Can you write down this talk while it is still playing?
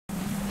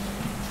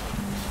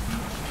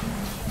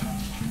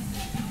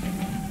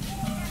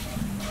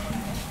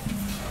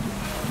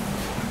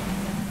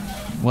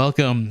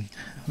Welcome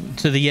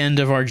to the end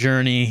of our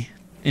journey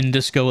in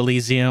Disco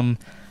Elysium.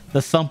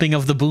 The thumping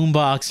of the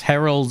boombox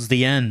heralds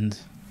the end.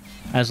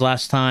 As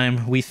last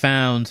time, we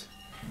found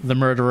the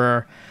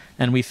murderer,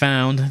 and we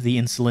found the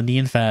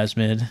Insulindian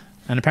Phasmid,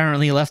 and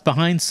apparently left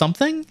behind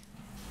something?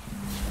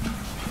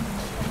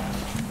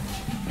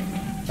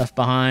 Left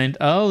behind...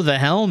 Oh, the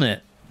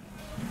helmet.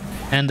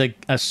 And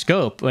a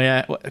scope.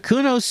 Yeah,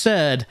 Kuno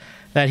said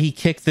that he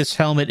kicked this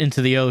helmet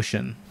into the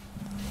ocean.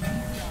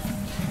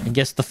 I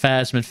guess the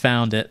Phasmid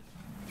found it.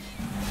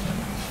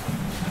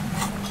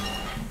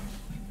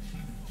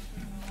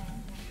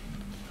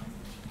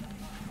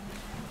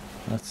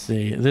 Let's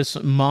see.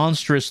 This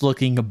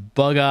monstrous-looking,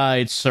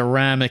 bug-eyed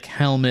ceramic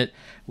helmet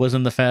was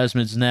in the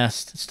Phasmid's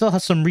nest. It still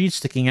has some reeds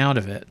sticking out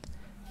of it.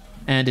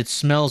 And it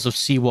smells of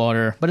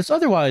seawater, but it's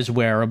otherwise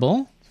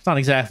wearable. It's not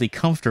exactly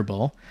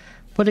comfortable.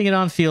 Putting it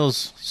on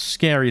feels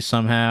scary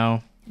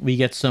somehow. We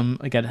get some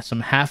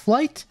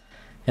half-light.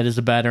 It is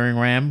a battering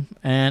ram,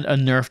 and a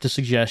nerf to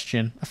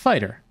suggestion. A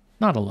fighter,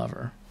 not a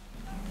lover.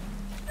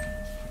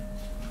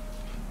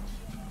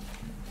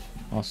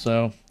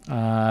 Also,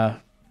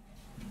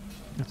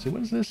 let's see,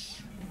 what is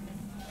this?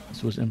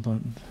 This was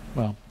implemented.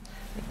 Well,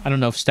 I don't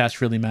know if stats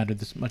really matter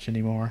this much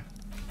anymore.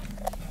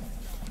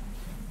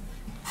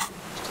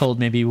 Told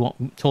maybe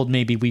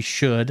we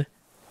should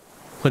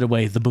put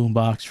away the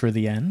boombox for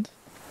the end.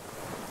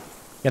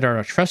 Get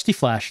our trusty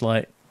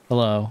flashlight.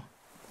 Hello.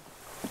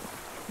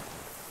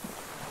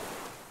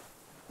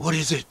 What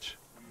is it?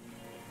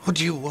 What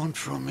do you want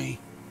from me?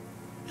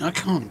 I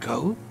can't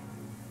go.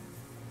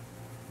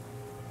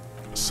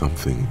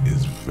 Something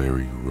is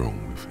very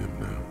wrong with him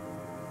now.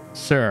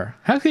 Sir,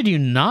 how could you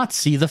not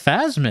see the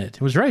Phasmid?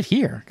 It was right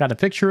here. Got a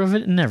picture of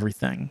it and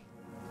everything.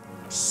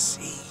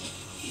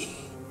 See.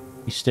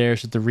 He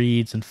stares at the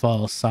reeds and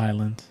falls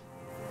silent.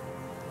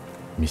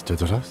 Mr.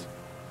 Dras?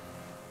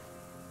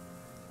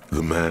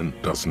 The man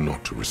does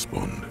not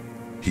respond.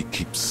 He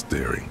keeps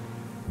staring.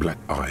 Black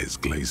eyes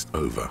glazed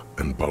over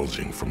and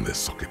bulging from their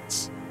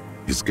sockets.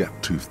 His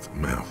gap-toothed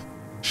mouth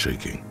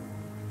shaking.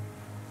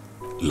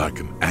 Like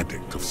an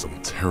addict of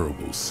some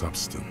terrible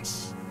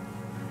substance.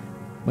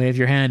 Wave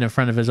your hand in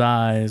front of his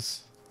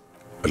eyes.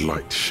 A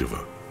light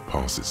shiver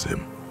passes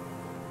him,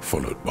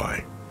 followed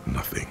by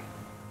nothing.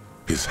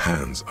 His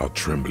hands are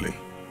trembling,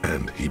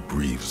 and he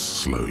breathes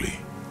slowly.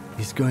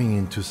 He's going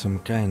into some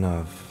kind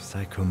of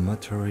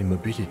psychomotor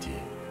immobility.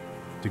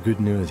 The good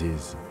news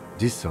is,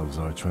 this solves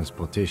our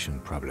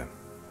transportation problem,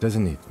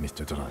 doesn't it,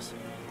 Mr. Dras?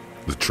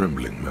 The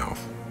trembling mouth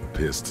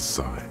appears to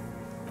sigh.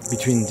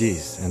 Between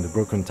this and the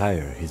broken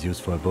tire he's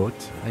used for a boat,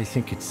 I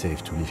think it's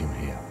safe to leave him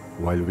here,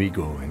 while we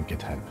go and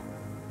get help.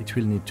 It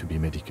will need to be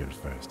medical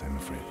first, I'm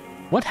afraid.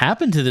 What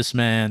happened to this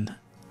man?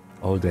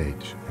 Old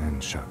age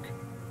and shock.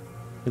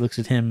 He looks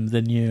at him,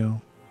 then you.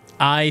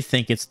 I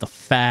think it's the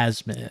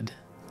Phasmid.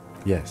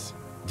 Yes,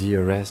 the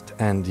arrest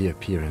and the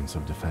appearance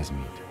of the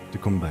Phasmid, the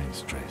combined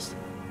stress.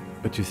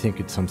 But you think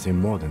it's something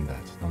more than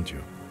that, don't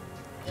you?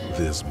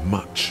 There's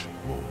much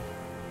more.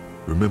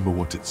 Remember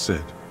what it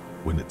said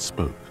when it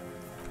spoke?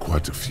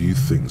 Quite a few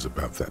things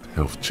about that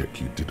health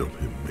check you did on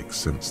him make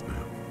sense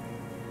now.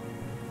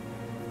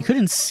 You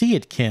couldn't see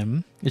it,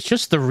 Kim. It's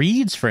just the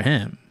reeds for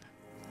him.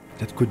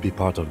 That could be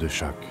part of the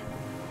shock.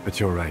 But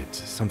you're right,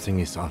 something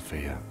is off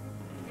here.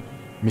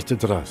 Mr.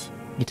 Dras.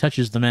 He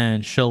touches the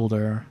man's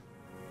shoulder.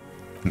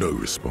 No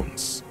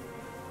response.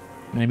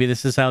 Maybe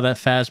this is how that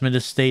Phasmid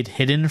has stayed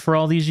hidden for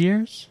all these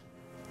years?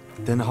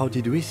 Then how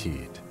did we see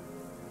it?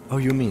 Oh,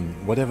 you mean,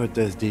 whatever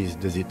does this,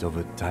 does it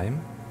over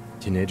time?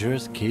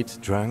 Teenagers, kids,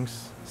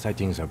 drunks,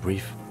 sightings are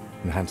brief,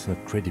 and hence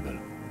not credible.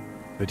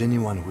 But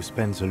anyone who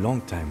spends a long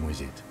time with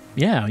it...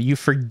 Yeah, you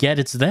forget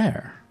it's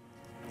there.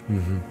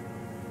 Mm-hmm.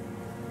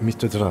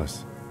 Mr.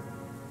 Dras,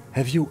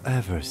 have you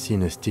ever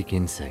seen a stick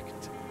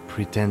insect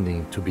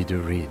pretending to be the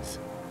reeds?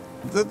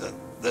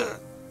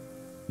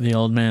 The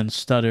old man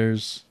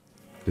stutters.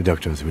 The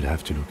doctors will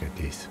have to look at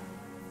this.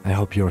 I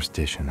hope your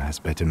station has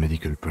better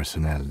medical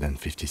personnel than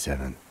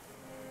 57.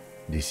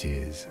 This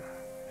is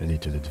a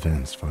little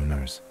advanced for a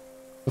nurse.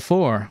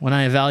 Before, when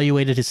I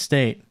evaluated his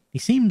state, he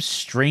seemed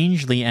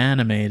strangely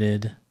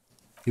animated.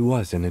 He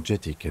was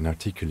energetic and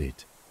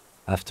articulate.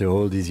 After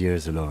all these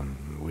years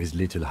alone, with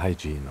little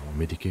hygiene or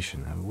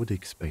medication, I would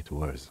expect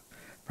worse.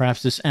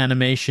 Perhaps this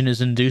animation is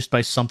induced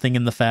by something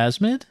in the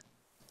Phasmid?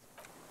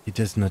 It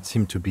does not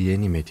seem to be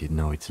animated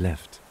now it's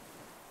left.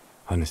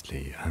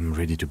 Honestly, I'm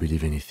ready to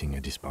believe anything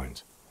at this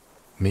point.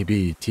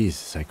 Maybe it is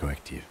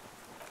psychoactive.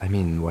 I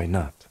mean, why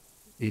not?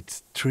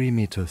 It's 3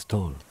 meters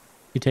tall.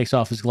 He takes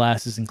off his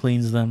glasses and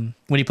cleans them.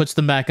 When he puts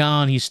them back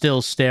on, he's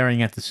still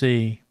staring at the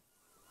sea.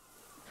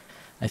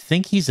 I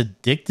think he's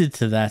addicted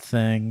to that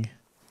thing.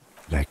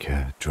 Like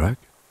a drug?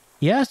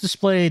 He has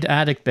displayed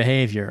addict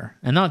behavior,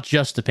 and not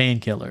just to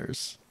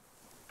painkillers.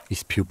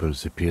 His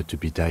pupils appear to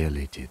be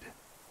dilated.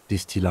 They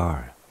still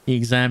are. He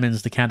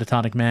examines the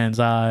catatonic man's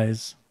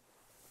eyes.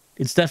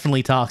 It's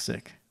definitely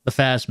toxic. The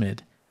Phasmid.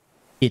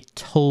 It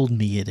told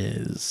me it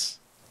is.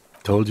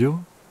 Told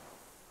you?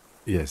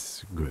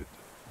 Yes, good.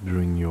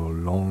 During your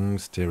long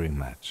staring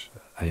match,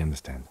 I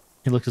understand.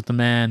 He looks at the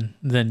man,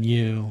 then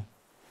you.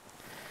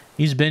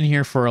 He's been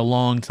here for a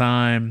long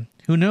time.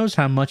 Who knows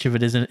how much of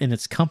it is in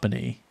its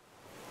company?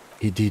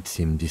 He did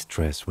seem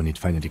distressed when it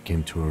finally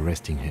came to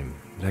arresting him,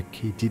 like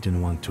he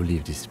didn't want to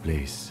leave this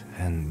place,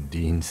 and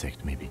the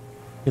insect maybe.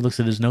 He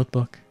looks at his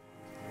notebook.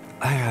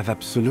 I have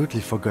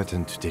absolutely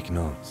forgotten to take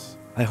notes.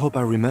 I hope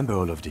I remember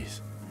all of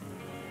this.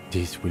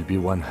 This will be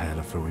one hell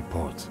of a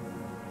report.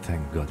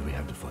 Thank God we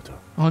have the photo.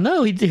 Oh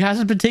no, he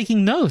hasn't been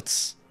taking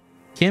notes.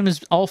 Kim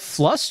is all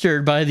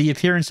flustered by the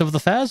appearance of the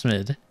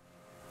phasmid.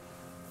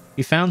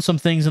 You found some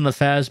things in the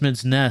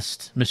phasmid's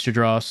nest, Mr.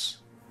 Dross.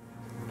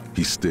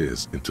 He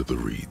stares into the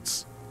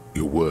reeds.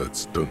 Your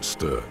words don't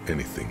stir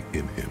anything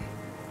in him.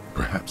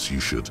 Perhaps you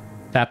should.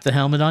 Tap the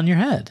helmet on your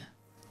head.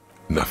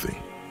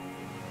 Nothing.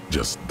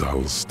 Just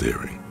dull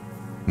staring.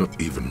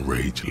 Not even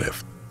rage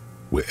left,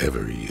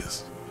 wherever he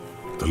is.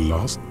 The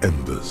last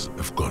embers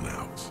have gone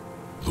out.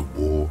 The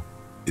war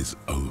is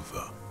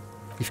over.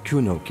 If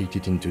Kuno kicked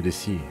it into the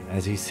sea,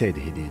 as he said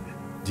he did,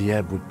 the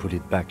ebb would put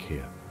it back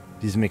here.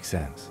 This makes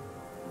sense.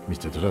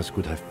 Mr. Dross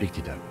could have picked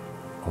it up.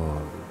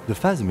 Or the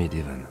phasmid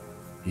even.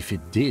 If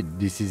it did,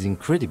 this is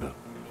incredible.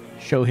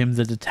 Show him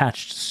the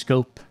detached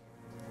scope.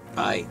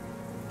 I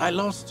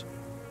lost.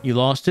 You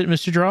lost it,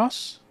 Mr.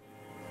 Dross?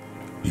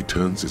 He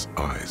turns his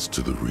eyes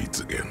to the reeds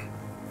again,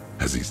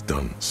 as he's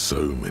done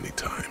so many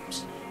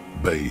times.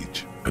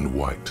 Beige and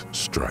white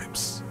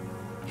stripes.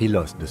 He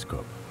lost the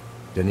scope.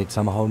 Then it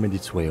somehow made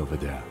its way over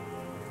there.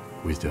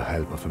 With the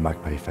help of a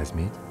magpie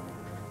phasmid.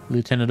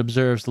 Lieutenant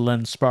observes the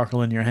lens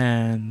sparkle in your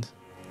hand.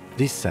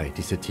 This sight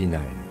is a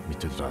T9,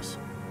 Mr. Dross.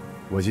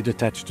 Was it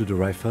attached to the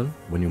rifle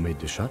when you made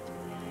the shot?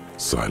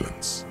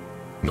 Silence.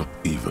 Not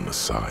even a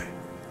sigh.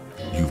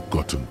 You've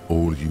gotten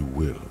all you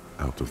will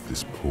out of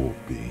this poor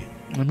being.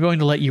 I'm going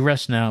to let you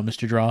rest now,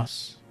 Mr.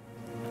 Dross.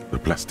 The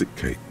plastic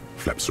cape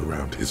flaps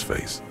around his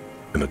face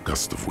in a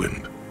gust of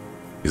wind.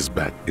 His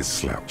back is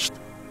slouched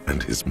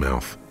and his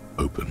mouth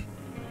open.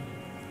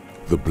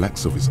 The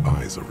blacks of his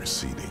eyes are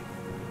receding.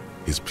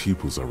 His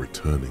pupils are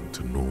returning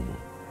to normal.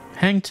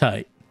 Hang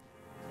tight.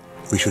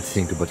 We should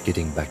think about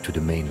getting back to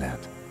the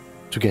mainland.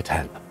 To get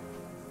help.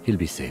 He'll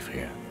be safe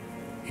here.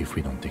 If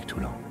we don't take too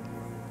long.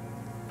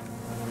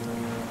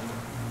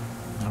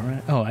 All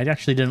right. Oh, I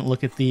actually didn't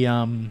look at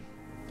the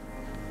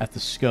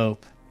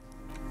scope.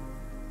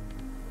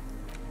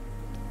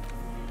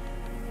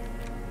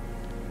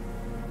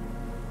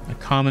 A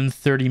common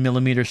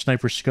 30mm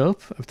sniper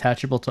scope,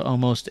 attachable to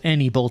almost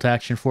any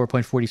bolt-action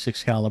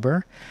 4.46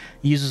 caliber,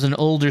 uses an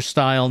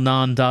older-style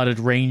non-dotted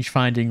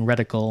range-finding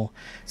reticle.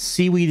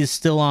 Seaweed is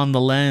still on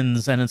the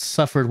lens, and it's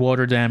suffered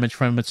water damage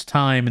from its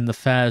time in the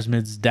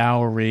phasmid's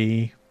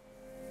dowry.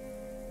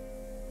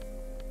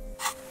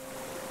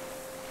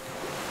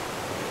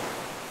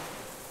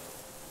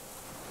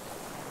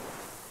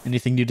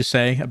 Anything new to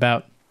say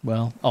about,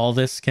 well, all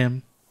this,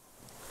 Kim?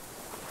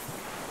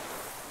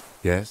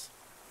 Yes?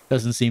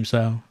 Doesn't seem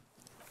so.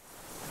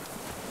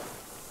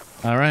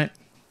 All right.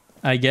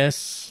 I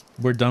guess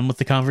we're done with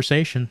the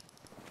conversation.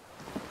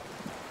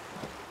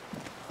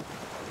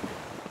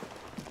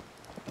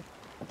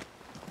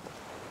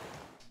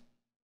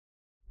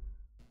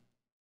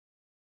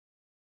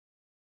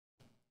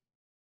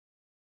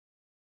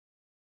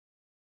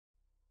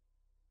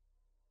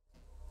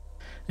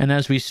 And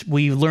as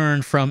we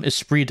learned from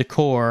Esprit de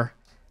Corps,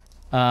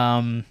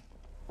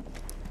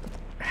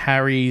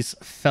 Harry's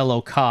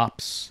fellow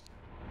cops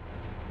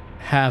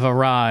have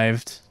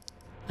arrived,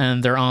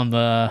 and they're on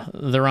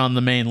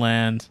the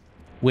mainland,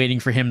 waiting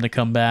for him to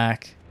come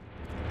back.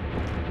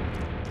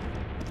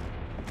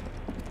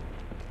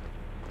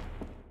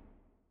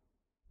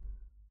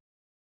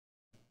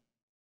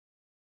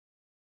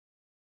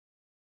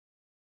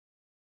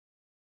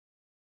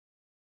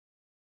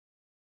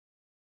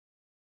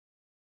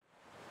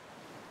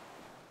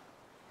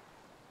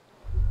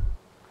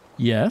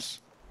 Yes?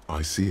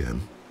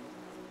 ICM?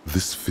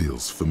 This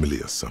feels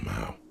familiar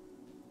somehow.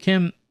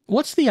 Kim,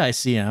 what's the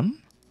ICM?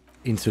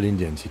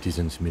 Insulindian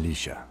Citizens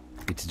Militia.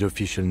 It's the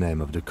official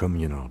name of the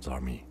Communards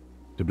Army.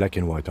 The Black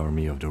and White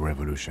Army of the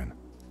Revolution.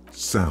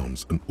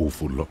 Sounds an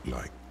awful lot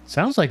like.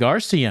 Sounds like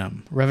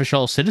RCM,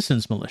 Revachol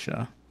Citizens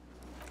Militia.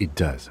 It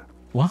does.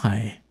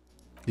 Why?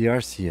 The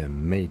RCM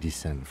may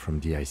descend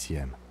from the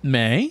ICM.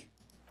 May?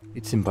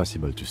 It's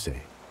impossible to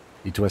say.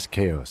 It was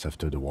chaos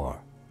after the war.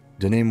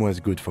 The name was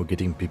good for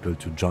getting people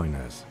to join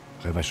us.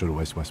 Revachol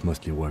West was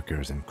mostly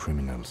workers and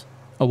criminals.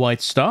 A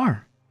white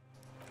star?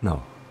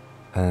 No,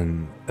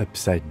 an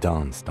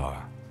upside-down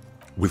star.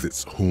 With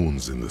its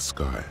horns in the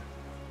sky.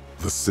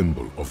 The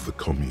symbol of the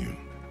commune.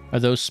 Are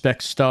those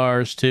speck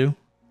stars too?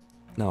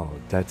 No,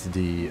 that's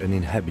the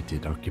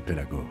uninhabited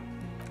archipelago.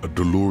 A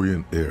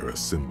DeLorean-era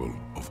symbol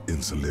of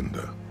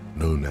Insulinda,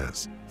 known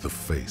as the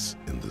face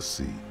in the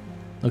sea.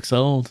 Looks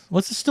old.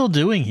 What's it still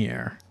doing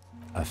here?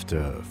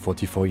 After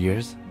 44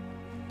 years?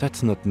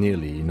 That's not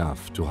nearly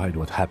enough to hide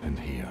what happened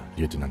here,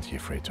 Lieutenant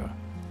Gefreiter.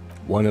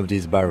 One of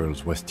these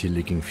barrels was still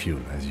leaking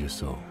fuel, as you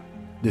saw.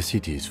 The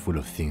city is full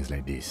of things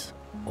like this.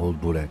 Old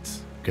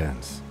bullets,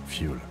 guns,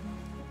 fuel.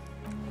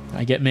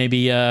 I get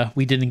maybe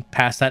we didn't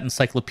pass that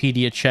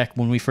encyclopedia check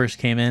when we first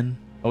came in,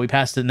 but we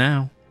passed it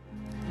now.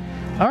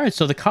 All right,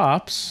 so the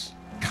cops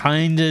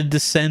kind of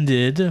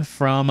descended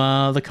from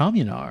the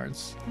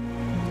communards.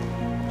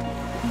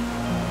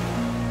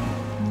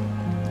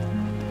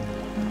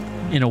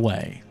 In a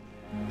way.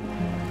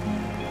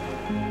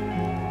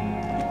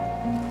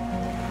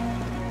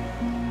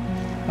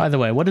 By the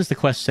way, what does the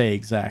quest say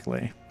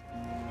exactly?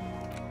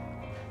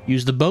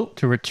 Use the boat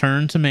to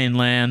return to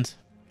mainland.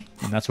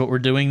 And that's what we're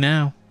doing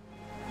now.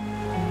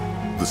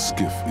 The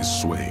skiff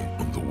is swaying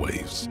on the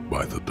waves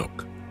by the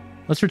dock.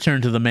 Let's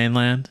return to the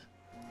mainland.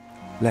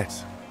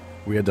 Let's.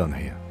 We are done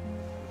here.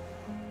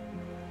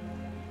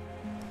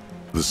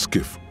 The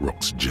skiff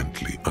rocks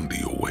gently under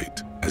your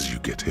weight as you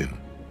get in.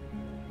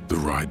 The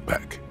ride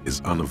back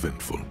is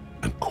uneventful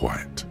and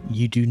quiet.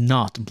 You do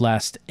not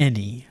blast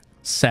any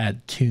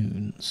sad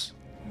tunes.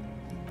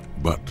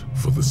 But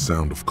for the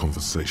sound of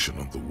conversation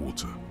on the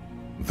water,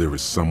 there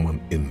is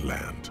someone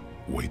inland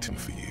waiting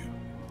for you.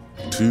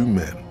 2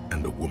 men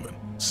and a woman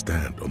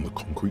stand on the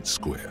concrete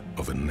square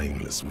of a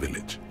nameless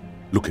village,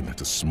 looking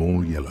at a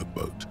small yellow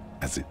boat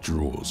as it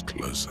draws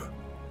closer.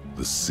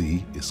 The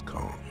sea is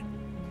calm.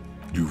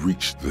 You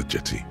reach the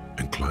jetty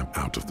and climb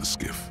out of the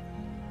skiff.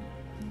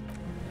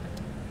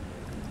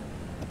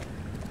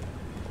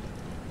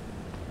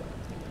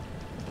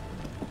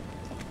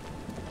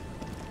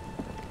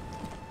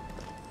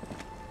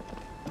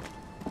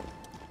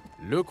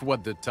 Look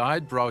what the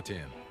tide brought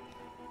in,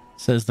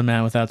 Says the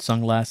man without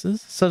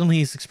sunglasses. Suddenly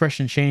his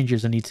expression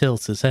changes and he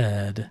tilts his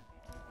head.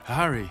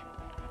 Harry,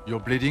 you're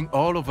bleeding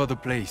all over the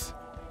place.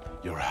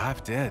 You're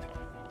half dead.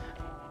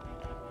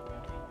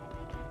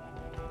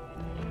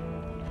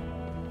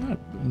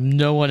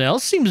 No one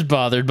else seems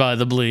bothered by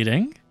the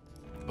bleeding.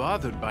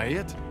 Bothered by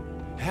it?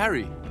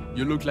 Harry,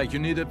 you look like you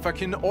need a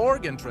fucking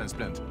organ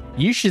transplant.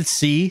 You should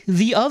see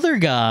the other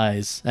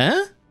guys,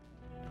 eh?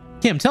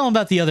 Kim, tell him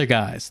about the other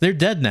guys. They're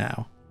dead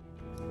now.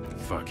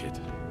 Fuck it.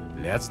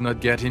 Let's not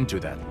get into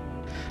that.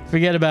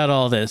 Forget about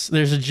all this.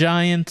 There's a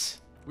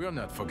giant... We're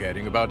not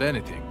forgetting about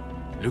anything.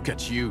 Look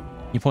at you.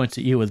 He points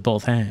at you with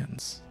both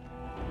hands.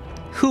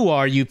 Who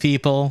are you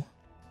people?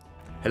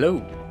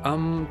 Hello,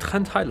 I'm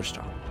Trent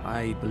Heilerstad.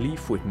 I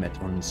believe we've met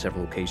on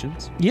several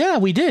occasions. Yeah,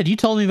 we did. You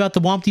told me about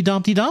the Wompty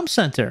Dumpty Dump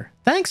Center.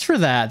 Thanks for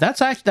that.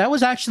 That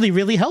was actually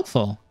really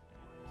helpful.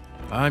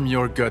 I'm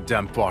your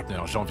goddamn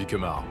partner, Jean-Vic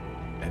Kemar.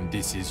 And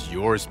this is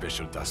your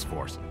special task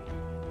force.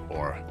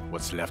 Or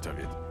what's left of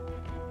it.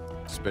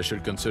 Special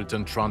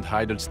Consultant Trond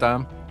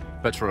Heidelstam,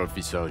 Patrol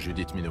Officer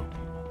Judith Minot.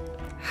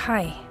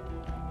 Hi.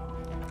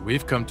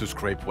 We've come to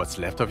scrape what's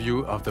left of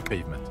you off the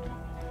pavement.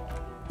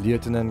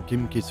 Lieutenant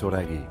Kim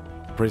Kitsuragi,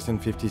 Prison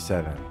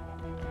 57.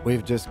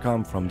 We've just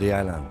come from the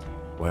island,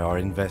 where our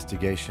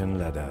investigation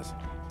led us.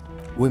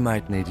 We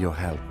might need your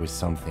help with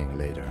something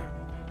later.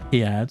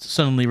 He adds,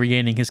 suddenly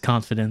regaining his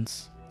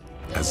confidence.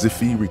 As if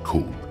he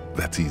recalled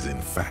that he's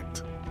in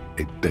fact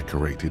a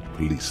decorated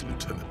police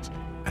lieutenant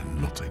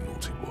and not a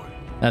naughty boy.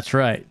 That's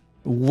right.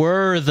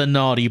 We're the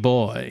naughty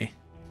boy.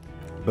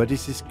 But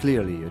this is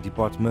clearly a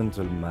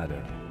departmental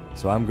matter,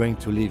 so I'm going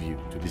to leave you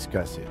to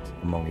discuss it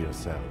among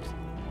yourselves.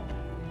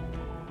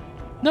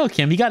 No,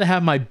 Kim, you gotta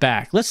have my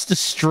back. Let's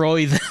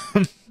destroy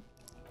them.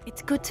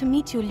 It's good to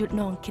meet you,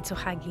 Lieutenant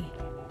Kitsuhagi.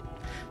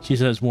 She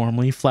says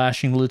warmly,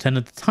 flashing the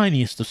lieutenant the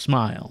tiniest of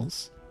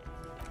smiles.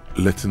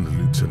 Letting the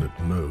lieutenant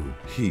know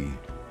he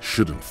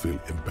shouldn't feel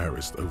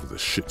embarrassed over the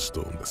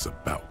shitstorm that's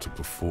about to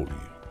befall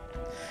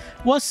you.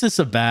 What's this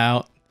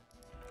about?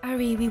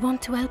 Ari, we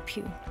want to help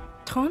you.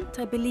 Trent,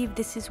 I believe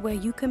this is where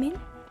you come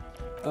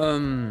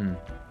in?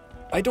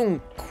 I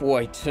don't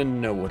quite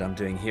know what I'm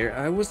doing here.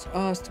 I was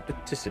asked to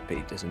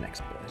participate as an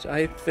expert.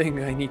 I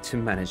think I need to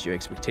manage your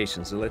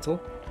expectations a little.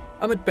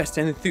 I'm at best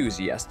an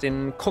enthusiast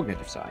in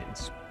cognitive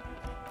science.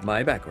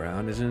 My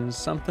background is in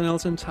something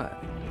else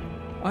entirely.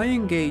 I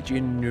engage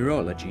in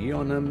neurology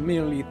on a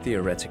merely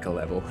theoretical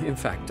level. In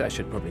fact, I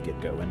should probably get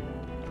going.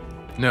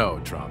 No,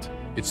 Trond.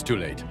 It's too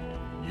late.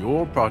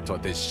 You're part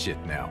of this shit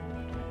now.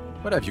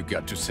 What have you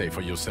got to say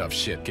for yourself,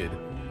 shit kid?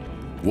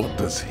 What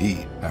does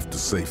he have to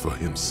say for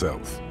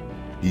himself?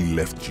 He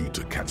left you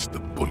to catch the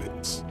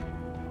bullets.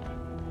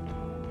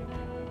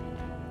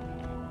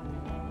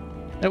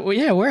 Well,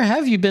 yeah, where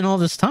have you been all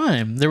this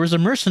time? There was a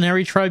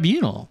mercenary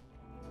tribunal.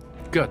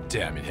 God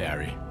damn it,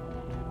 Harry.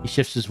 He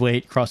shifts his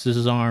weight, crosses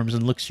his arms,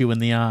 and looks you in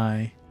the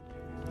eye.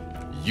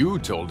 You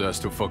told us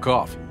to fuck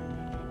off.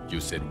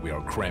 You said we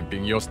are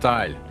cramping your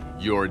style.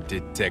 You're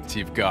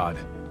detective god.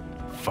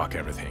 Fuck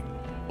everything.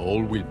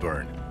 All will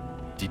burn.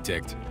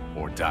 Detect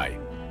or die.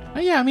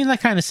 Yeah, I mean, that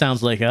kind of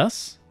sounds like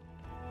us.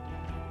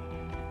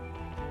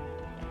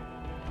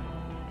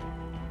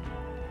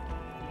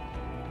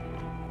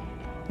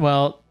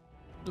 Well,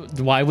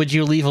 why would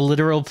you leave a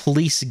literal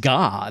police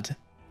god?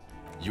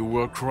 You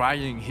were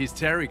crying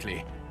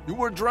hysterically. You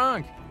were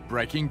drunk,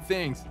 breaking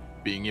things,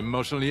 being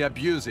emotionally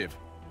abusive.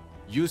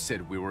 You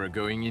said we were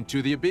going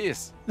into the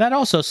abyss. That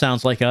also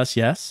sounds like us,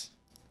 yes?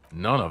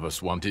 None of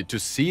us wanted to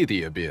see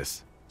the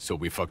abyss, so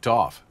we fucked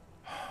off.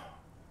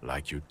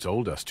 Like you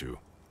told us to.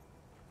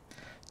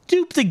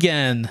 Duped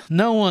again.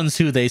 No one's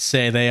who they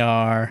say they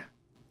are.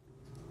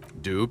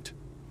 Duped?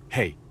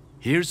 Hey,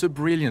 here's a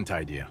brilliant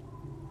idea.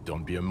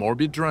 Don't be a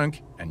morbid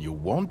drunk, and you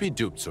won't be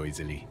duped so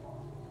easily.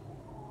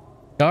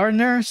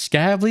 Gardener?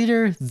 Scab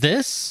leader?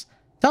 This?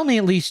 Tell me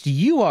at least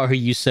you are who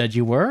you said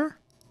you were.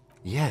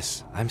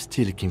 Yes, I'm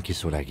still Kim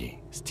Kisolagi,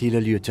 still a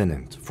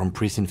lieutenant from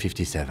Precinct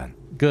 57.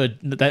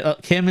 Good.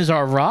 Kim is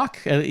our rock.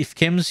 If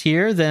Kim's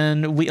here,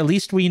 then at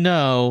least we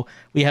know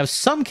we have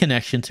some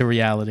connection to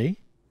reality.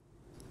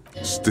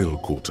 Still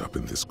caught up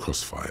in this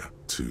crossfire,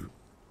 too.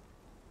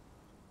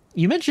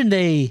 You mentioned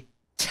a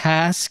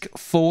task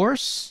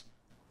force?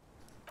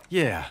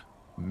 Yeah,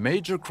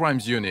 Major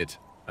Crimes Unit,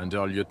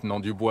 under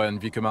Lieutenant Dubois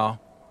and Vicomar.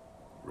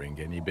 Ring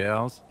any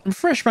bells?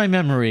 Refresh my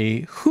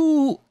memory.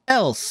 Who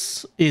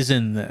else is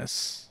in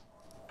this?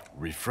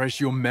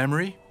 Refresh your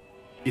memory?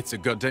 It's a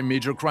goddamn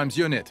Major Crimes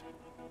Unit.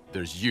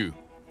 There's you,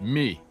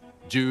 me,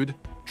 Jude,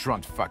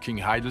 Trent fucking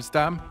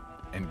Heidelstam,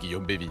 and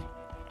Guillaume Bevy.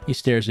 He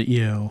stares at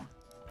you.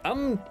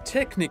 I'm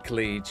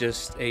technically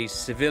just a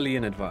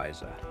civilian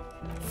advisor.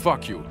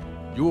 Fuck you.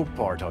 You're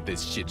part of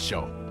this shit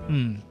show.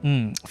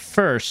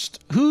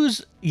 First,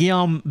 who's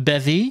Guillaume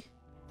Bevy?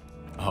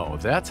 Oh,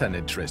 that's an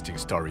interesting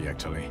story,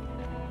 actually.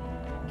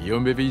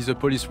 Guillaume Bevy is a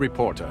police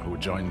reporter who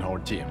joined our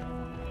team.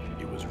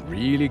 He was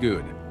really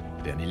good.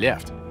 Then he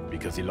left,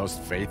 because he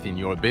lost faith in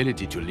your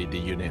ability to lead the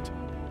unit.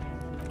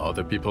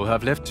 Other people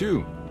have left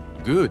too.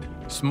 Good,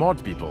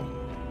 smart people.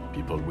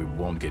 People we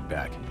won't get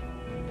back.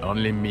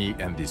 Only me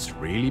and this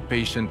really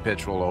patient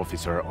patrol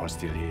officer are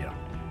still here.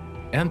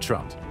 And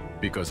Trent,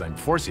 because I'm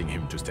forcing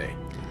him to stay.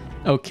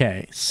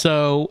 Okay,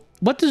 so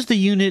what does the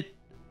unit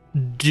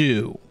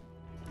do?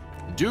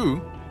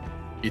 Do?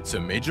 It's a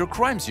major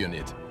crimes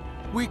unit.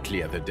 We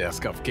clear the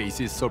desk of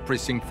cases so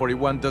Precinct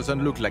 41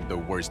 doesn't look like the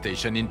worst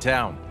station in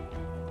town.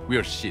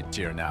 We're shit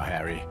here now,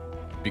 Harry.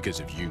 Because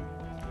of you.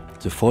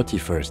 The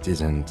 41st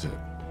isn't...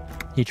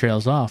 He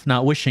trails off,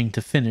 not wishing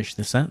to finish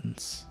the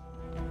sentence.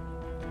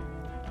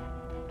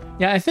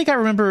 Yeah, I think I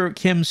remember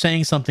Kim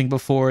saying something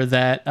before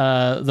that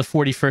the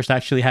 41st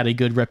actually had a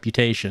good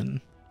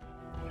reputation.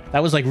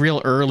 That was like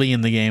real early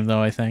in the game,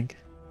 though, I think.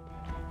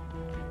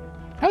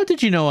 How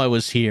did you know I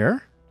was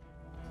here?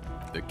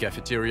 The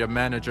cafeteria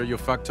manager you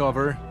fucked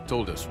over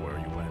told us where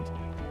you went.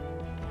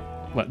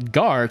 What,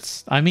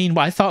 Garth? I mean,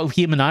 I thought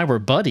him and I were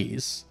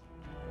buddies.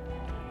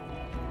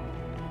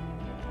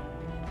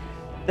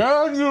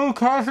 Damn you,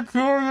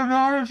 cafeteria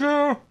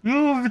manager!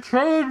 You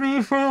betrayed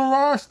me for the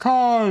last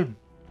time!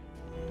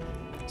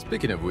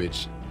 Speaking of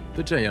which,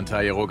 the giant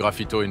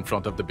aerograffito in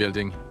front of the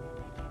building,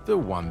 the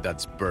one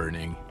that's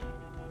burning,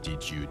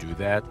 did you do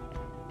that?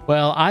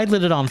 Well, I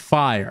lit it on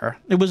fire.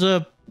 It was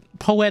a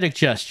poetic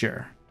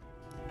gesture.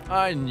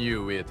 I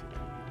knew it.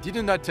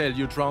 Didn't I tell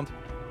you, Trent?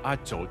 I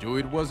told you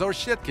it was our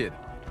shit kid.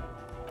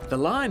 The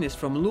line is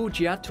from Lou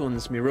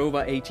Giatun's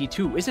Mirova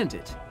 82, isn't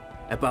it?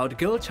 About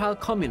girl-child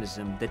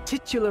communism, the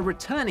titular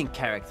returning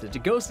character, the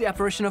ghostly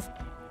apparition of...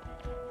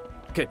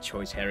 Good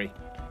choice, Harry.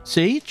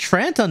 See,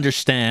 Trent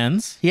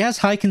understands. He has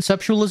high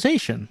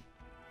conceptualization.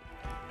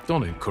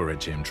 Don't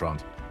encourage him,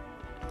 Trent.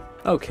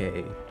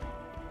 Okay.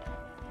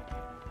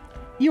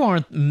 You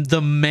aren't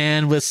the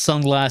man with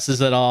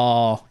sunglasses at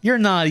all. You're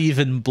not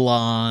even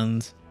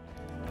blonde.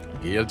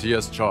 Guilty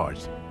as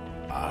charged.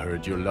 I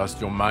heard you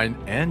lost your mind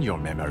and your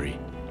memory.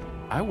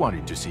 I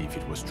wanted to see if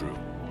it was true.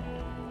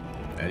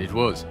 And it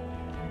was.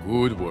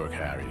 Good work,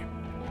 Harry.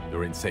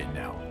 You're insane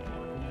now.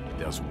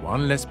 There's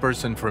one less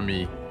person for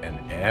me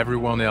and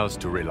everyone else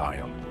to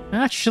rely on.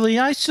 Actually,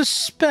 I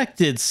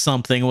suspected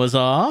something was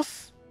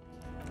off.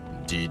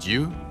 Did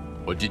you?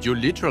 Or did you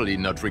literally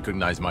not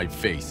recognize my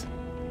face?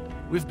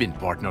 We've been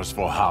partners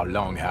for how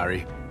long,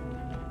 Harry?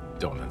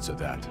 Don't answer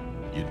that.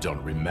 You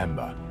don't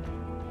remember.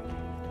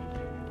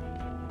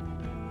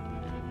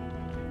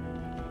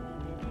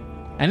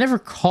 I never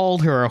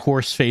called her a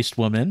horse-faced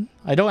woman.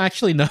 I don't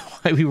actually know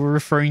why we were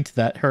referring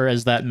to her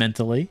as that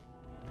mentally.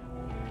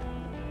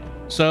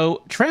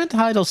 So, Trent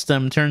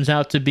Heidelstam turns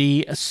out to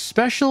be a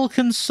special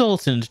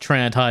consultant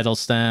Trent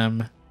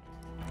Heidelstam.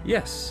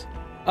 Yes,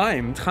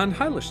 I'm Trent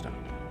Heidelstam.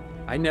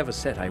 I never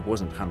said I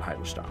wasn't Trent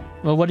Heidelstam.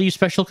 Well, what are you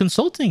special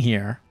consulting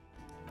here?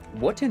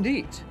 What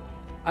indeed?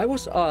 I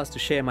was asked to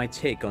share my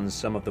take on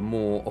some of the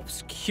more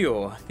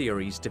obscure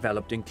theories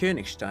developed in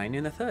Königstein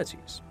in the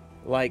 30s.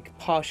 Like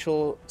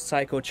partial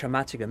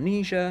psychotraumatic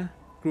amnesia,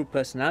 group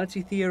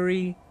personality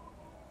theory.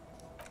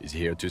 He's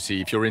here to see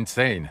if you're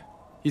insane.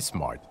 He's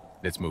smart.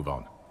 Let's move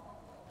on.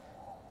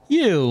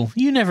 You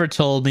never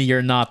told me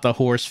you're not the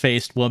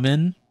horse-faced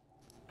woman.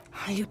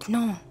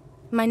 Lieutenant,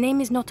 my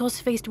name is not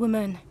horse-faced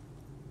woman.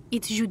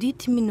 It's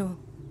Judith Minot.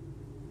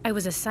 I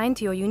was assigned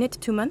to your unit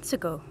 2 months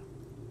ago.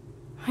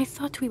 I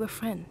thought we were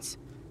friends.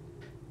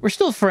 We're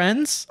still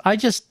friends. I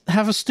just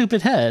have a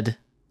stupid head.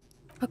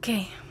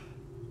 Okay.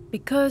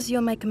 Because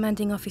you're my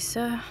commanding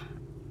officer,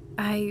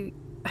 I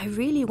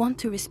really want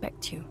to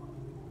respect you.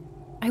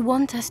 I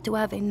want us to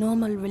have a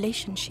normal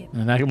relationship.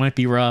 And that might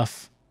be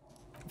rough.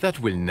 That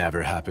will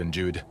never happen,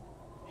 Jude.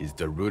 He's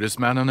the rudest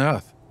man on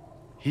earth.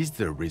 He's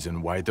the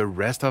reason why the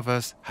rest of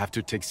us have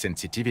to take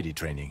sensitivity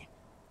training.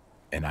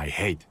 And I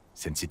hate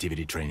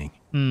sensitivity training.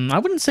 I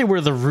wouldn't say we're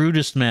the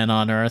rudest men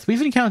on Earth.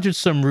 We've encountered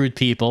some rude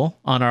people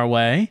on our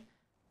way.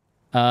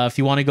 If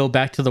you want to go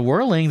back to the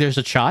whirling, there's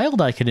a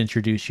child I could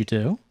introduce you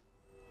to.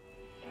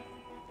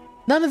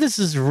 None of this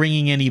is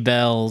ringing any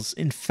bells.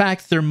 In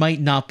fact, there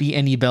might not be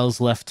any bells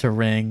left to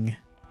ring.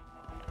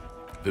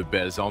 The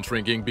bells aren't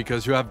ringing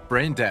because you have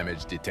brain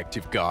damage,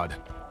 Detective God.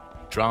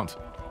 Trant,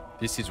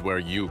 this is where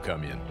you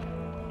come in.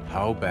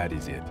 How bad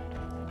is it?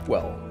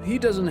 Well, he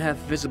doesn't have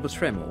visible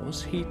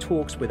tremors, he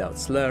talks without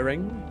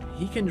slurring,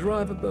 he can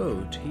drive a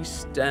boat, he's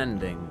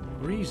standing,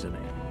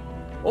 reasoning.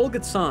 All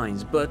good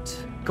signs,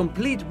 but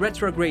complete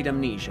retrograde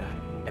amnesia,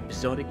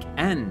 episodic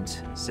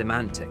and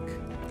semantic.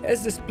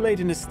 As displayed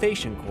in the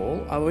station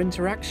call, our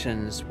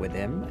interactions with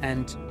him,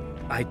 and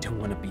I don't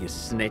want to be a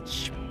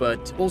snitch,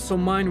 but also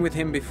mine with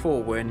him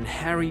before when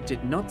Harry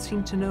did not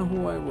seem to know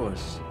who I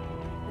was.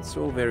 It's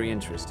all very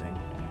interesting.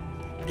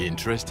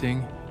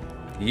 Interesting?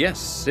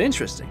 Yes,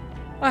 interesting.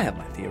 I have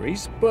my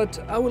theories, but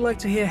I would like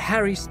to hear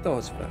Harry's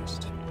thoughts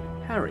first.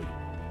 Harry,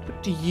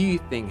 what do you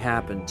think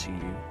happened to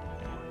you?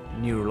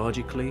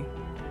 Neurologically,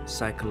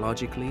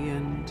 psychologically,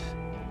 and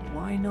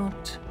why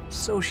not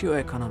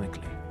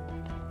socioeconomically?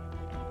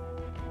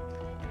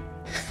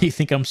 You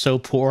think I'm so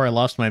poor I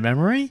lost my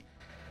memory?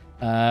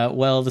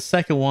 Well, the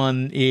second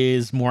one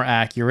is more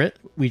accurate.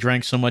 We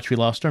drank so much we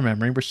lost our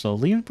memory. We're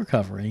slowly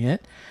recovering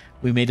it.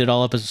 We made it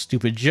all up as a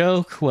stupid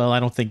joke. Well, I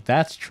don't think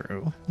that's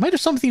true. Might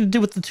have something to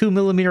do with the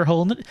 2mm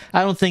hole in it.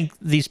 I don't think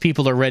these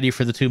people are ready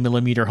for the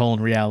 2mm hole in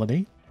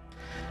reality.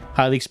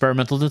 Highly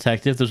experimental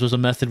detective. This was a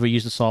method we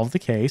used to solve the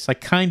case. I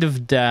kind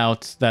of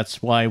doubt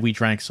that's why we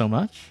drank so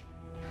much.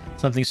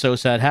 Something so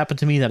sad happened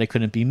to me that I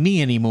couldn't be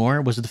me anymore.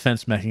 It was a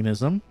defense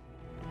mechanism.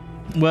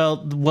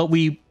 Well, what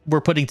we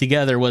were putting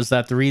together was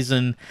that the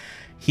reason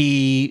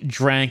he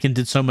drank and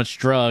did so much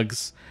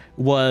drugs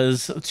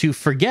was to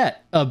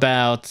forget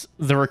about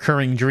the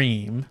recurring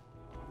dream.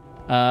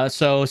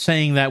 So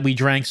saying that we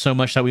drank so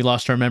much that we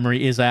lost our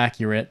memory is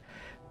accurate.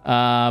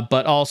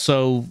 But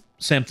also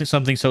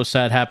something so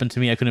sad happened to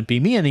me I couldn't be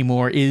me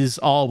anymore is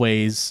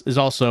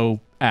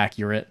also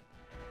accurate.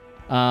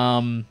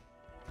 So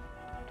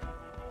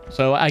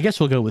I guess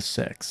we'll go with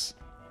 6.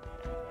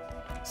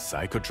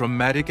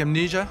 Psychotraumatic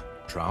amnesia?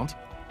 Trant?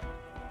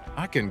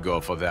 I can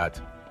go for that.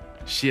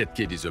 Shit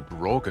kid is a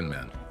broken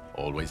man.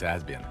 Always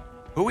has been.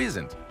 Who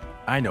isn't?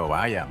 I know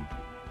I am.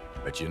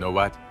 But you know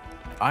what?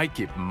 I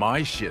keep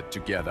my shit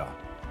together.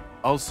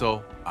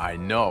 Also, I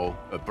know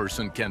a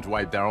person can't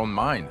wipe their own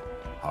mind,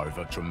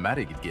 however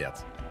traumatic it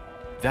gets.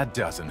 That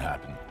doesn't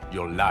happen.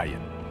 You're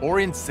lying,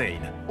 or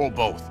insane, or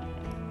both.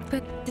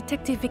 But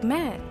Detective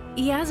Vigmer,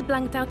 he has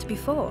blanked out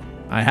before.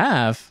 I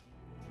have.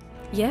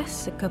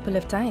 Yes, a couple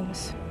of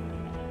times.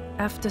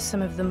 After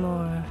some of the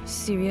more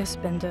serious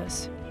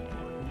benders.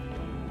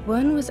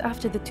 One was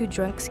after the 2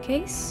 drunks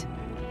case.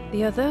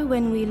 The other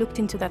when we looked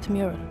into that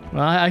mirror.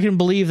 Well, I can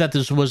believe that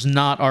this was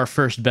not our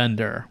first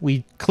bender.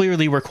 We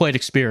clearly were quite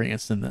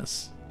experienced in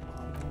this.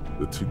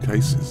 The 2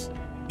 cases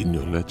in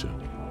your ledger,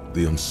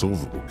 the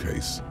unsolvable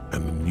case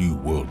and the New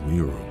World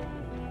mural,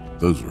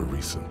 those were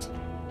recent.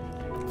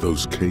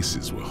 Those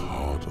cases were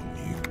hard on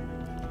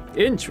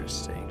you.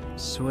 Interesting.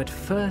 So at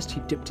first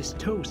he dipped his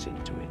toes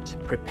into it,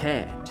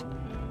 prepared.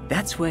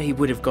 That's where he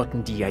would have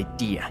gotten the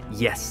idea,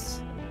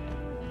 yes.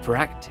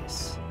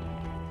 Practice.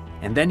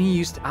 And then he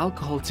used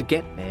alcohol to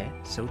get there,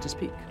 so to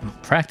speak.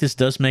 Practice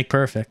does make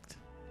perfect.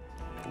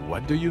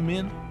 What do you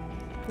mean?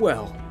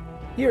 Well,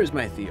 here's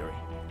my theory.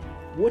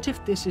 What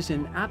if this is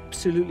an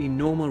absolutely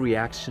normal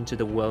reaction to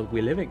the world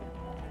we're living in?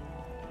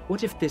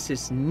 What if this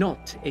is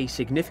not a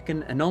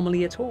significant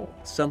anomaly at all?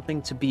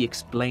 Something to be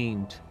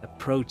explained,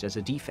 approached as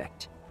a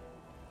defect?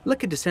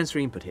 Look at the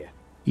sensory input here.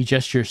 He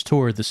gestures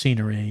toward the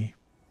scenery.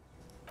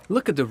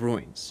 Look at the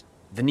ruins,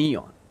 the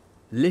neon.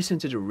 Listen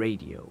to the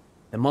radio,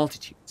 the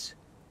multitudes,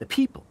 the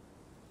people.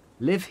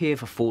 Live here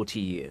for 40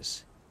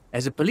 years.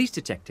 As a police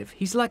detective,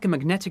 he's like a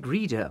magnetic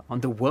reader on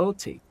the world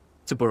tape,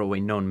 to borrow a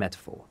known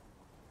metaphor.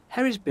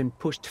 Harry's been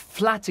pushed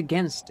flat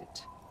against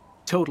it.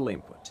 Total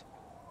input.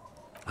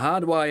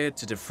 Hardwired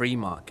to the free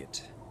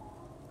market.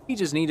 He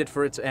just needed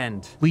for it to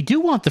end. We do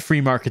want the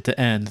free market to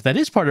end. That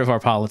is part of our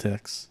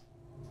politics.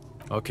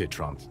 Okay,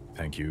 Trant,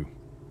 thank you.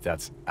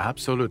 That's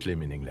absolutely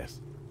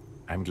meaningless.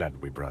 I'm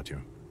glad we brought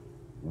you.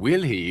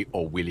 Will he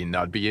or will he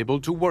not be able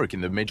to work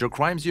in the major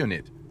crimes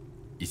unit?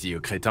 Is he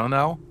a cretin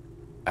now?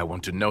 I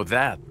want to know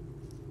that.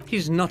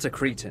 He's not a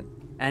cretin,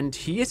 and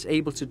he is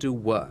able to do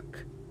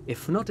work.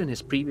 If not in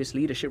his previous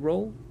leadership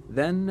role,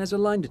 then as a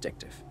line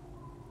detective.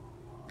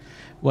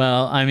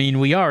 Well, I mean,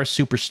 we are a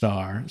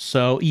superstar,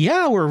 so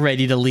yeah, we're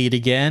ready to lead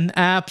again.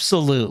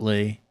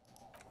 Absolutely.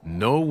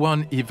 No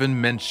one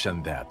even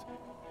mentioned that.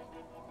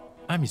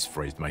 I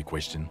misphrased my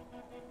question.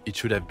 It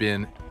should have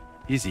been,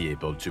 is he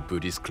able to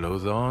put his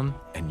clothes on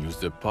and use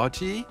the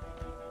potty?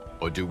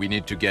 Or do we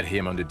need to get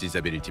him on the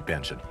disability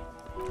pension?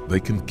 They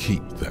can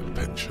keep that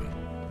pension.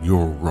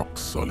 You're rock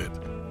solid.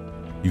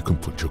 You can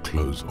put your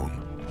clothes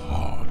on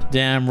hard.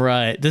 Damn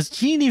right. Does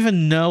Gene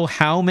even know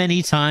how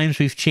many times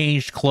we've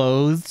changed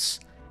clothes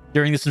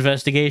during this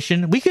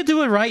investigation? We could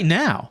do it right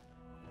now.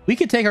 We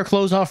could take our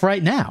clothes off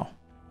right now.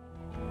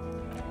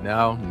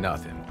 Now,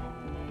 nothing.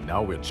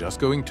 Now we're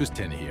just going to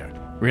stand here.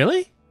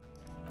 Really?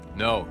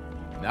 No.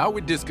 Now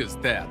we discuss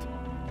that.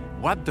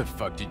 What the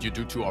fuck did you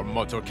do to our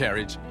motor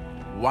carriage?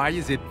 Why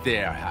is it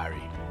there,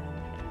 Harry?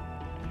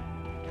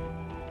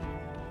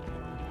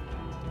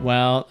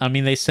 Well, I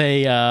mean, they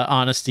say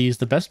honesty is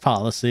the best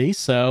policy,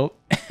 so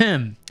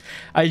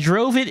I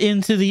drove it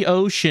into the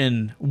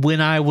ocean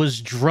when I was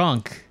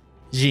drunk,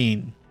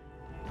 Gene.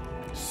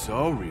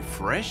 So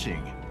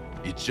refreshing.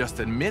 It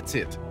just admits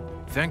it.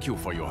 Thank you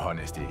for your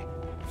honesty.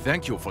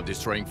 Thank you for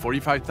destroying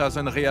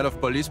 45,000 real of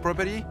police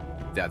property.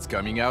 That's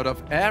coming out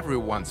of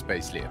everyone's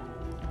payslip.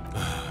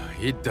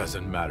 It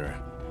doesn't matter.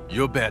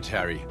 Your badge,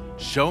 Harry.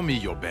 Show me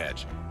your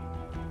badge.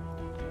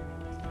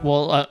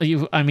 Well,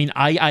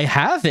 I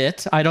have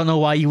it. I don't know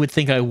why you would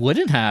think I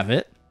wouldn't have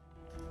it.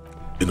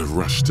 In a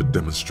rush to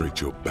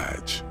demonstrate your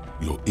badge,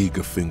 your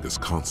eager fingers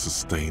can't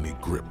sustain a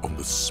grip on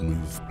the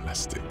smooth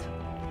plastic,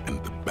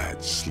 and the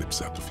badge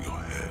slips out of your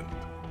hand.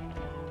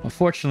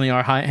 Unfortunately,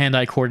 our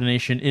hand-eye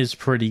coordination is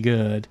pretty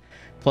good.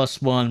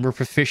 +1, we're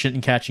proficient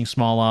in catching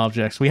small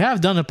objects. We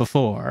have done it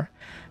before,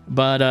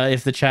 but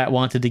if the chat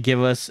wanted to give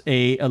us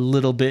a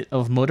little bit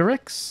of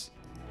motorics...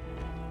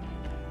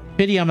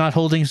 Pity I'm not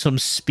holding some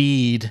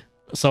speed,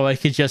 so I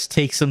could just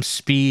take some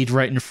speed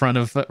right in front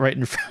of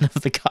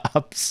the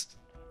cops.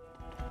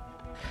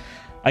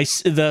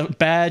 The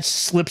badge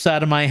slips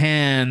out of my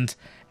hand,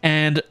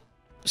 and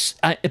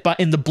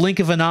in the blink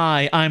of an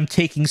eye, I'm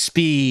taking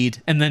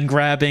speed and then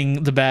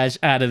grabbing the badge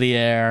out of the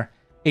air.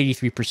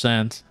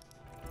 83%.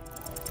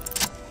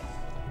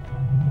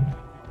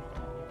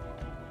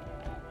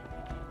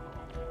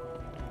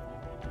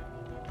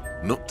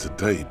 Not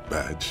today,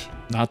 badge.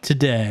 Not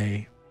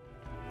today.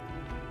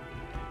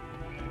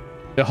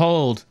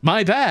 Behold,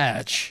 my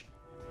badge!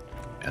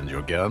 And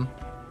your gun?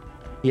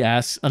 He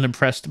asks,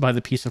 unimpressed by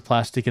the piece of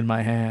plastic in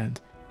my hand.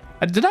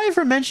 Did I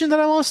ever mention that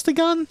I lost the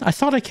gun? I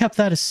thought I kept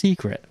that a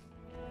secret.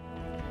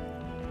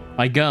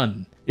 My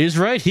gun is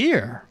right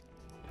here.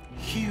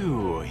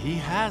 Phew, he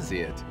has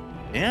it.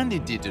 And he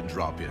didn't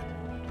drop it.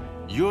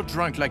 You're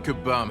drunk like a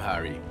bum,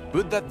 Harry.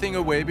 Put that thing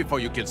away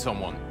before you kill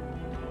someone.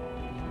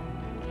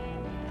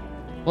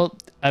 Well,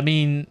 I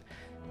mean...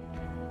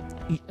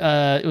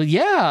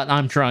 yeah,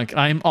 I'm drunk.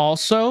 I'm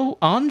also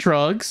on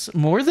drugs,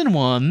 more than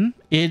one.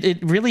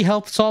 It really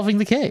helped solving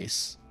the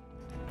case.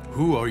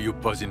 Who are you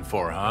posing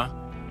for, huh?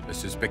 A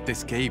suspect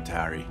escaped,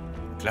 Harry.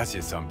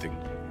 Classy something.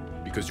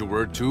 Because you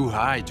were too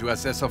high to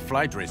assess a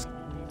flight risk.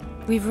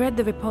 We've read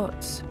the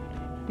reports.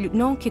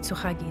 Lieutenant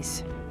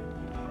Kitsuragis.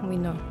 We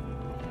know.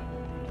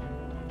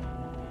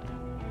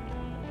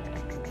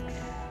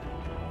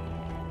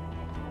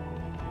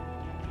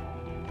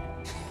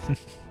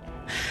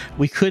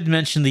 We could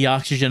mention the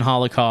oxygen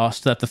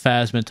holocaust that the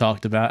Phasmid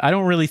talked about. I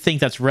don't really think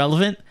that's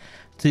relevant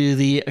to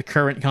the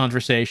current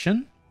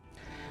conversation.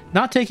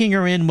 Not taking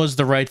her in was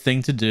the right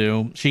thing to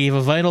do. She gave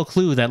a vital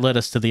clue that led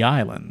us to the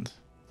island.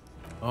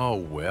 Oh,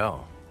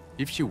 well.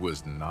 If she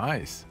was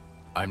nice.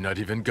 I'm not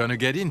even gonna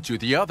get into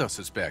the other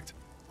suspect,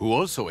 who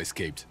also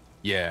escaped.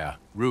 Yeah,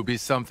 Ruby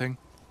something.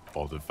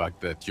 Or the fact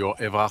that you're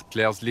Everard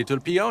Claire's little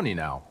peony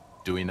now,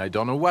 doing I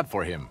don't know what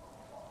for him.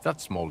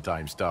 That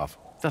small-time stuff,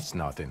 that's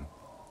nothing.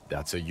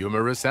 That's a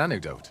humorous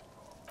anecdote.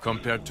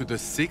 Compared to the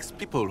 6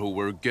 people who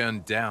were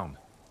gunned down.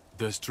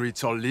 The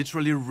streets are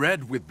literally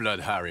red with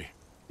blood, Harry.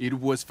 It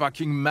was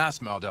fucking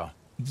mass murder.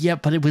 Yeah,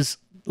 but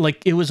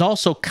it was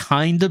also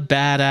kind of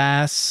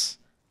badass.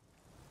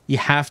 You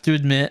have to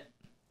admit.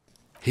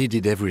 He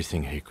did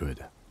everything he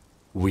could.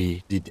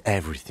 We did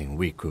everything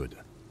we could.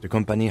 The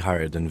company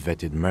hired and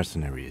vetted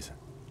mercenaries.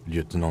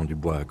 Lieutenant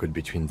Dubois got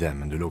between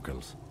them and the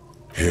locals.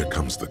 Here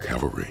comes the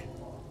cavalry.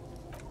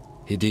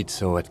 He did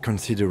so at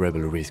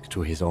considerable risk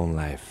to his own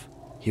life.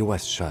 He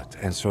was shot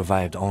and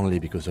survived only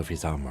because of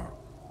his armor.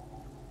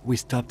 We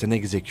stopped an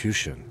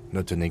execution,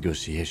 not a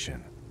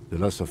negotiation. The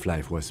loss of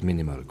life was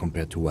minimal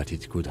compared to what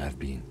it could have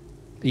been.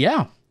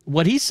 Yeah,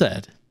 what he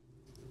said.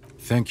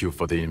 Thank you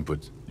for the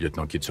input,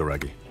 Lieutenant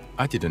Kitsuragi.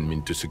 I didn't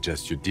mean to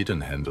suggest you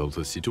didn't handle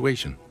the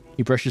situation.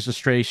 He brushes a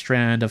stray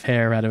strand of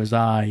hair out of his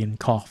eye and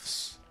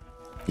coughs.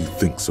 He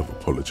thinks of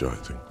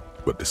apologizing,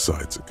 but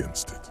decides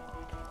against it.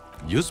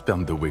 You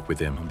spent the week with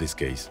him on this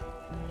case.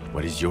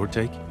 What is your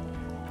take?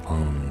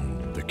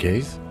 On the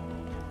case?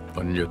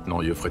 On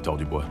Lieutenant Geoffrey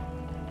Dubois.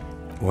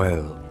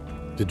 Well,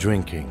 the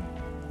drinking,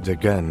 the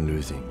gun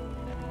losing,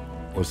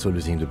 also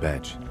losing the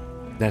badge.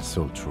 That's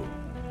all true.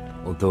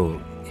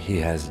 Although he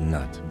has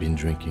not been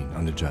drinking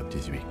on the job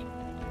this week.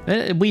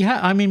 We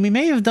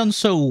may have done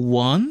so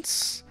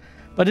once,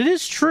 but it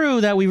is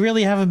true that we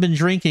really haven't been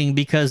drinking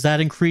because that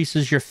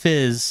increases your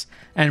fizz,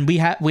 and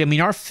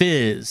our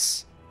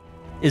fizz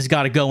is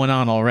got it going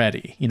on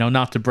already. You know,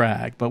 not to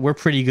brag, but we're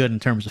pretty good in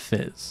terms of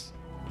fizz.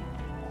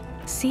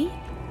 See?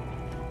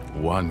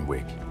 1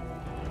 week.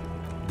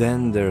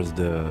 Then there's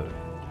the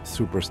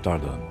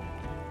superstardom.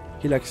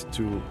 He likes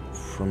to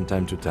from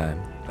time to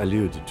time,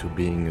 allude to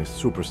being a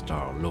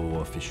superstar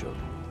law official.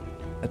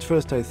 At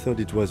first I thought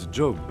it was a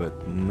joke,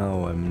 but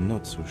now I'm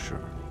not so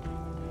sure.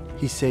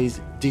 He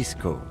says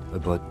disco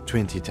about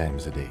 20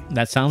 times a day.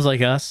 That sounds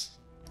like us.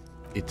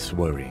 It's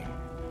worrying,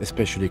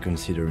 especially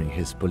considering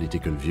his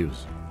political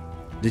views.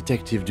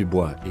 Detective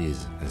Dubois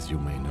is, as you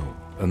may know,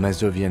 a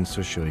Mazovian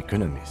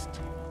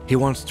socio-economist. He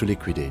wants to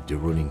liquidate the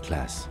ruling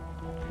class,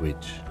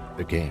 which,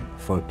 again,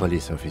 for a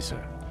police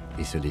officer,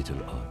 is a little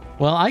odd.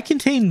 Well, I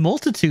contain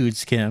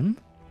multitudes, Kim.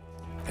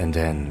 And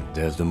then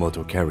there's the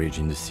motor carriage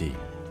in the sea,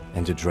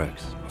 and the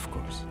drugs, of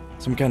course.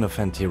 Some kind of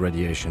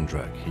anti-radiation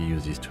drug he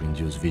uses to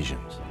induce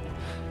visions.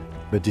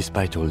 But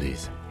despite all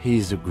this, he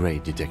is a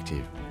great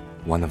detective.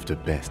 One of the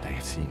best I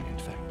have seen, in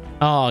fact.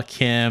 Oh,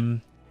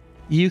 Kim.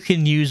 You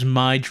can use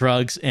my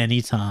drugs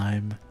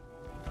anytime.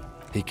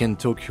 He can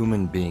talk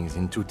human beings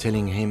into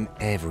telling him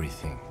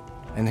everything.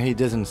 And he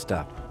doesn't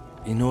stop.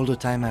 In all the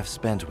time I've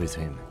spent with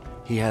him,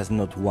 he has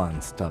not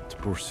once stopped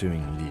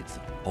pursuing leads,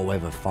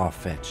 however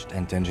far-fetched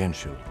and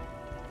tangential.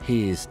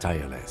 He is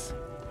tireless,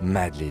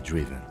 madly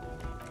driven.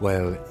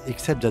 Well,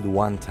 except that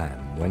one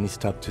time when he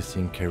stopped to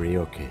sing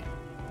karaoke,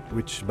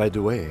 which, by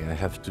the way, I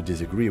have to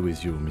disagree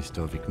with you,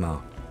 Mr.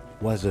 Vicmar,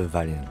 was a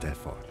valiant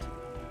effort.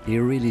 He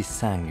really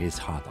sang his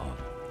heart out.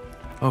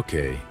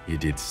 Okay, he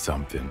did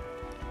something.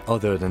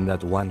 Other than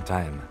that one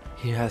time,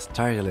 he has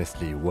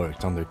tirelessly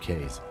worked on the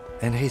case,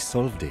 and he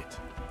solved it.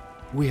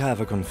 We have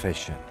a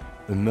confession,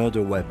 a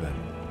murder weapon,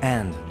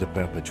 and the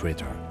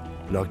perpetrator,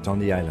 locked on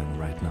the island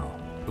right now,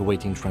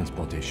 awaiting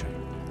transportation.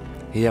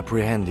 He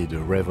apprehended a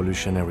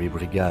revolutionary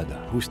brigade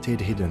who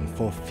stayed hidden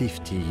for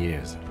 50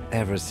 years,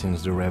 ever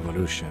since the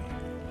revolution,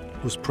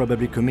 who's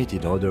probably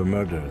committed other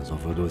murders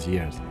over those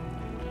years.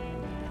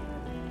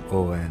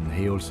 Oh, and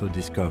he also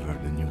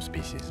discovered a new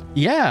species.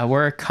 Yeah,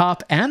 we're a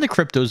cop and a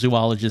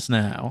cryptozoologist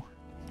now.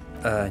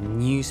 A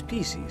new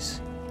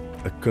species?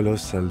 A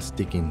colossal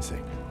stick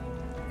insect.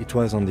 It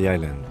was on the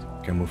island,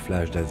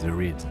 camouflaged as a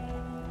reed.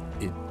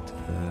 It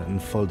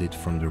unfolded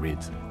from the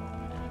reeds.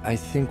 I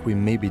think we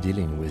may be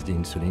dealing with the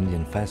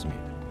Insulindian phasmid.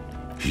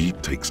 He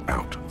takes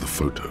out the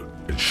photo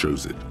and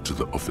shows it to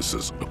the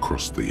officers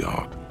across the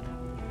yard.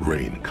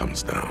 Rain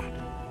comes down.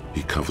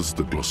 He covers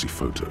the glossy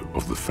photo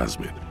of the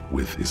phasmid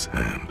with his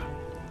hand.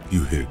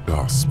 You hear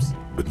gasps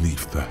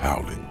beneath the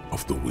howling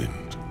of the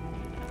wind.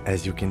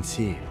 As you can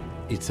see,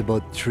 it's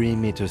about 3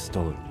 meters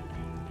tall.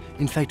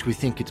 In fact, we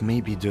think it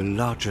may be the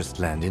largest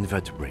land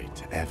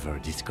invertebrate ever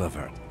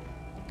discovered.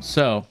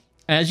 So,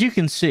 as you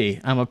can see,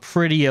 I'm a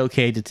pretty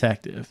okay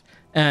detective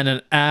and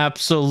an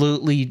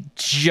absolutely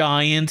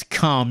giant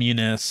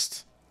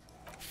communist.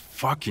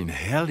 Fucking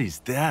hell is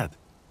that?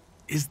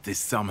 Is this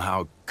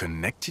somehow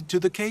connected to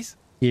the case?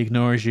 He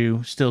ignores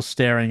you, still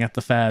staring at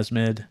the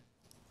phasmid.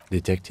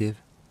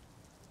 Detective?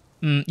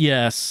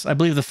 Yes, I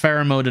believe the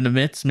pheromone it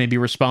emits may be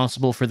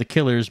responsible for the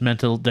killer's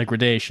mental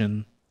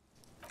degradation.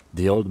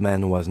 The old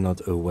man was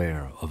not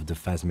aware of the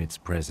phasmid's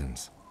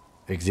presence.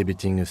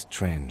 Exhibiting a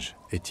strange,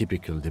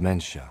 atypical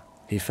dementia,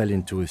 he fell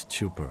into a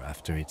stupor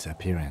after its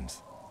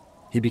appearance.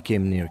 He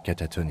became near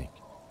catatonic.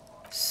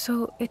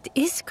 So it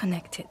is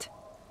connected.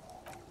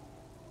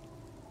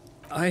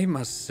 I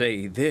must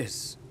say,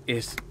 this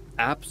is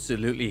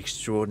absolutely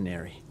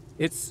extraordinary.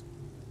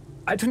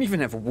 I don't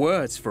even have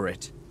words for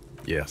it.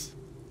 Yes,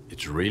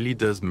 it really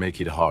does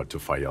make it hard to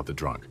fire the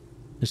drunk.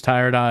 His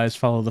tired eyes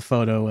follow the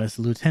photo as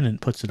the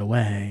lieutenant puts it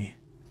away.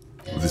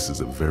 This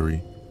is a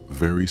very,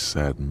 very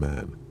sad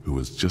man who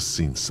has just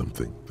seen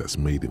something that's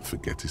made him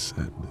forget his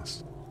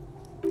sadness.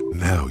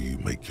 Now you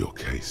make your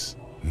case.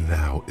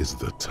 Now is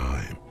the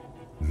time.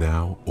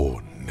 Now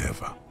or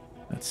never.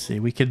 Let's see,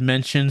 we could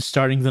mention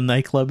starting the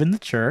nightclub in the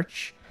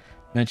church,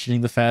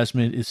 mentioning the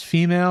phasmid is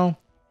female,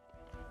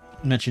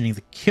 mentioning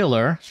the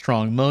killer,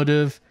 strong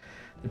motive.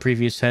 The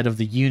previous head of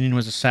the union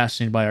was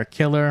assassinated by our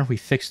killer. We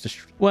fixed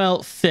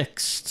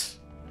fixed.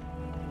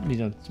 You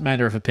know, it's a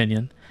matter of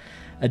opinion.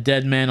 A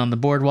dead man on the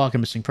boardwalk, a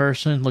missing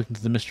person, looked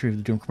into the mystery of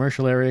the doomed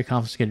commercial area,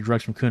 confiscated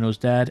drugs from Kuno's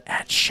dad,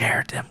 and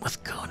shared them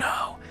with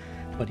Kuno.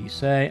 What do you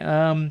say?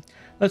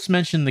 Let's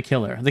mention the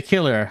killer. The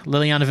killer,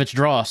 Lilianovich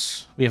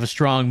Dross. We have a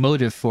strong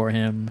motive for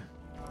him.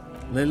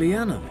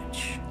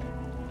 Lilianovich.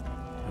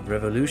 A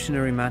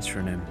revolutionary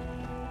matronym.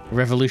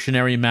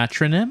 Revolutionary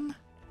matronym?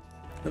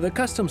 The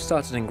custom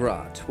started in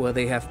Grad, where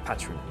they have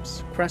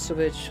patronyms.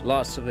 Krasovich,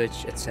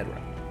 Lasovich,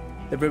 etc.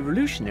 The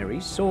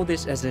revolutionaries saw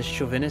this as a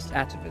chauvinist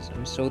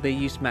atavism, so they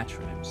used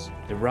matronyms,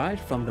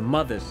 derived from the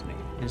mother's name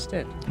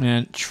instead.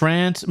 And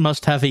Trant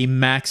must have a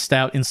maxed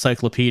out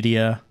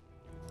encyclopedia.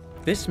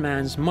 This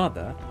man's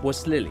mother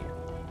was Lilian.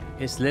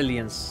 His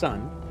Lilian's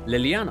son,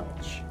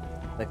 Lilianovich.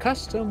 The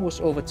custom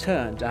was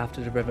overturned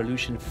after the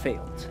revolution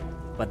failed,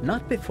 but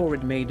not before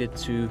it made it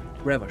to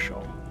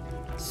Revachol.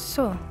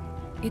 So,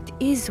 it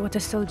is what a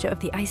soldier of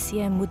the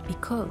ICM would be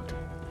called.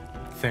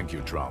 Thank you,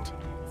 Trout.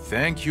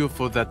 Thank you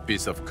for that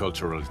piece of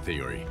cultural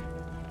theory.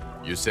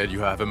 You said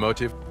you have a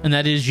motive? And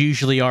that is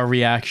usually our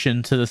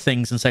reaction to the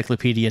things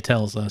Encyclopedia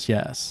tells us,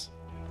 yes.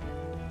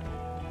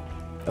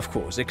 Of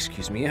course,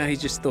 excuse me, I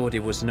just thought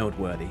it was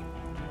noteworthy.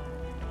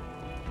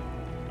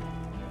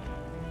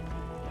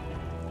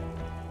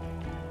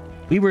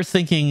 We were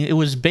thinking it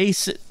was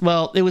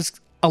well, it was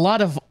a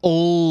lot of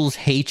old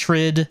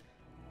hatred.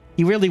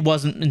 He really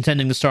wasn't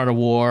intending to start a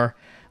war.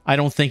 I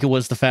don't think it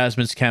was the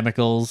Phasmid's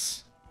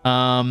chemicals.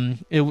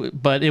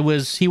 But he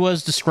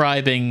was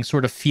describing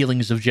sort of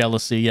feelings of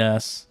jealousy,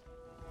 yes.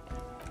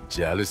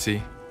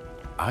 Jealousy?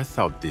 I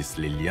thought this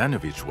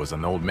Lilyanovich was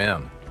an old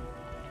man.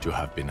 To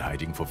have been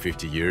hiding for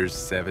 50 years,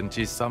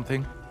 70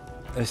 something?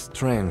 A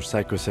strange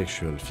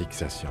psychosexual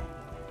fixation,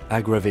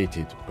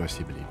 aggravated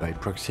possibly by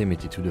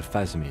proximity to the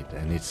Phasmid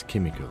and its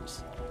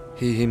chemicals.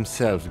 He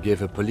himself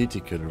gave a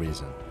political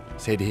reason,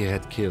 said he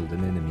had killed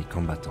an enemy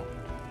combatant.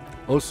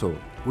 Also,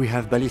 we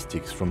have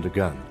ballistics from the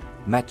gun,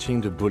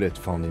 matching the bullet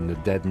found in the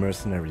dead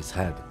mercenary's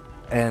head,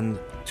 and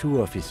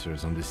 2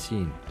 officers on the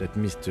scene that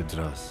Mr.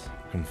 Dross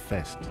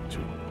confessed to.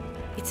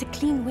 It's a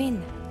clean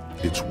win.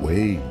 It's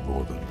way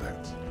more than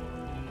that.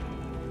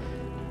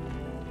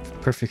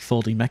 Perfect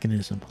folding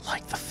mechanism,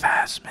 like the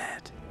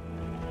Phasmid.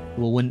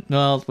 We'll win.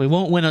 Well, we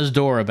won't win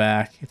Dora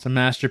back. It's a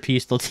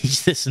masterpiece. They'll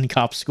teach this in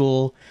cop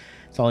school.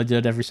 That's all I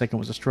did. Every second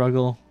was a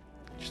struggle.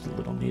 Just a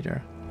little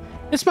neater.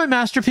 It's my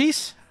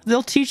masterpiece.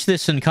 They'll teach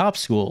this in cop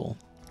school.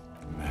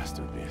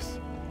 Masterpiece.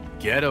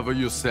 Get over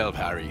yourself,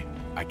 Harry.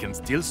 I can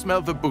still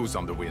smell the booze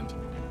on the wind.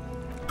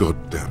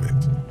 God damn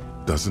it.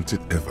 Doesn't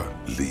it ever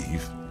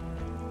leave?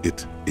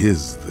 It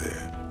is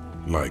there.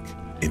 Like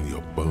in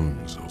your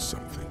bones or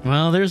something.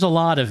 Well, there's a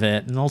lot of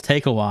it, and it'll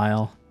take a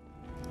while.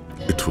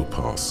 It will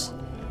pass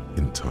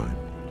in time.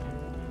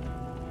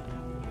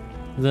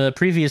 The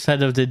previous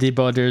head of the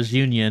Deborders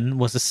Union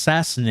was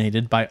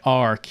assassinated by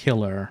our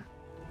killer.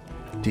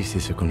 This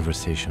is a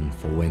conversation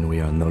for when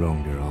we are no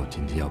longer out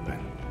in the open,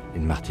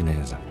 in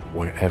Martinez,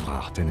 where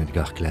Evrard and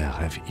Edgar Clare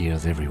have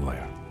ears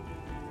everywhere.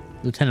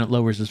 Lieutenant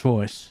lowers his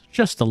voice,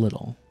 just a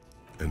little.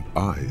 And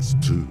eyes,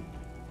 too.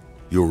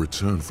 Your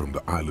return from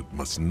the island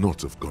must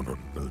not have gone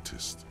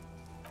unnoticed.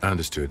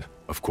 Understood,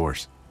 of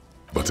course.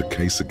 But a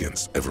case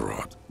against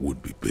Everard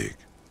would be big.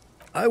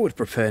 I would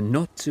prefer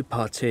not to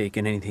partake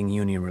in anything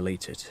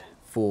Union-related,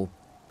 for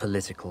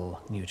political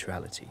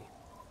neutrality.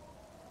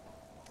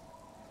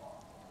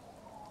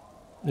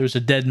 There's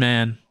a dead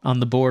man on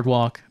the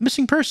boardwalk.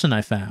 Missing person,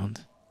 I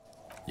found.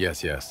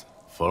 Yes.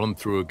 Fallen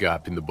through a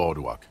gap in the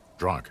boardwalk.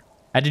 Drunk.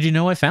 How did you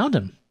know I found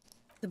him?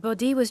 The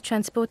body was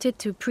transported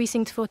to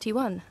Precinct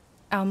 41,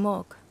 our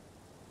morgue.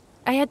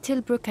 I had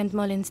Tilbrook and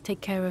Mullins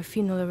take care of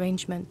funeral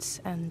arrangements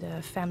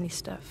and family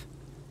stuff.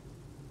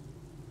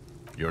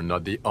 You're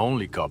not the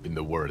only cop in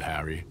the world,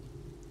 Harry.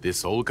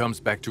 This all comes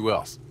back to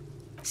us.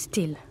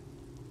 Still,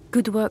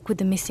 good work with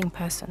the missing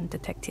person,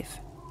 Detective.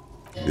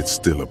 It's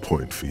still a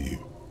point for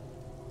you.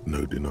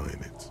 No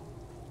denying it.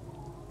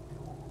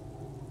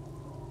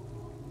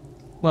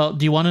 Well,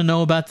 do you want to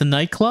know about the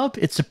nightclub?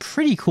 It's a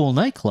pretty cool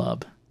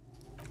nightclub.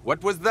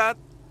 What was that?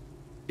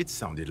 It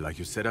sounded like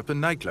you set up a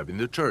nightclub in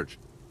the church.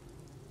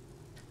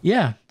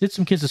 Yeah, did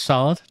some kids a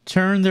solid.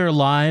 Turned their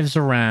lives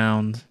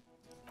around.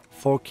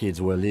 4 kids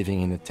were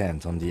living in a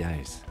tent on the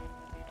ice.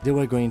 They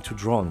were going to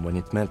drown when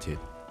it melted.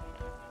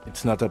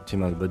 It's not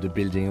optimal, but the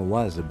building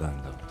was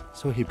abandoned,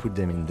 so he put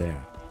them in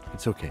there.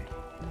 It's okay.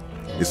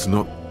 It's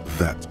not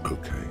that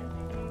okay.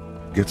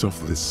 Get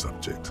off this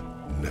subject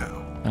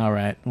now. All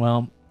right,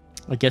 well,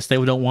 I guess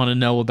they don't want to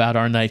know about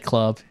our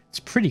nightclub. It's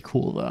pretty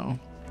cool, though.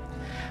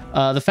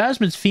 The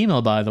Phasmid's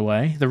female, by the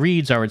way. The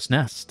reeds are its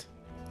nest.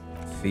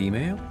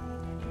 Female?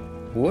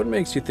 What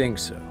makes you think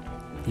so?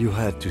 You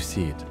had to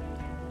see it.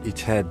 It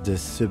had the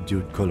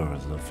subdued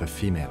colors of a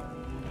female.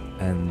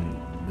 And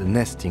the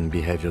nesting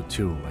behavior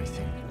too, I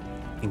think.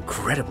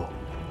 Incredible.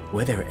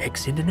 Were there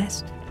eggs in the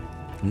nest?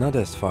 Not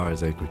as far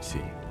as I could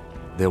see.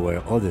 There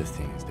were other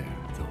things there,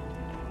 though.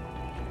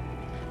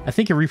 I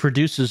think it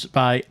reproduces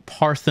by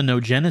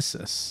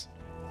parthenogenesis.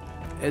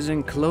 As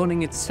in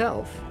cloning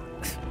itself?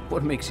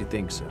 What makes you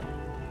think so?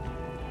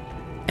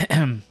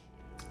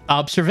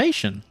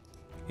 Observation.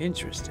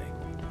 Interesting.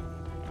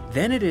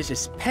 Then it is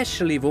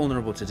especially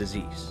vulnerable to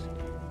disease.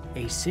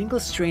 A single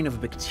strain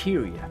of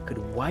bacteria could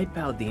wipe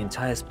out the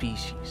entire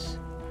species.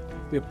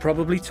 We're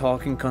probably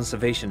talking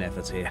conservation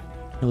efforts here.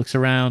 He looks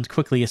around,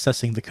 quickly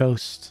assessing the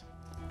coast.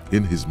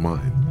 In his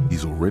mind,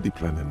 he's already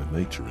planning a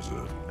nature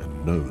reserve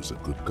and knows a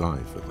good guy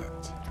for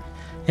that.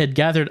 He had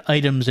gathered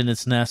items in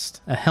its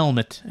nest, a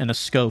helmet and a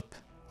scope.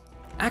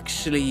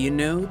 Actually, you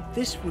know,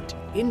 this would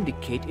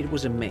indicate it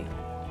was a male.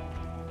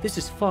 This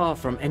is far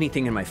from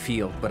anything in my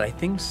field, but I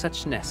think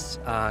such nests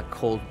are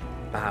called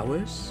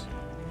bowers.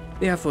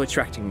 They are for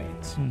attracting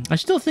mates. I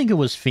still think it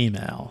was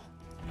female.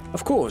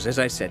 Of course, as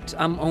I said,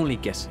 I'm only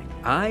guessing.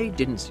 I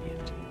didn't see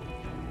it.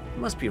 It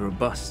must be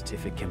robust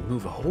if it can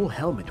move a whole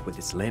helmet with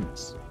its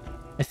limbs.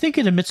 I think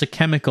it emits a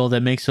chemical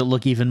that makes it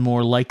look even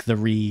more like the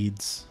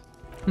reeds.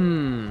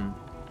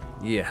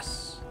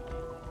 Yes.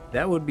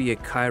 That would be a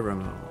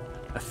chiromone.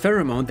 A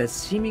pheromone that's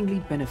seemingly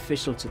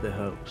beneficial to the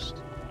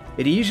host.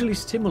 It usually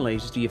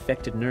stimulates the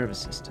affected nervous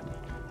system.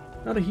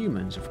 Not a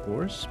human's, of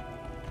course,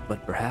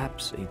 but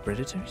perhaps a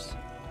predator's?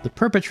 The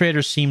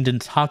perpetrator seemed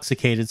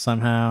intoxicated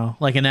somehow,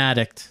 like an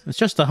addict. It's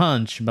just a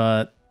hunch,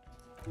 but...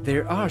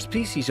 There are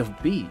species of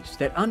bees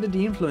that, under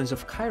the influence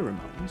of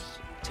pheromones,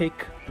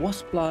 take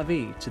wasp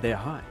larvae to their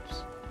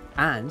hives.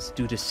 Ants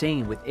do the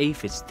same with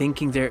aphids,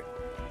 thinking they're...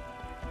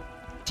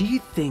 Do you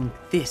think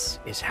this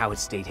is how it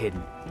stayed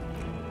hidden?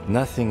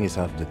 Nothing is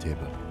off the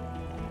table.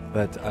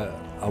 But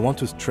I want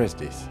to stress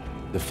this.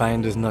 The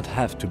find does not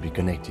have to be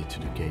connected to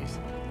the case.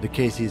 The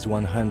case is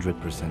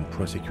 100%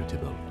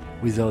 prosecutable,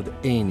 without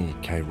any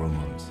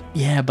pheromones.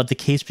 Yeah, but the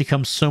case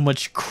becomes so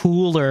much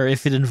cooler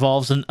if it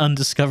involves an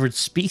undiscovered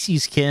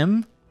species,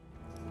 Kim.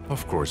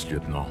 Of course,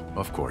 Lieutenant,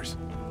 of course.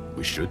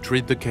 We should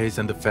treat the case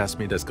and the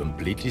Phasmid as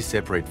completely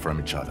separate from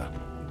each other.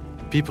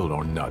 People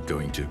are not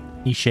going to.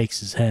 He shakes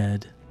his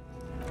head.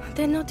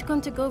 They're not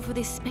going to go for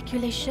this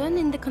speculation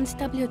in the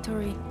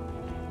constabulary.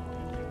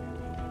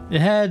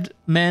 It had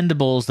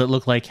mandibles that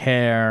looked like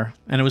hair,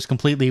 and it was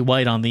completely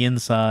white on the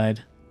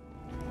inside.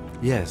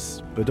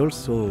 Yes, but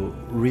also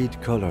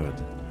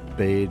reed-colored,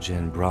 beige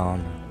and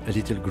brown, a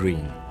little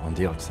green on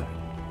the outside.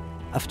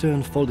 After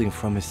unfolding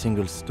from a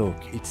single stalk,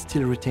 it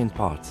still retained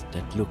parts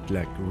that looked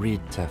like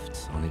reed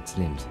tufts on its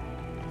limbs.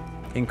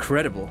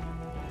 Incredible.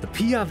 The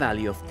PR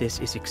value of this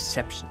is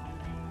exceptional.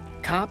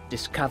 Carp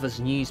discovers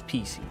new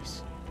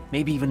species.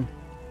 Maybe even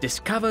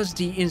discovers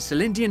the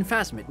Insulindian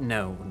phasmid.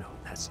 No,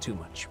 that's too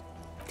much.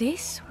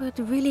 This would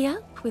really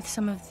help with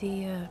some of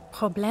the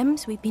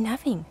problems we've been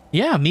having.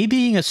 Yeah, me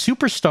being a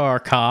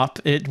superstar cop,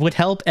 it would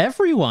help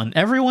everyone.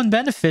 Everyone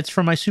benefits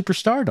from my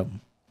superstardom.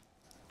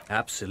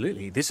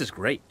 Absolutely, this is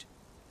great.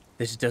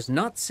 This does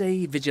not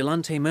say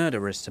vigilante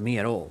murderers to me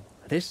at all.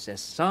 This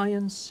says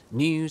science,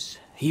 news,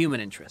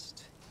 human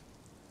interest.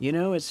 You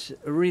know, it's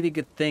a really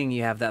good thing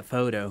you have that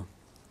photo.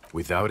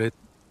 Without it,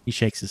 He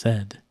shakes his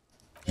head.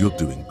 You're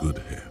doing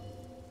good here.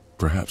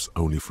 Perhaps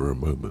only for a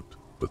moment,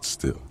 but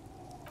still.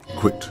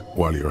 Quit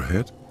while you're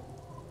ahead?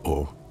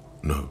 Or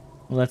no?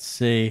 Let's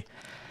see.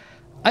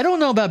 I don't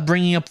know about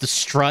bringing up the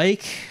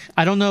strike.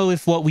 I don't know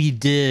if what we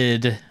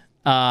did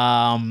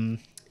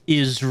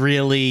is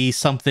really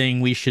something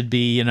we should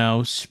be,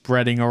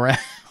 spreading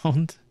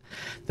around.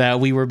 That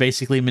we were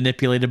basically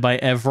manipulated by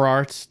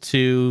Everart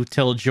to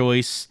tell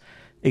Joyce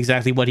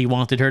exactly what he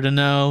wanted her to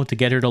know, to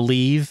get her to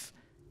leave.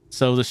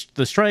 So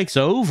the strike's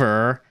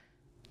over.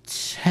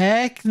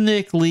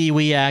 Technically,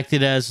 we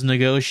acted as a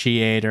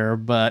negotiator,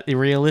 but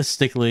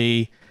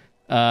realistically,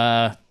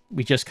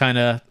 we just kind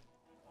of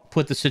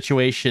put the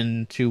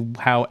situation to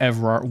how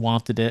Everart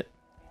wanted it.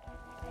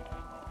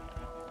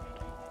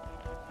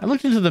 I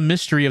looked into the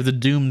mystery of the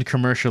doomed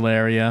commercial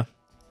area.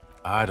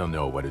 I don't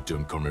know what a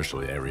doomed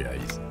commercial area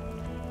is.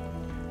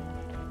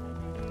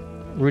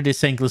 Rue de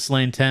St.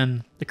 Ghislaine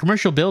 10. The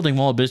commercial building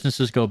while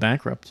businesses go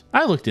bankrupt.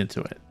 I looked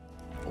into it.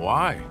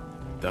 Why?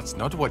 That's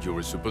not what you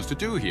were supposed to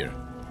do here.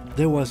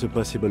 There was a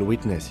possible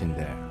witness in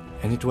there,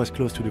 and it was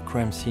close to the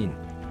crime scene.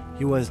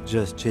 He was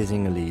just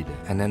chasing a lead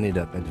and ended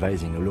up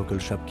advising a local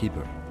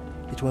shopkeeper.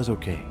 It was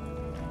okay.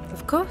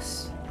 Of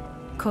course.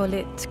 Call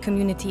it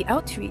community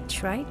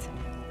outreach, right?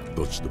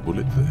 Dodged the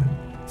bullet there.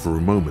 For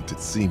a moment, it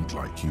seemed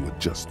like you were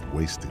just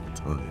wasting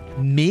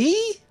time. Me?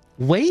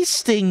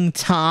 Wasting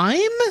time?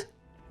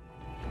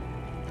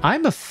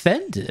 I'm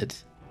offended.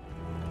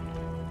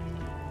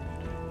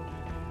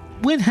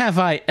 When have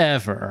I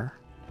ever?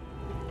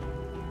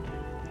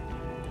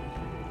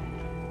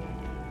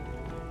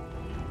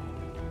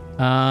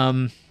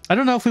 I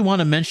don't know if we want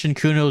to mention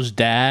Kuno's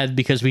dad,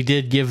 because we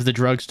did give the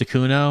drugs to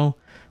Kuno.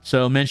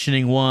 So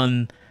mentioning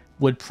one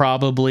would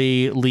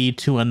probably lead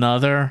to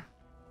another.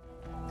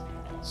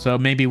 So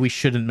maybe we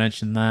shouldn't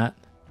mention that.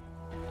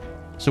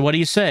 So what do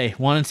you say?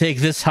 Want to take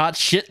this hot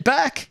shit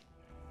back?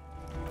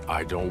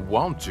 I don't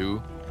want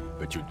to,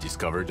 but you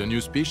discovered a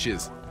new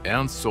species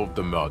and solved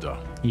the murder.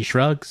 He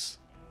shrugs.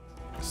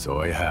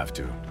 So I have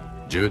to.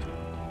 Jude?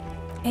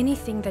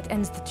 Anything that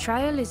ends the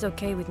trial is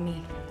okay with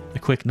me. A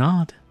quick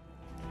nod.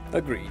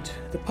 Agreed.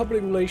 The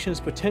public relations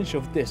potential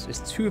of this is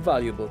too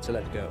valuable to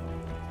let go.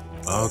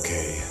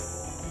 Okay.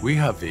 We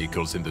have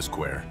vehicles in the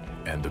square,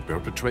 and the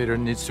perpetrator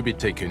needs to be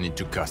taken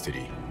into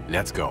custody.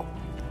 Let's go.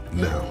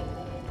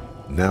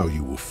 Now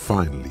you will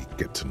finally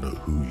get to know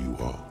who you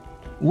are.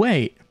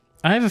 Wait,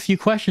 I have a few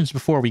questions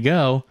before we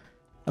go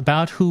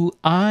about who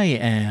I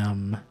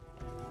am.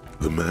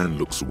 The man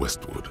looks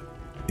westward,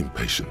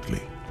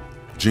 impatiently,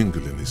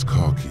 jingling his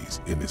car keys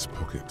in his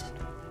pocket.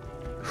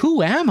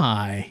 Who am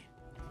I?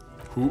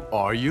 Who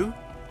are you?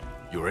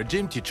 You're a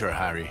gym teacher,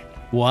 Harry.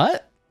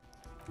 What?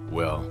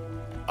 Well,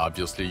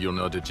 obviously you're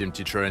not a gym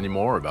teacher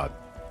anymore, but...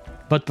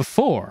 But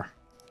before?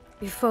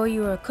 Before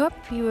you were a cop,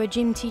 you were a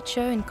gym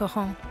teacher in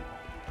Coron.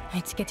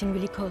 It's getting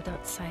really cold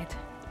outside.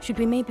 Should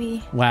we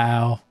maybe...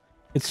 Wow.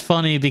 It's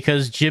funny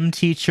because gym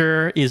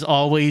teacher is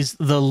always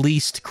the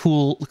least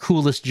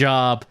coolest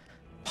job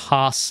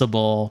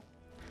possible.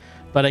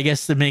 But I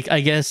guess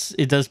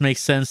it does make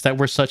sense that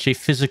we're such a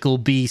physical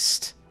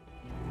beast.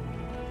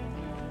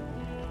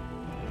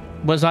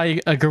 Was I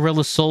a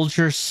guerrilla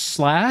soldier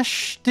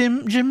 /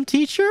 gym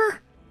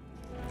teacher?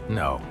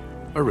 No,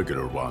 a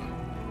regular one.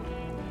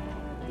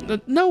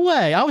 No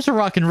way. I was a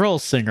rock and roll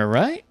singer,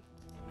 right?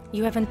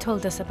 You haven't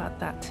told us about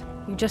that.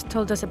 You just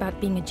told us about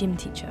being a gym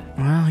teacher.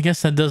 Well, I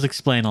guess that does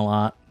explain a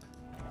lot.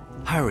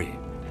 Harry,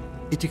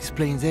 it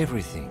explains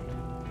everything.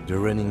 The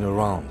running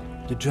around,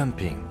 the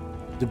jumping,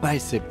 the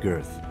bicep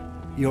girth,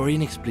 your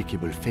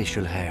inexplicable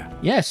facial hair.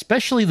 Yeah,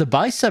 especially the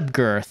bicep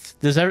girth.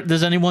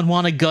 Does anyone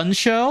want a gun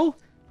show?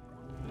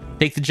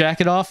 Take the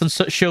jacket off and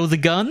show the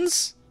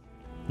guns?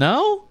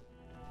 No?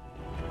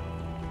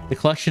 The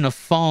collection of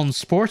fallen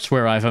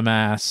sportswear I've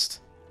amassed.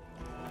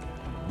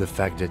 The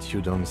fact that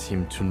you don't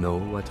seem to know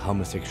what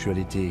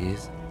homosexuality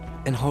is,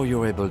 and how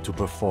you're able to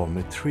perform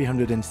a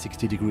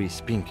 360-degree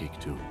spin kick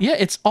too. Yeah,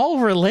 it's all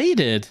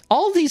related.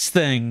 All these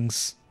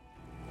things.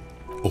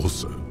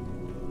 Also,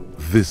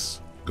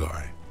 this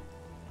guy.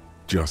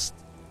 Just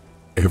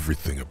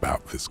everything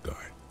about this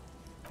guy.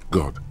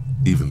 God,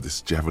 even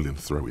this javelin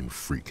throwing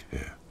freak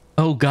here.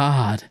 Oh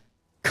God.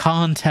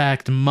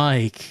 Contact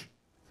Mike.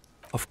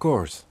 Of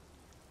course.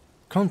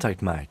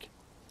 Contact Mike.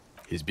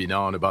 He's been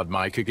on about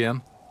Mike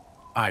again?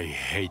 I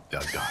hate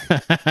that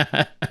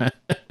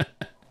guy.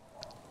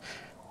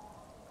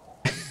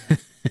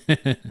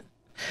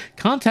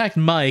 Contact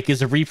Mike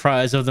is a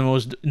reprise of the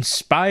most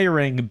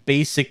inspiring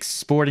basic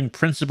sporting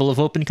principle of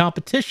open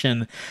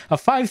competition. A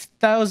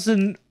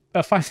 5,000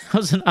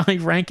 I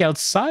rank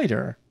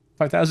outsider.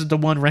 5,000 to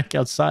 1 rank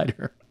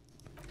outsider.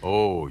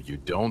 Oh, you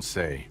don't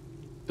say.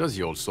 Does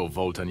he also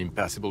vault an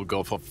impassable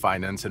gulf of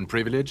finance and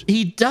privilege?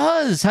 He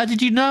does! How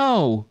did you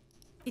know?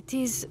 It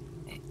is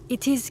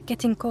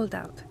getting cold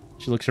out.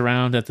 She looks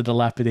around at the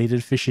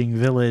dilapidated fishing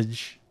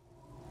village.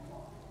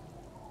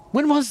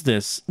 When was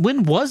this?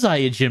 When was I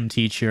a gym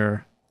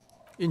teacher?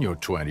 In your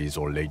 20s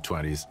or late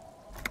 20s.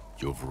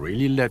 You've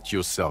really let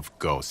yourself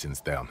go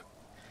since then.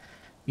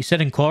 You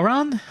said in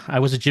Coran? I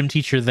was a gym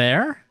teacher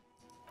there?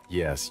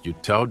 Yes, you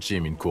taught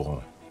gym in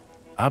Coran.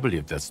 I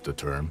believe that's the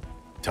term.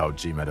 Taught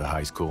gym at a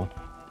high school.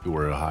 You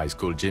were a high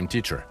school gym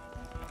teacher.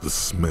 The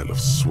smell of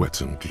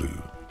sweat and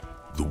glue.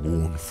 The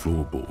worn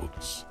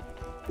floorboards.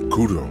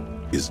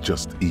 Coran is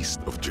just east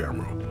of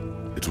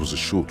Jamrock. It was a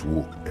short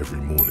walk every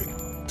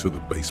morning to the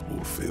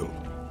baseball field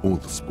or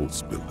the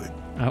sports building.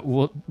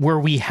 Were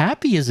we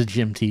happy as a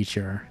gym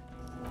teacher?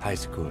 High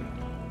school.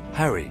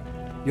 Harry,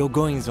 your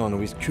goings-on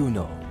with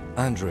Kuno,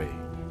 Andre,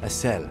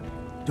 Acel,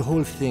 the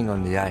whole thing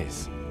on the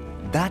ice.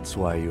 That's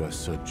why you are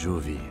so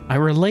juvie. I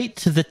relate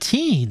to the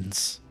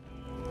teens.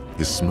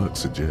 His smirk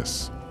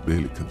suggests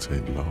barely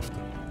contained laughter.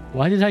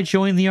 Why did I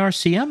join the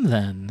RCM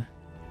then?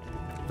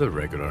 The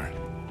regular.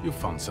 You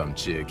found some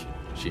chick.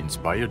 She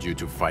inspired you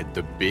to fight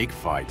the big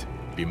fight.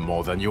 Be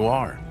more than you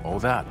are. All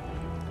that.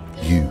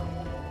 You,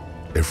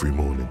 every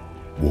morning,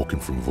 walking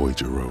from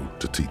Voyager Road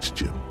to teach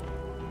gym.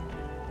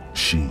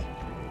 She,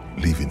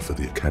 leaving for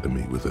the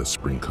academy with her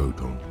spring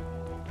coat on.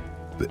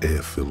 The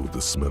air filled with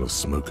the smell of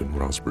smoke and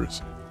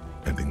raspberries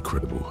and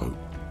incredible hope.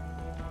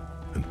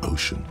 An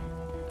ocean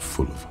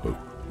full of hope.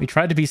 We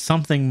tried to be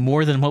something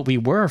more than what we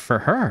were for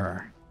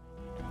her.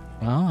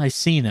 Well, I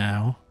see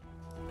now.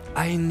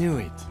 I knew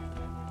it.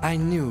 I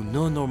knew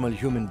no normal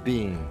human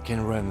being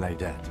can run like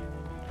that.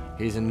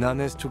 He's an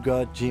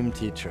honest-to-God gym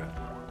teacher.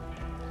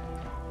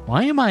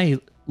 Why am I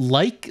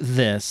like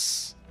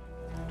this?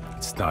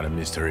 It's not a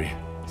mystery.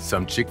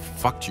 Some chick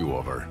fucked you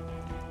over.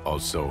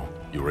 Also,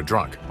 you were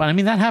drunk. But I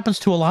mean, that happens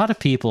to a lot of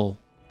people,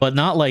 but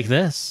not like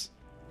this.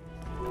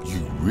 You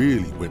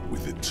really went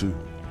with it too.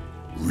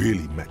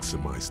 Really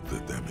maximized the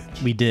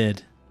damage. We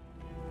did.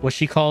 Was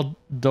she called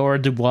Dora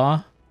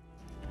Dubois?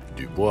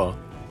 Dubois?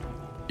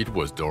 It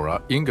was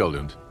Dora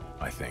Ingerlund,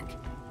 I think.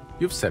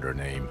 You've said her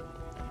name.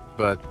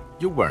 But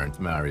you weren't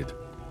married.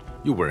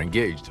 You were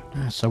engaged.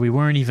 So we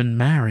weren't even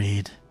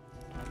married.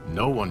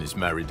 No one is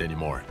married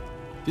anymore.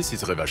 This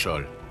is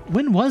Raphael.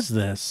 When was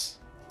this?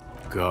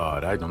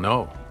 God, I don't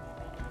know.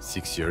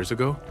 6 years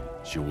ago?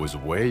 She was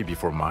way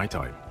before my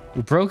time.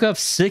 We broke up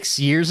 6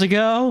 years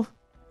ago?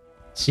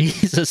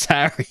 Jesus,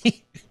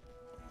 Harry.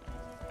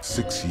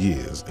 6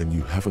 years and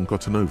you haven't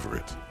gotten over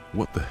it.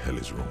 What the hell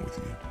is wrong with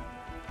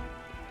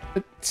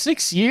you?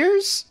 6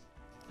 years?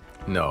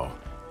 No,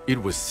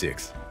 it was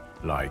 6.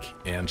 Like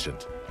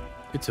ancient.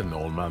 It's an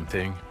old man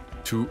thing.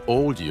 2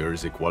 old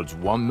years equals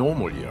 1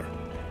 normal year.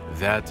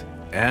 That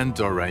and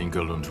Dora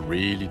Ingerlund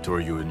really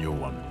tore you a new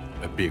one.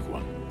 A big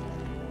one.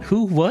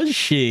 Who was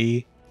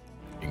she?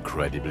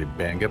 Incredibly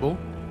bangable?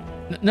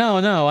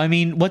 No, I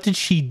mean, what did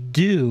she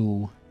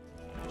do?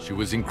 She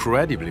was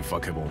incredibly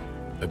fuckable.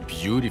 A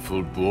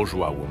beautiful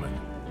bourgeois woman.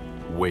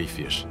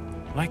 Wayfish.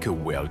 Like a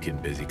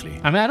Welkin, basically.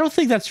 I mean, I don't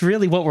think that's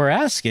really what we're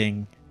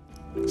asking.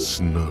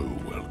 Snow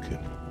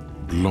Welkin.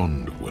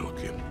 Blonde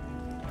Welkin.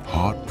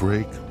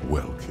 Heartbreak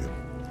Welkin.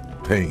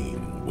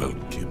 Pain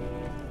Welkin.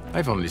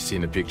 I've only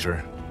seen a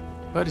picture.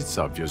 But it's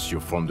obvious you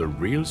formed a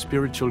real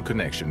spiritual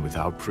connection with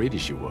how pretty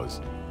she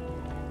was.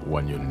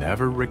 One you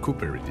never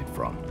recuperated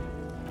from.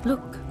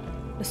 Look,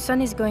 the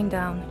sun is going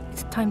down.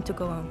 It's time to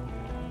go home.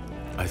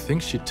 I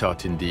think she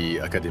taught in the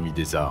Académie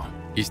des Arts,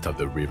 east of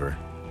the river.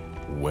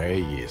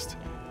 Way east.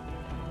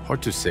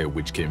 Hard to say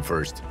which came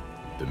first,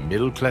 the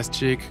middle-class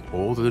chick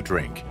or the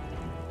drink.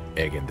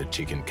 Egg and the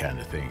chicken kind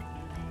of thing.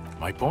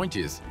 My point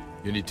is,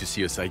 you need to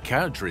see a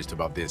psychiatrist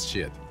about this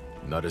shit.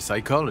 Not a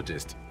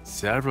psychologist.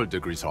 Several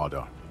degrees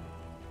harder.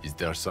 Is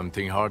there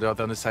something harder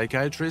than a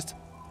psychiatrist?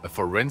 A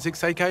forensic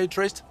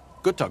psychiatrist?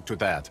 Good talk to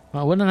that.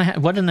 Well,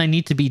 wouldn't I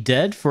need to be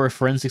dead for a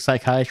forensic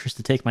psychiatrist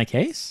to take my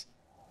case?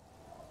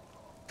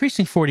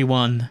 Precinct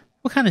 41.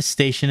 What kind of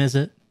station is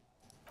it?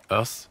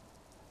 Us?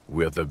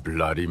 We're the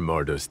bloody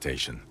murder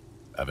station.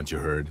 Haven't you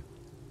heard?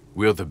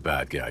 We're the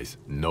bad guys.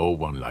 No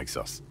one likes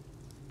us.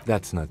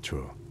 That's not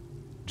true.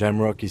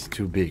 Jamrock is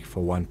too big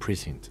for one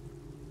precinct.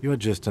 You are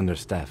just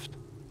understaffed.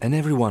 And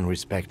everyone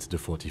respects the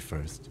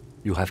 41st.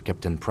 You have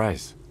Captain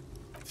Price.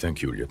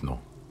 Thank you,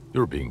 Lieutenant.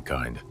 You're being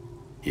kind.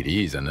 It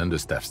is an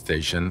understaffed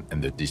station,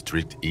 and the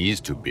district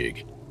is too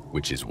big,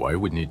 which is why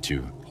we need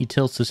to... He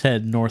tilts his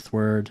head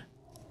northward.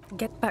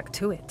 Get back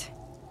to it.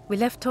 We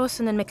left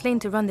Torsen and McLean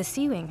to run the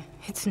Sea Wing.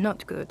 It's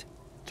not good.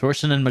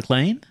 Torsen and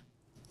McLean?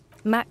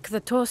 Mac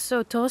the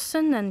Torso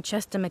Torsen and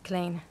Chester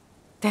McLean.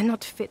 They're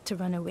not fit to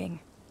run a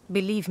wing.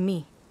 Believe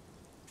me.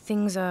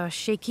 Things are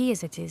shaky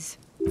as it is.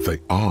 They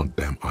are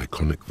damn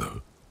iconic,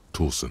 though.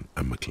 Torsen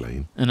and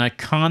McLean. An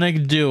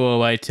iconic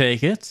duo, I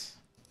take it.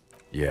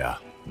 Yeah,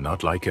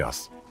 not like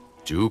us.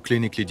 Two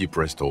clinically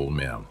depressed old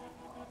men.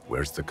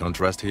 Where's the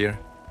contrast here?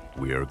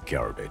 We're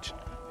garbage.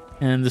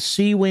 And the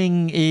Sea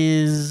Wing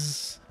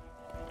is...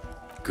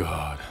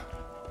 God.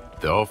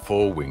 There are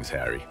 4 wings,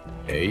 Harry.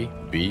 A,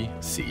 B,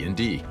 C, and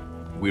D.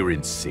 We're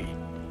in C.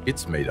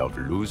 It's made of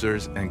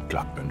losers and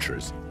clock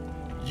punchers.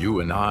 You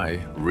and I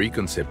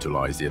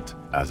reconceptualized it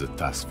as a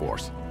task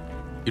force.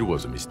 It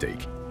was a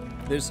mistake.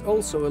 There's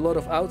also a lot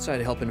of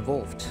outside help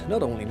involved,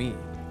 not only me.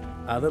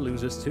 Other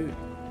losers too.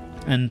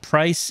 And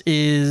Price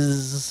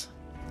is...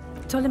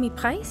 Ptolemy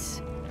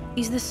Price?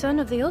 He's the son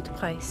of the old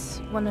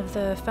Price, one of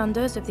the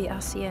founders of the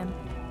RCM.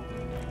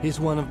 He's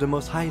one of the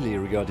most highly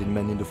regarded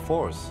men in the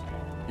force.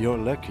 You're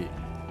lucky.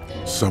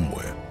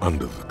 Somewhere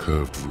under the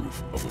curved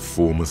roof of a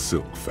former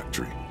silk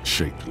factory,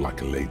 shaped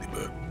like a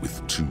ladybird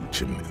with 2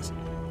 chimneys,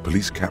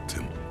 Police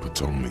Captain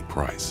Ptolemy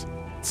Price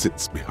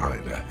sits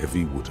behind a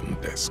heavy wooden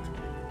desk.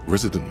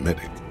 Resident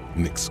medic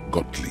Nix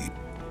Gottlieb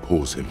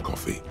pours him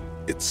coffee.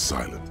 It's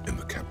silent in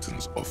the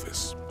captain's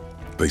office.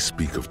 They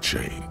speak of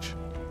change,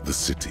 the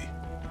city,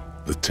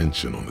 the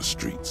tension on the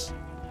streets.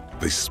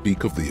 They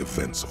speak of the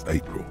events of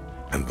April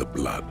and the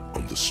blood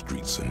on the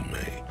streets in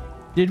May.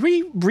 Did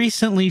we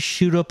recently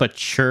shoot up a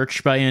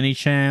church by any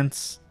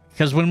chance?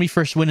 Because when we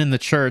first went in the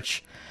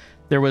church,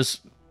 there was...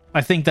 I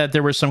think that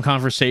there was some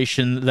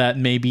conversation that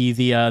maybe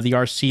the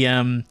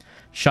RCM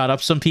shot up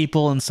some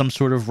people and some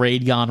sort of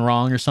raid gone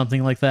wrong or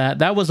something like that.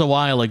 That was a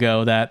while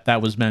ago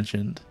that was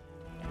mentioned.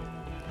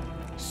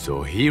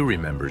 So he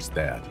remembers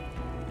that.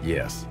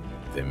 Yes,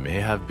 there may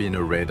have been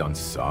a raid on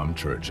some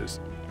churches.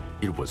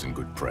 It wasn't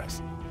good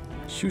press.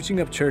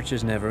 Shooting up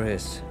churches never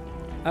is.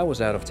 I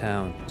was out of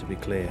town, to be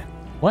clear.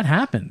 What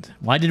happened?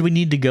 Why did we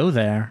need to go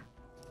there?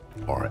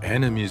 Our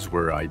enemies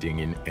were hiding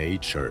in a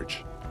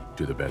church,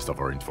 to the best of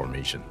our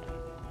information.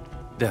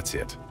 That's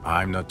it.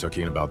 I'm not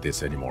talking about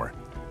this anymore.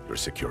 Your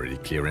security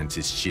clearance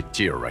is shit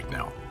tier right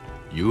now.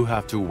 You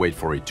have to wait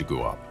for it to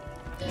go up.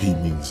 He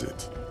means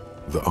it.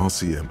 The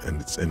RCM and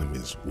its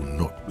enemies will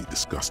not be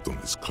discussed on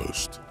this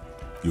coast.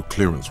 Your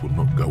clearance will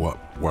not go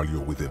up while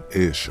you're within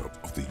earshot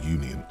of the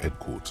Union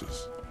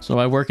headquarters. So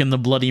I work in the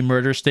bloody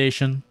murder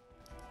station?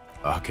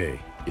 Okay,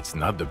 it's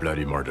not the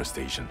bloody murder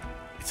station.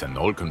 It's an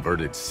old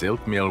converted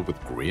silk mill with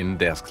green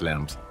desk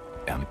lamps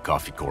and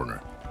coffee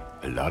corner.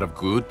 A lot of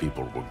good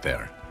people work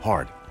there,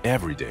 hard,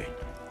 every day.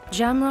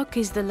 Jamrock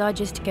is the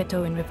largest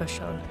ghetto in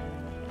Rivershaw.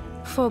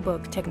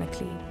 Faubourg,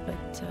 technically,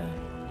 but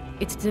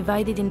it's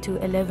divided into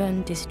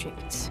 11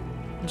 districts.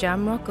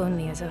 Jamrock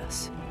only has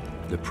us.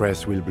 The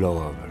press will blow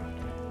over.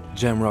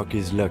 Jamrock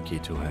is lucky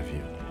to have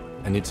you,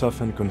 and it's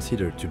often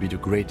considered to be the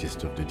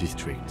greatest of the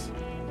districts.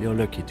 You're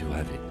lucky to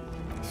have it.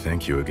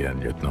 Thank you again,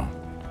 Lieutenant.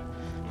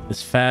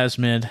 This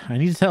Phasmid. I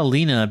need to tell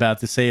Lena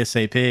about this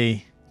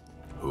ASAP.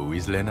 Who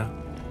is Lena?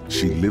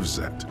 She lives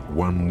at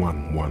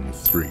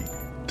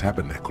 1113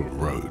 Tabernacle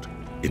Road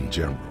in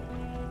Jamrock.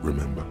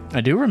 Remember? I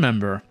do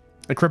remember.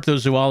 A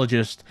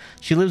cryptozoologist.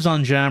 She lives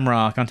on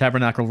Jamrock on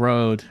Tabernacle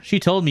Road. She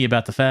told me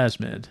about the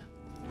Phasmid.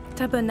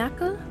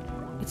 Tabernacle?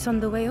 It's on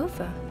the way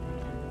over.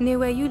 Near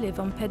where you live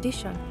on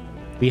Perdition.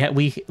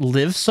 We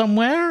live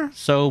somewhere?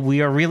 So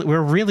we're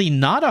really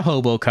not a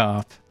hobo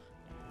cop.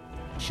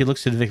 She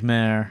looks at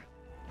Vicmare.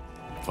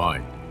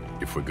 Fine,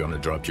 if we're gonna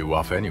drop you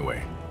off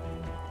anyway.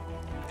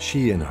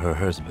 She and her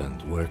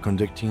husband were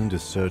conducting the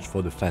search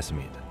for the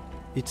Phasmid.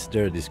 It's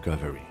their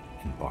discovery,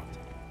 in part.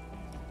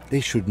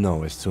 They should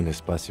know as soon as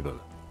possible.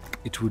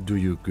 It would do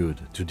you good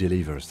to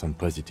deliver some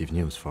positive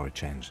news for a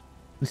change.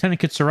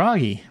 Lieutenant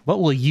Kitsuragi, what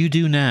will you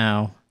do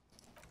now?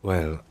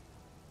 Well,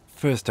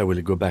 first I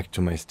will go back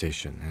to my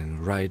station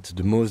and write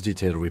the most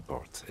detailed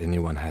report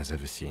anyone has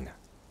ever seen.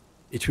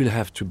 It will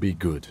have to be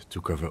good to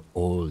cover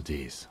all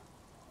these.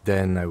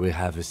 Then I will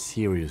have a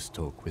serious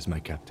talk with my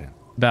captain.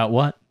 About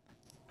what?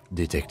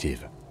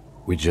 Detective,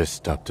 we just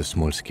stopped a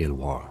small-scale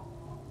war.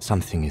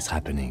 Something is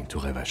happening to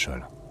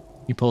Revachol.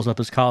 He pulls up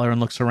his collar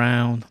and looks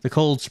around, the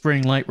cold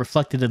spring light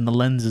reflected in the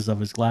lenses of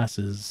his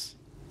glasses.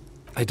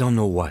 I don't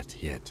know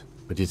what yet,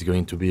 but it's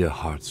going to be a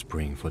hard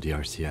spring for the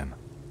RCM.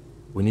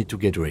 We need to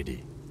get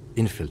ready,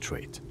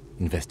 infiltrate,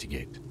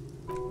 investigate.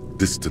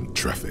 Distant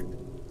traffic.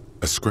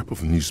 A scrap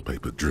of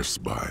newspaper drifts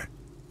by,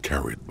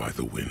 carried by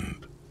the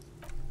wind.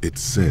 It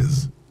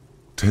says,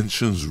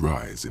 tensions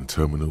rise in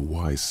Terminal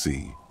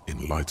YC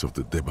in light of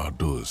the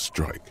débardeurs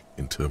strike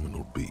in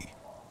Terminal B.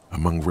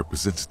 Among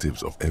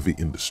representatives of every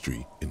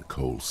industry in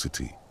Coal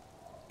City.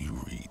 You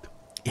read.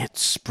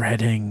 It's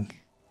spreading.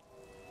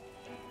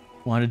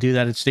 Want to do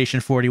that at Station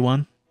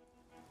 41?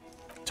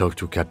 Talk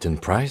to Captain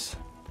Price?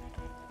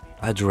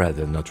 I'd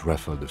rather not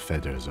ruffle the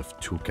feathers of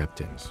two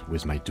captains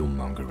with my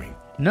doom-mongering.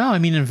 No, I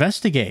mean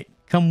investigate.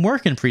 Come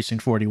work in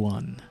Precinct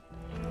 41.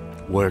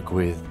 Work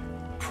with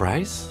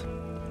Price?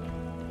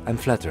 I'm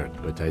flattered,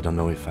 but I don't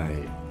know if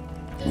I...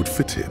 Would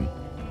fit him.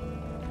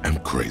 Am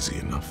crazy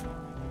enough.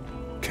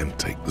 Can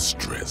take the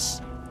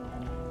stress.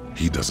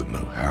 He doesn't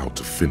know how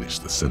to finish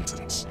the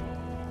sentence.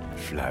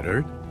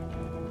 Flattered?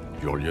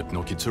 You're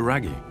Lieutenant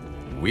Kitsuragi.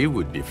 We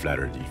would be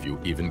flattered if you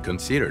even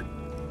considered.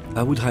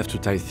 I would have to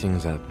tie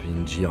things up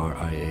in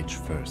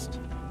GRIH first.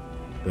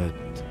 But,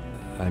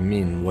 I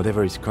mean,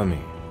 whatever is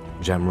coming,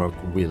 Jamrock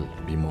will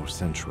be more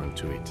central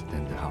to it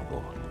than the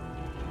harbor.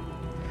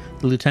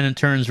 The lieutenant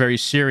turns very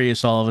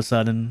serious all of a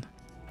sudden.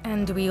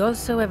 And we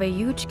also have a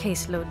huge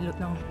caseload,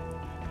 Lieutenant.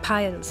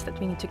 Piles that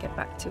we need to get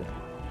back to.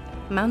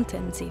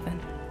 Mountains, even.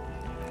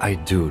 I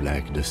do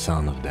like the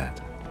sound of that.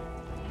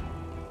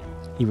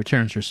 He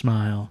returns her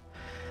smile.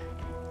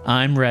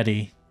 I'm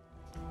ready.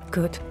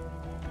 Good.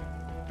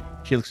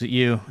 She looks at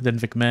you, then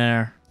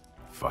Vicmaire.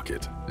 Fuck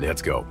it.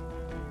 Let's go.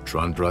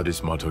 Tron brought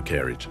his motor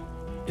carriage.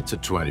 It's a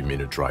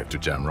 20-minute drive to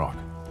Jamrock.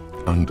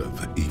 Under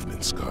the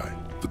evening sky,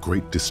 the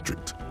great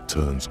district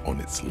turns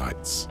on its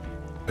lights.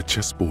 A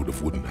chessboard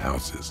of wooden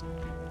houses,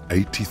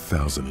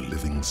 80,000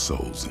 living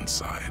souls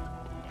inside.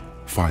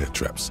 Fire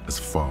traps as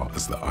far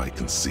as the eye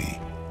can see,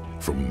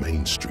 from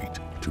Main Street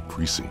to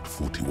Precinct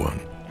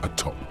 41,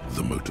 atop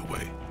the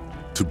motorway,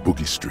 to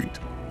Boogie Street,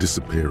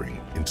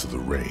 disappearing into the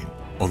rain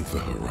on the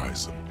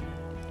horizon.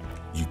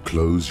 You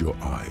close your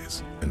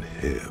eyes and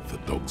hear the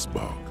dogs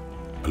bark.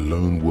 A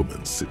lone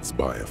woman sits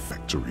by a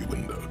factory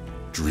window,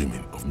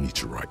 dreaming of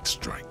meteorite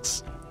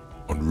strikes.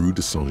 On Rue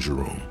de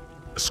Saint-Jérôme,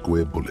 a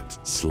square bullet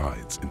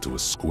slides into a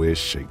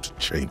square-shaped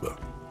chamber.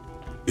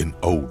 In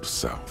Old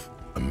South,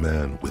 a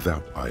man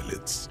without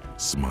eyelids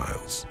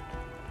smiles.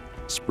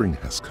 Spring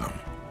has come.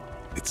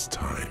 It's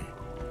time.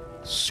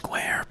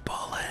 Square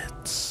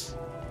bullets.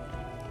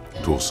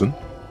 Dawson?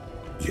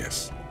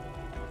 Yes.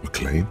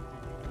 McLean?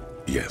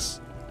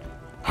 Yes.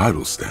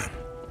 Heidelstein?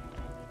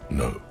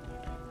 No.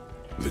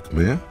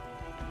 Vicmaire?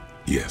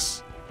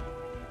 Yes.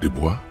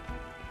 Dubois?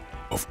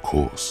 Of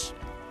course.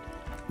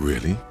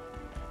 Really?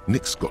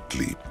 Nick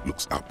Gottlieb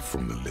looks up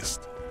from the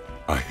list.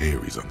 I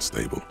hear he's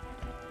unstable.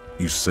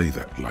 You say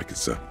that like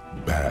it's a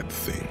bad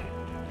thing.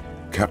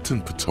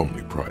 Captain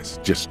Potomny Price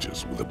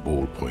gestures with a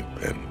ballpoint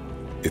pen.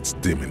 It's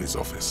dim in his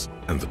office,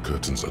 and the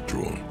curtains are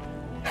drawn.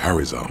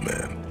 Harry's our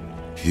man.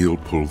 He'll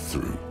pull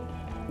through.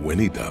 When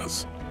he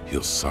does,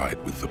 he'll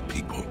side with the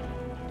people.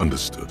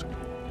 Understood.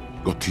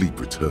 Gottlieb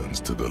returns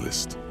to the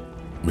list.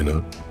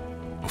 Minnow?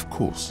 Of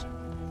course.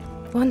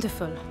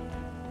 Wonderful.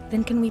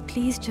 Then can we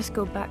please just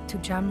go back to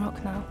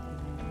Jamrock now?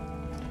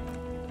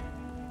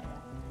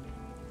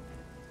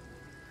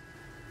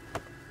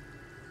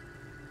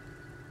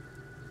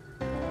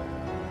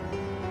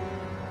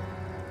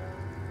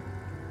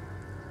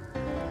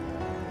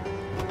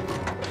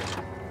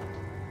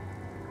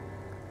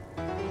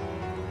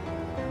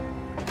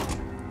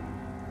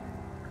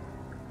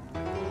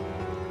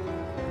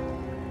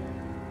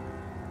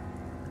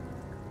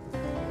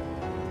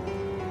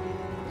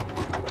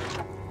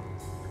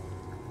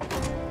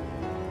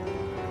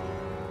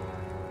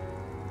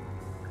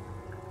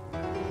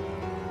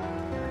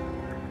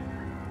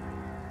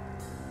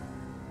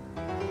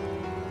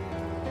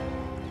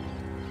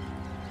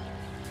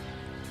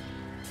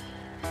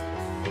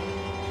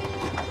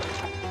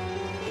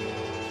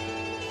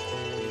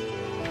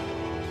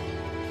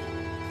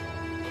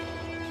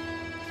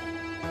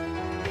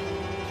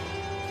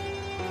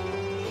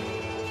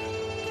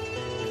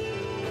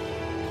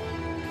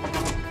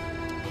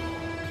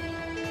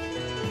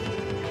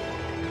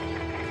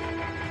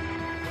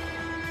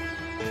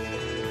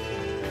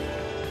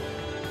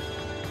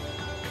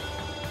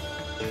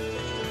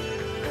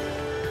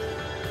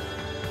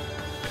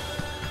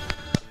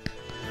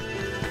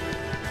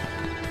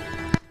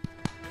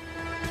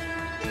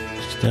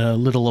 A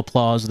little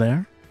applause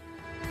there.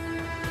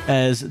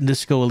 As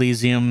Disco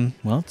Elysium,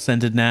 well, it's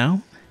ended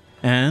now,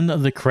 and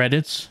the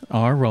credits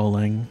are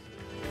rolling.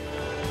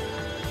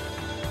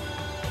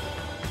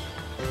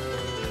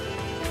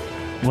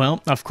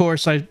 Well, of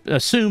course, I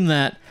assume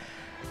that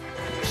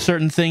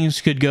certain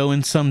things could go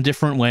in some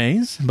different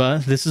ways,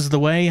 but this is the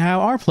way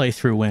how our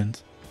playthrough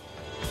went.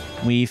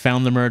 We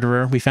found the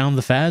murderer, we found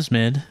the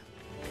Phasmid.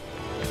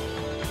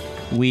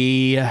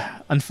 We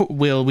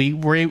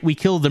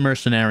killed the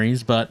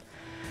mercenaries, but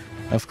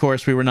of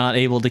course we were not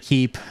able to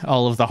keep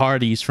all of the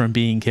Hardys from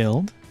being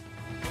killed.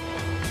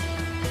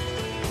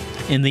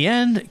 In the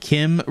end,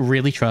 Kim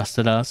really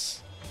trusted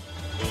us.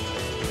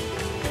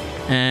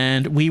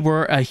 And we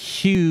were a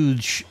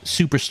huge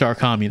superstar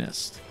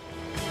communist.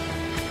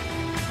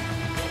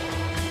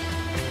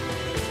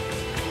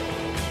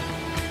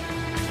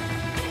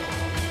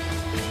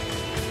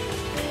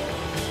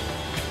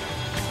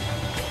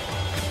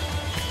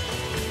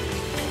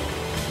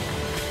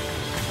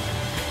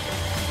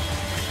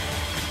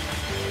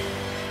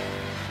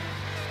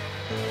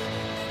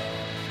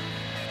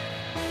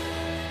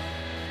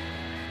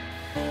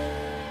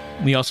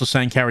 We also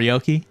sang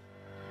karaoke,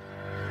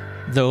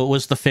 though it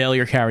was the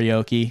failure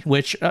karaoke,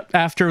 which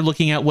after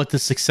looking at what the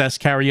success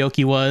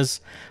karaoke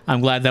was,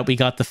 I'm glad that we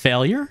got the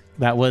failure.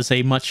 That was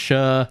a much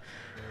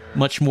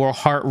more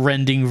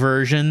heart-rending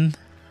version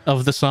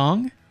of the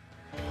song.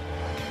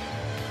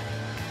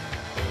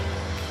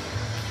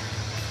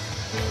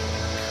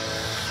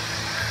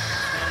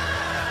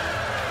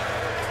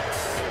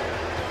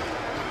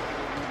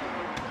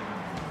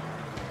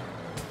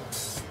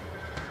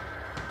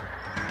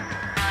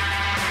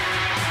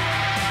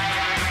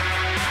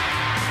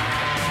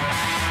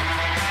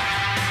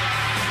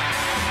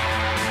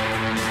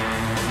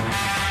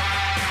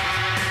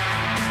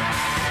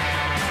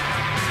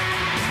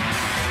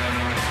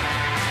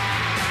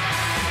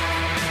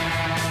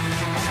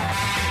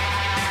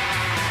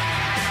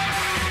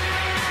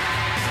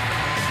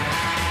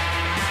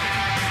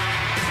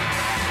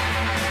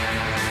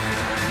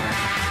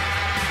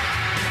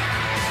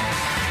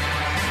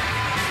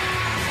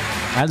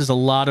 That is a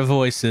lot of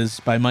voices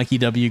by Mikey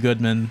W.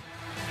 Goodman.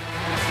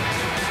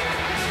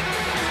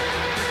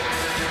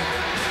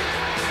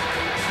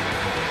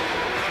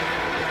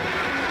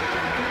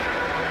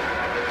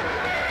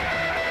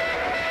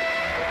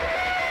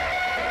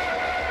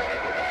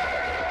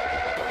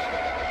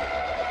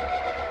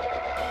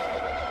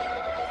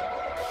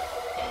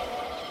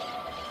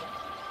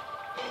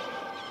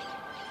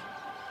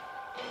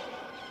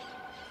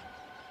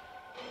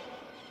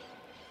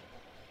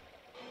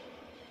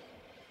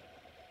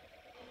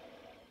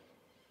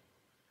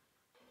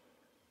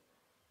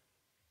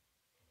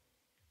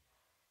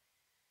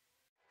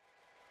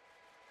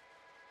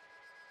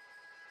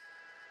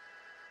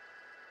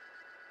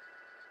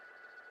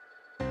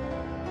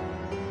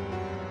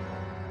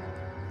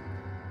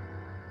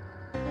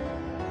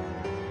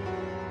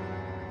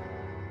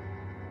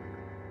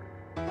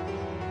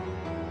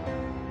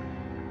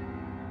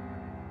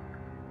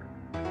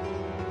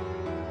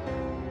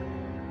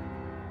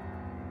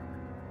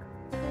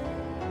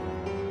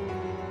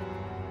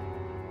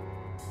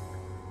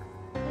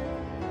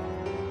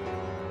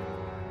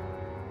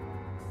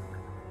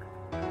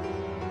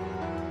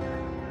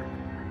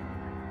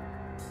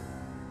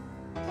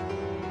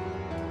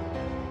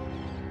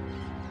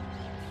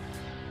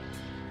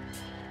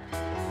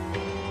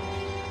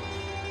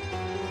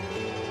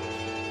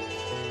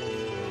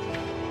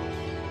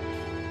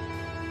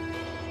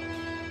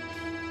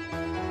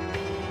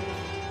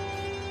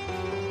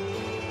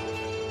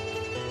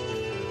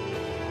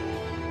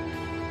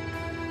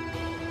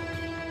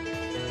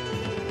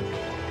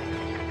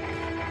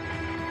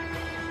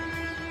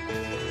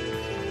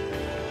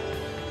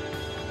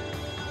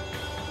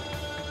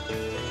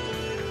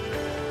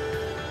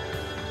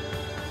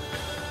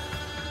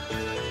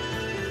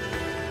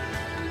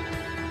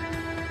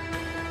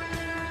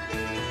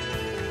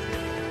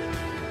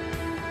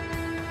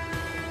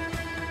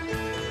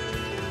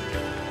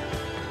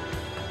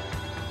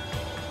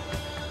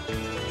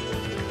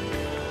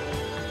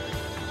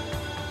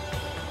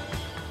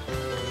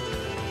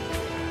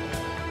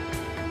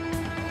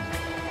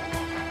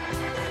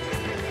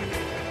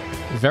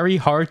 Very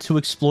hard to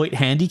exploit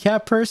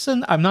handicap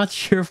person? I'm not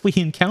sure if we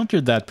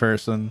encountered that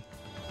person.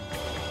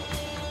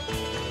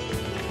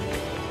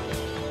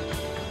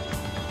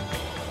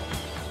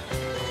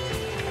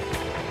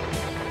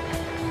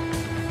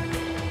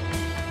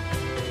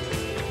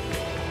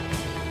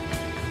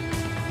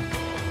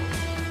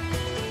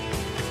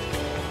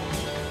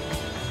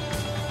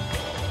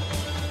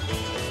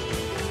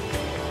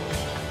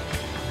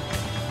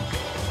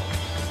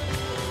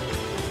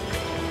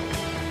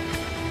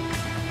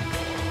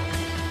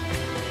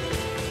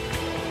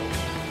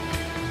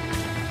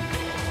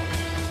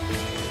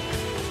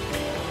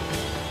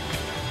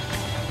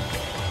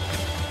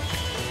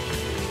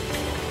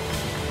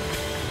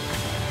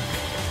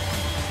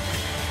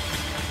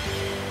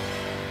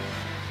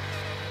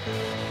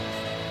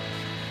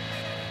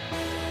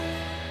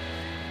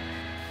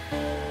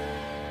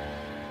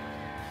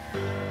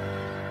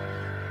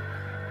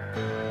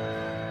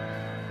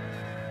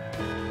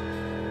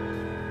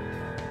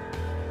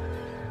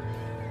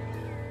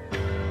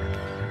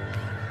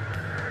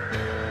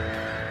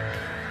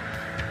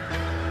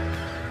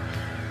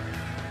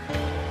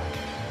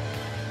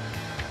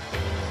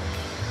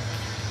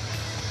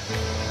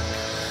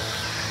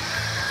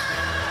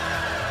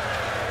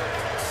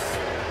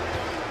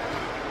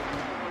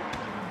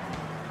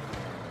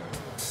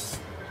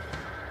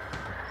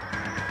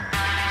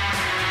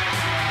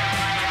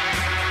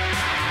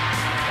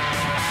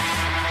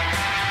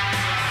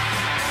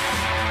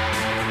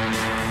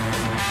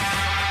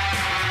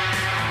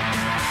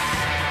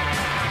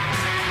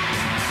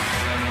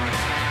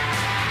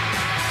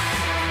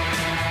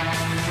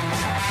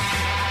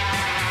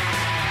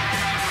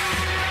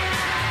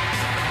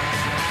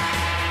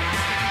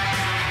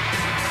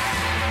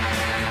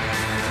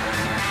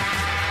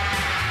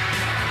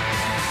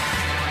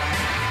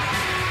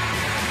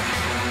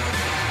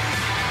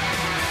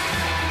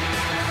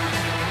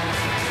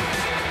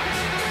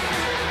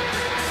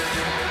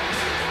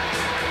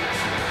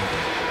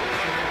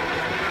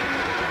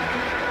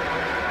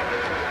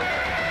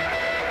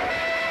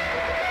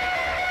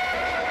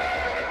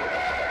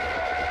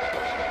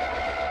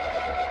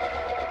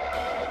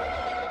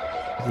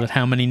 That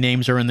how many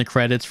names are in the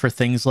credits for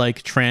things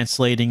like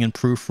translating and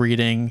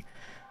proofreading.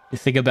 You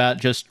think about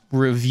just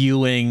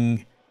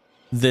reviewing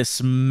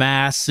this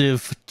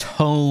massive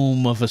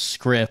tome of a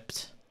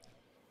script.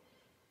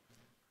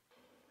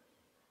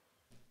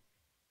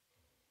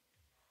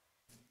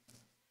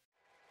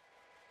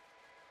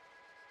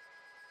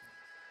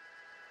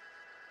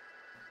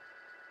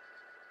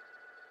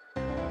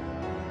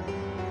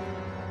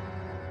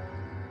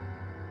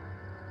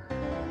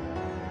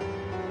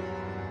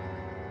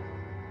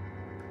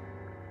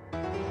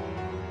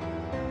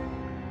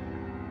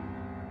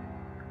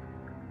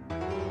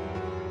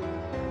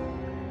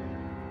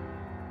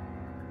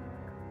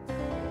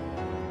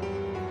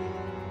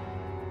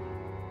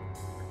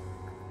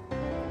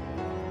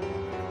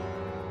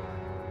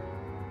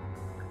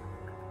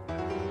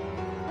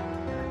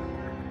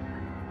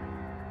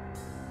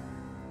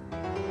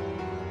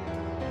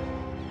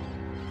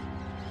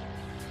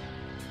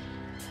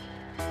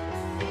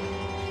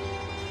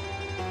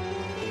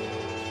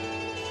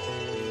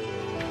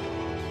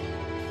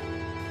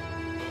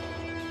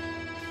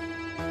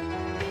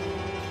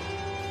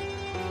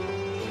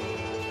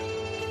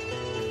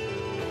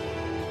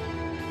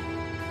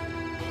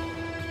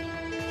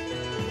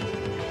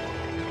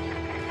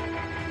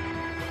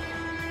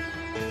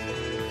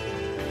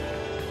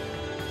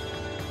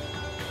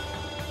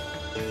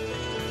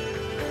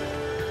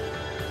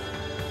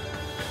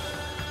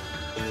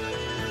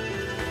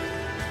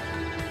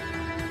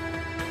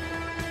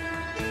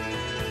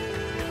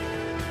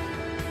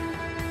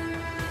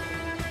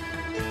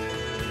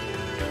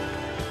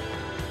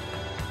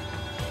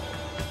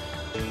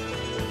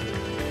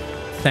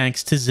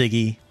 Thanks to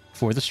Ziggy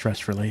for the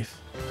stress relief.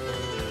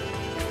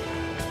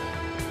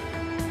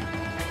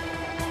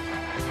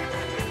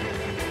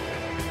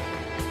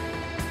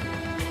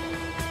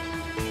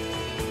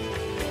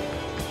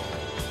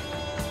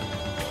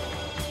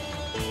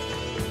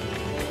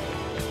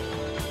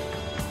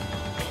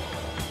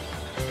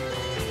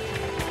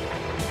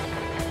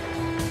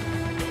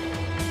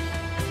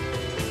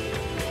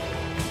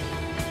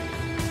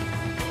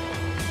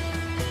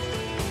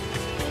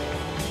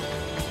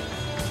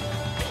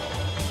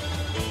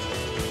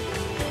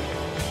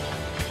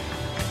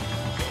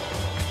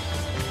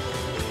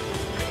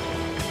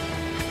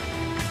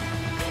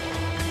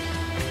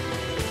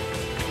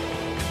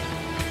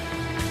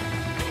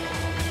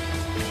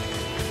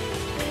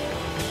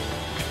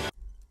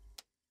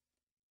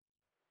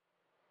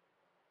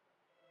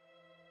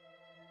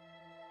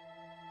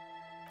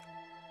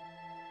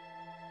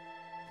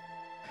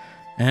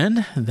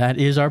 And that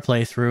is our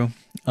playthrough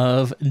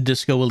of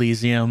Disco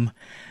Elysium.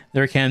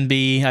 There can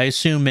be, I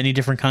assume, many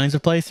different kinds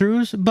of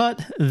playthroughs,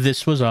 but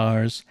this was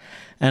ours.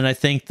 And I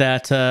think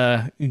that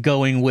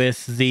going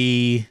with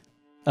the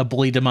A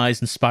Bully Demise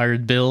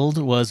inspired build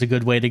was a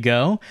good way to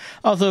go.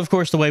 Although, of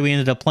course, the way we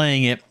ended up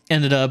playing it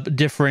ended up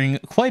differing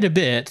quite a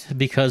bit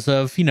because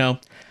of, you know,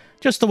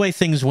 just the way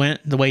things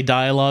went, the way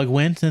dialogue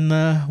went, and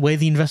the way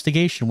the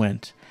investigation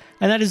went.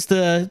 And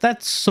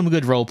that's some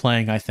good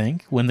role-playing, I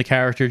think, when the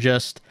character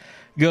just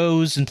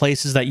goes in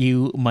places that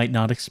you might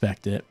not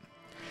expect it.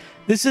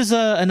 This is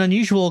an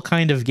unusual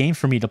kind of game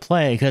for me to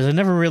play, because I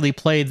never really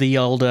played the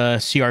old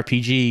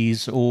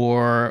CRPGs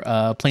or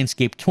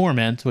Planescape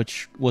Torment,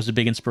 which was a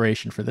big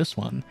inspiration for this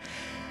one.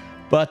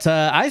 But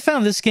I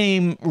found this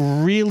game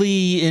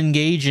really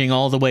engaging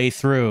all the way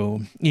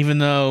through, even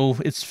though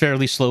it's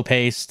fairly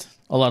slow-paced.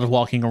 A lot of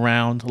walking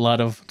around, a lot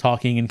of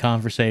talking and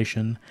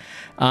conversation.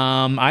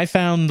 I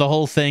found the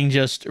whole thing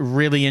just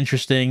really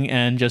interesting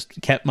and just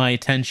kept my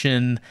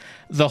attention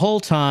the whole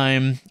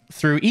time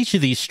through each of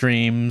these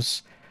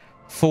streams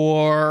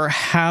for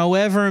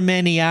however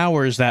many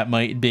hours that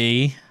might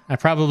be. I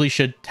probably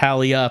should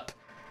tally up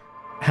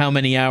how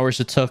many hours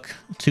it took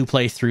to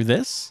play through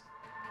this.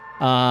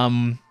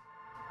 Because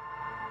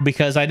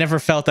I never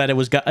felt that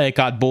it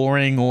got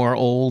boring or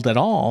old at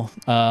all.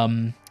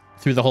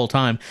 Through the whole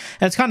time.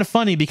 And it's kind of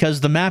funny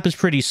because the map is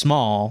pretty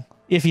small.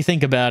 If you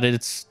think about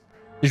it,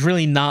 there's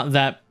really not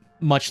that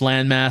much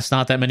landmass,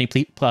 not that many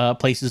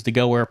places to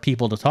go or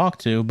people to talk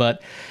to,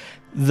 but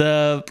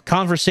the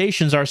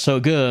conversations are so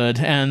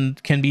good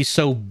and can be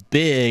so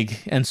big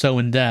and so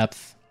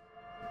in-depth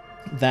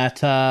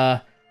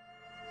that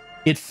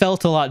it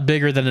felt a lot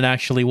bigger than it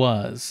actually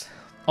was.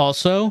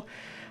 Also,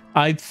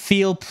 I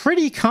feel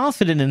pretty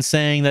confident in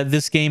saying that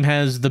this game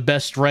has the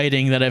best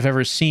writing that I've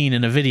ever seen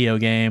in a video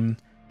game.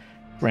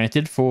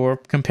 Granted,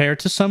 compared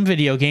to some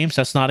video games,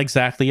 that's not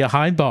exactly a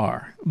high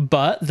bar.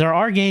 But there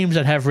are games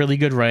that have really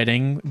good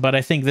writing, but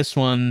I think this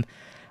one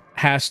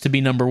has to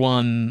be number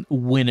one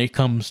when it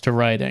comes to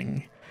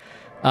writing.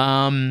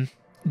 Don't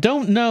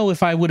know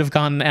if I would have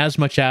gotten as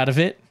much out of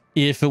it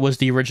if it was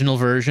the original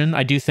version.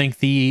 I do think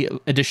the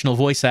additional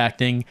voice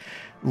acting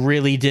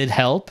really did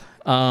help.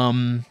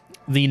 The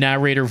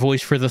narrator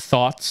voice for the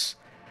thoughts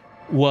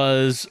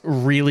was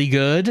really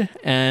good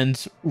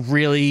and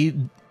really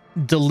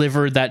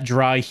delivered that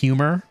dry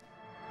humor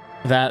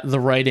that the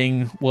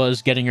writing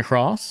was getting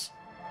across.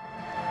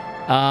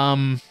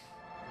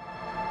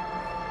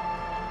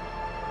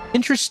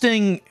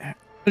 Interesting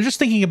was just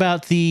thinking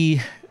about the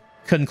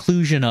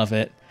conclusion of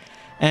it,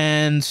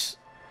 and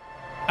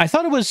I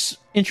thought it was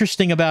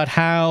interesting about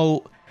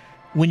how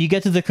when you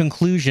get to the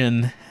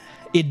conclusion,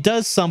 it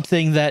does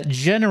something that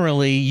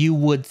generally you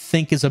would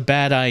think is a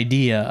bad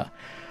idea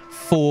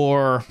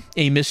for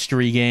a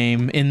mystery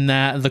game, in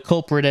that the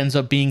culprit ends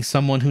up being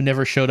someone who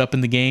never showed up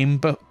in the game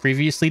but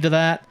previously to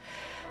that.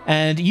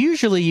 And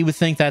usually you would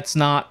think that's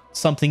not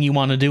something you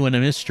want to do in a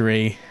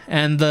mystery.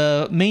 And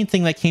the main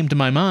thing that came to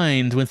my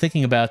mind when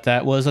thinking about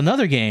that was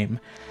another game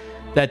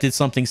that did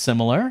something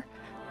similar,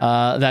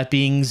 that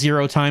being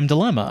Zero Time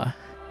Dilemma.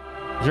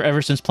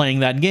 Ever since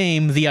playing that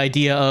game, the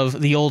idea of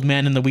the old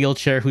man in the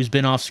wheelchair who's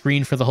been off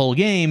screen for the whole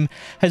game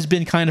has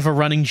been kind of a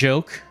running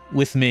joke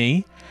with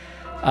me.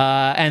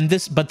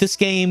 But this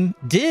game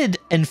did,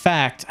 in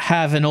fact,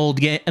 have an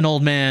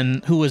old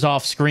man who was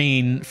off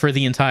screen for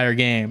the entire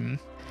game.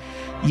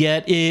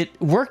 Yet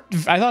it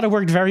worked. I thought it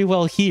worked very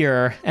well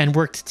here and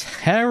worked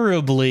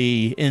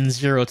terribly in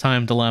Zero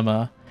Time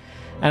Dilemma.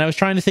 And I was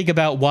trying to think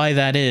about why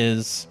that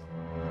is.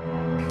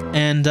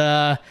 And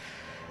I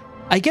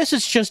guess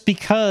it's just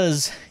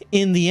because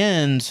in the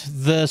end,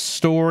 the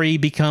story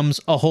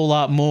becomes a whole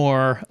lot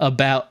more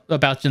about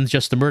than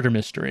just a murder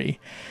mystery.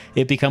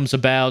 It becomes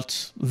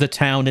about the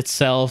town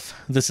itself,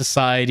 the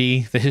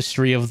society, the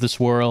history of this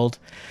world,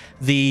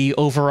 the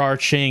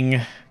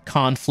overarching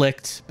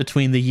conflict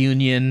between the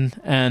Union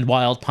and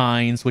Wild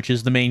Pines, which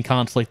is the main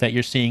conflict that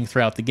you're seeing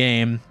throughout the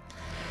game.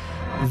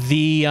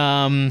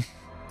 The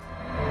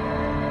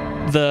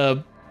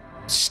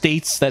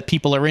states that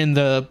people are in,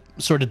 the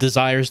sort of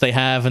desires they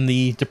have, and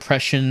the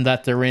depression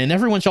that they're in.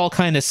 Everyone's all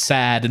kind of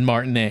sad in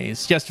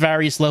Martinez. Just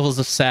various levels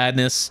of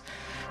sadness.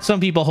 Some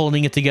people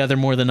holding it together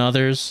more than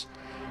others.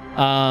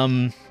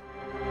 And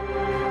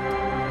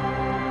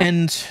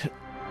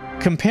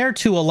compared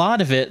to a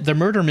lot of it, the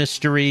murder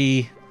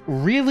mystery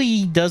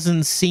really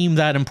doesn't seem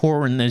that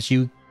important as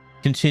you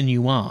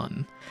continue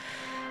on.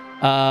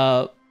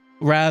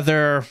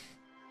 Rather,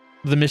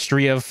 the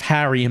mystery of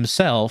Harry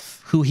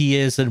himself, who he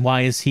is and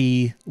why is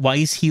he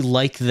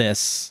like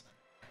this,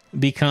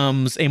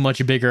 becomes a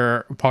much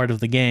bigger part of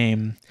the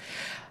game.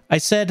 I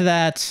said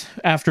that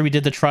after we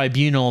did the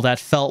tribunal, that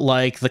felt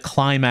like the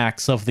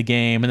climax of the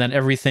game, and then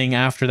everything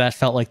after that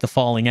felt like the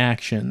falling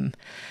action.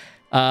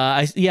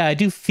 I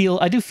do feel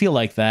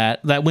like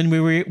that when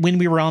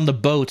we were on the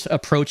boat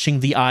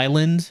approaching the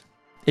island,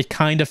 it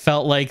kind of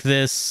felt like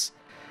this.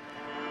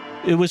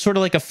 It was sort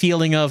of like a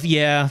feeling of,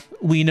 yeah,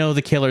 we know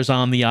the killer's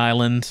on the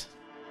island,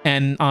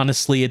 and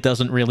honestly, it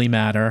doesn't really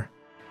matter.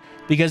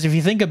 Because if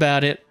you think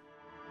about it,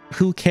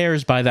 who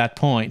cares by that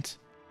point?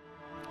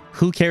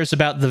 Who cares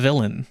about the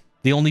villain?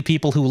 The only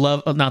people who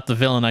love... not the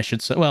villain, I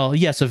should say. Well,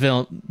 yes, a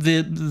villain.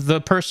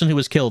 The person who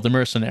was killed, the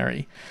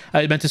mercenary.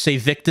 I meant to say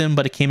victim,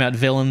 but it came out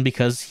villain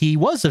because he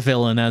was a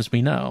villain, as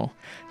we know.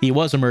 He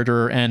was a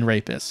murderer and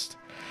rapist.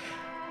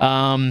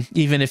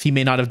 Even if he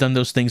may not have done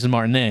those things in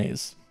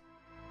Martinez.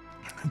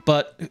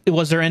 But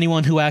was there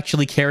anyone who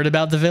actually cared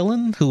about the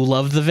villain? Who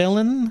loved the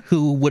villain?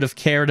 Who would have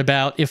cared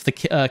about if the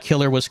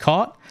killer was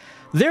caught?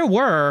 There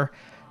were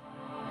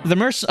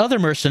the other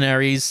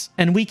mercenaries,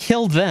 and we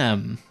killed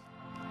them.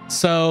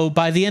 So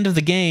by the end of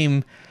the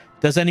game,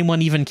 does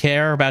anyone even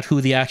care about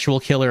who the actual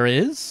killer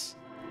is?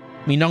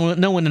 I mean,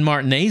 no one in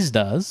Martinez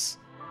does.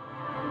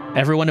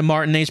 Everyone in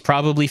Martinez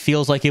probably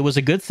feels like it was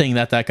a good thing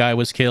that guy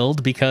was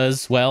killed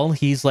because, well,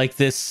 he's like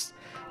this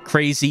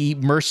crazy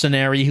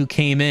mercenary who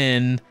came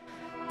in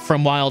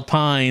from Wild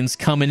Pines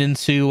coming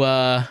into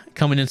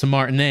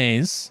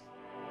Martinez.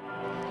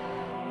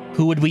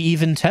 Who would we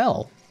even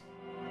tell?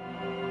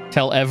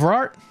 Tell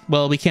Everard?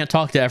 Well, we can't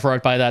talk to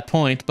Everard by that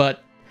point,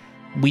 but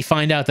we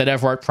find out that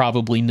Everard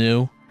probably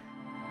knew.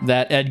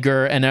 That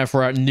Edgar and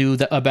Everard knew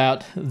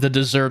about the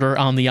deserter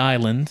on the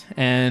island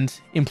and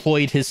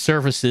employed his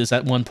services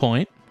at one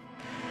point.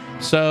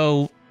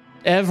 So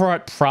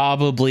Everard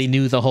probably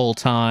knew the whole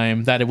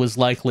time that it was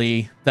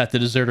likely that the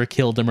deserter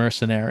killed the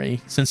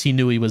mercenary, since he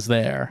knew he was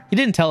there. He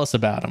didn't tell us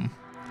about him,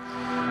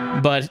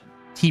 but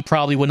he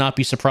probably would not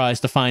be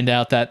surprised to find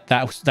out that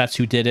that's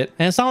who did it.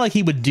 And it's not like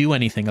he would do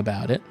anything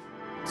about it.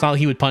 It's not like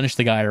he would punish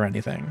the guy or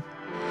anything.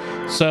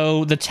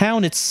 So the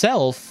town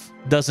itself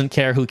doesn't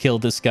care who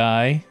killed this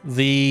guy.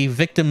 The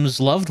victim's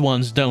loved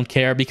ones don't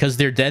care because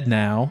they're dead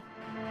now.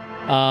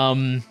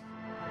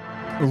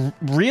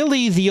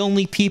 Really, the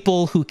only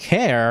people who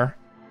care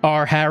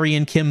are Harry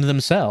and Kim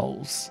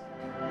themselves.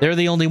 They're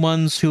the only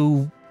ones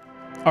who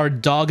are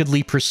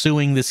doggedly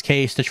pursuing this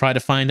case to try to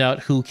find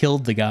out who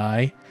killed the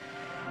guy.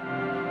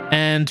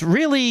 And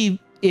really,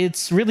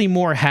 it's really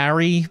more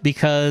Harry,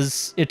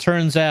 because it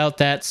turns out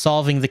that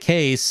solving the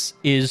case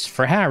is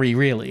for Harry,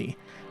 really.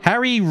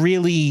 Harry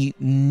really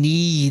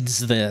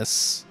needs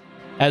this,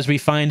 as we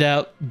find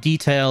out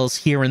details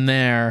here and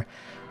there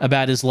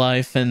about his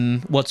life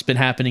and what's been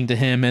happening to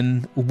him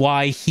and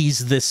why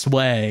he's this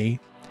way.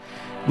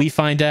 We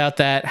find out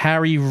that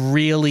Harry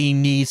really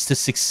needs to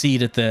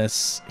succeed at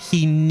this.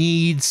 He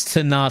needs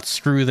to not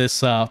screw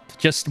this up.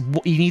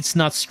 He needs to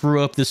not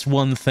screw up this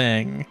one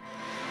thing.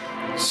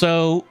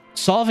 So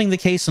solving the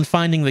case and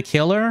finding the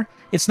killer,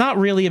 it's not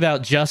really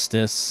about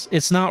justice.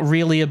 It's not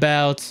really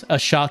about a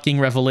shocking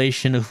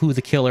revelation of who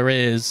the killer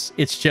is.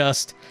 It's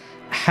just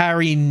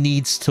Harry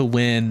needs to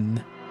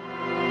win.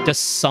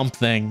 Just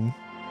something.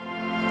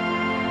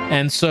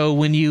 And so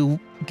when you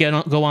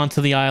go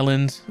onto the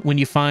island, when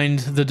you find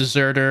the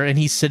deserter and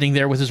he's sitting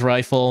there with his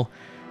rifle,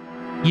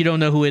 you don't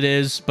know who it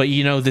is, but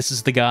you know this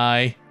is the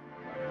guy.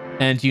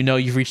 And you know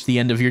you've reached the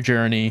end of your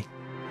journey.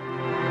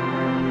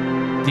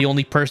 The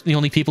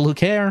only people who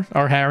care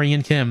are Harry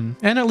and Kim.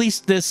 And at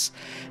least this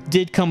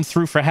did come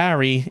through for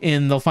Harry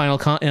in the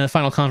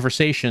final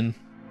conversation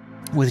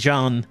with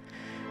John.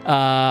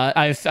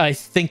 I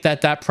think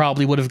that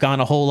probably would have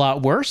gone a whole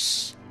lot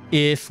worse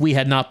if we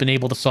had not been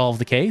able to solve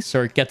the case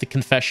or get the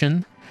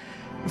confession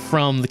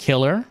from the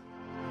killer.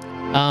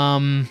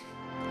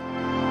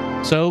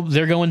 So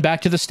they're going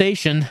back to the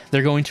station.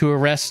 They're going to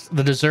arrest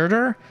the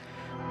deserter.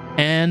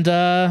 And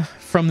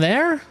from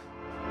there,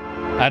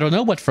 I don't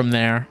know what from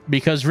there,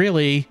 because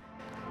really,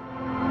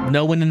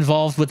 no one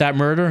involved with that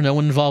murder, no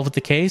one involved with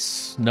the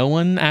case, no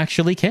one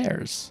actually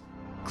cares.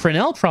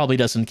 Crenell probably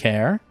doesn't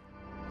care,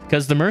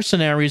 because the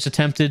mercenaries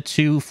attempted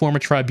to form a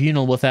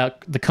tribunal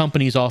without the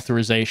company's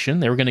authorization.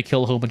 They were going to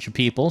kill a whole bunch of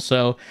people,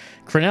 so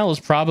Crenell is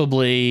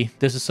probably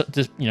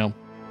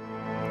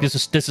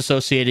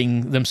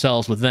disassociating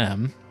themselves with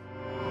them.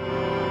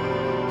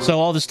 So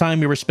all this time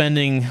we were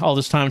spending all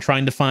this time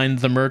trying to find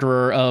the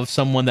murderer of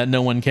someone that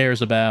no one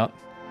cares about.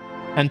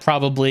 And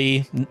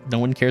probably no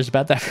one cares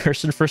about that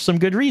person for some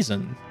good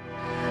reason.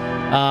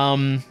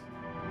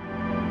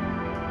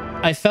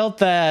 I felt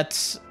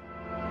that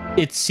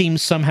it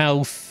seems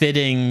somehow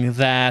fitting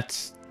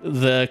that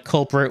the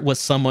culprit was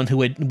someone who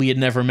we had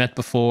never met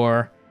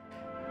before.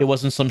 It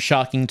wasn't some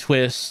shocking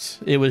twist.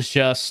 It was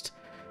just,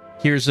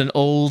 here's an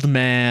old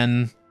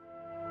man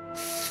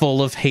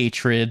full of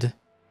hatred,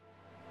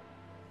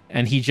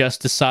 and he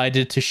just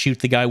decided to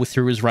shoot the guy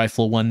through his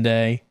rifle one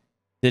day.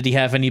 Did he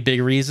have any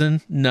big reason?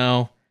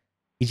 No.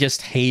 He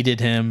just hated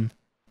him.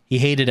 He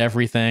hated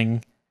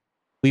everything.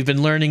 We've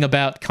been learning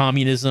about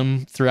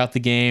communism throughout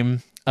the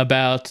game,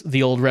 about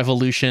the old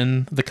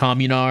revolution, the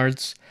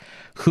communards,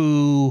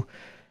 who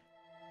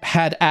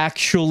had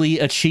actually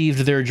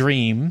achieved their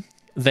dream.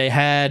 They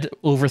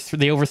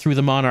overthrew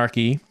the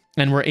monarchy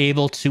and were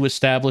able to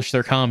establish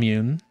their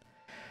commune.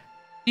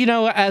 You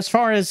know, as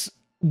far as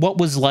what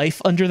was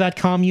life under that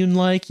commune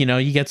like,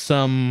 you get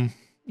some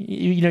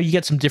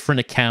different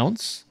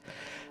accounts.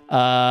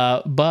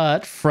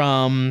 But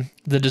from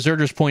the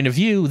deserters' point of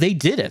view, they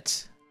did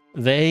it.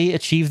 They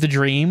achieved the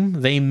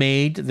dream. They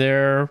made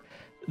their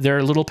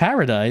little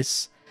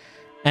paradise.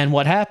 And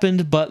what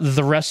happened? But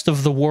the rest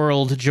of the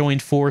world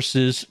joined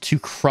forces to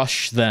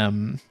crush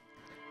them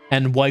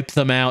and wipe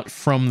them out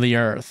from the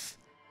earth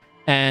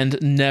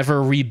and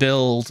never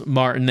rebuild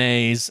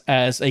Martinez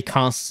as a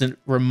constant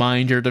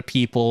reminder to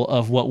people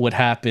of what would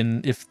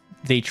happen if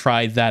they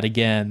tried that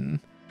again.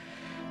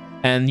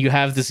 And you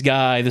have this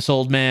guy, this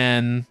old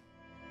man,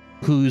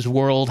 whose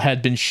world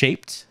had been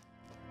shaped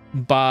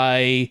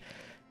by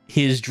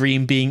his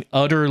dream being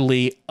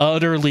utterly,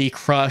 utterly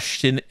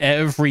crushed in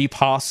every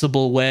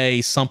possible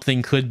way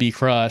something could be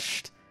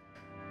crushed.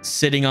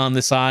 Sitting on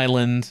this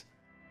island,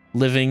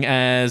 living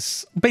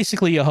as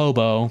basically a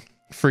hobo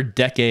for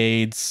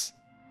decades.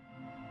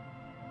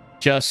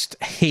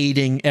 Just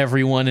hating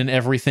everyone and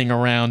everything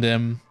around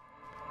him.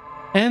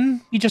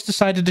 And he just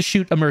decided to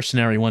shoot a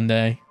mercenary one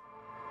day.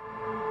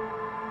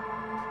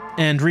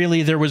 And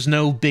really, there was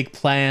no big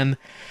plan,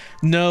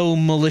 no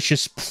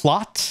malicious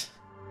plot.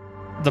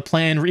 The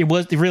plan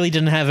it really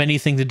didn't have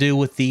anything to do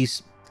with the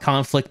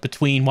conflict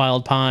between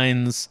Wild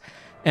Pines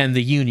and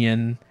the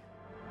Union.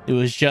 It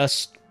was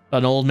just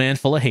an old man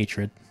full of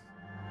hatred.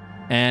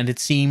 And it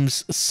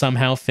seems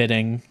somehow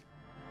fitting.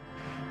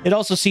 It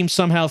also seems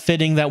somehow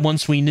fitting that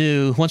once we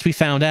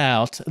found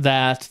out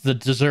that the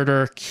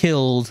deserter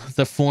killed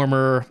the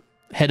former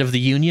head of the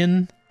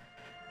Union,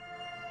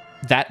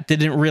 that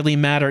didn't really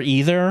matter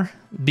either,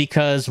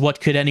 because what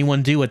could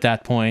anyone do at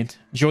that point?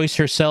 Joyce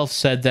herself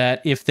said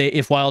that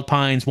if Wild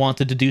Pines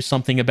wanted to do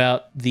something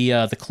about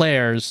the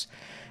Clares,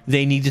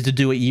 they needed to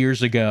do it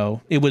years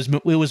ago. It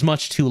was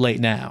much too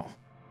late now.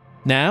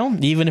 Now,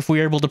 even if we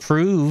were able to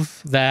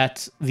prove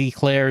that the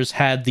Clares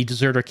had the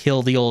deserter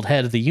kill the old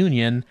head of the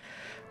Union,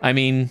 I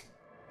mean,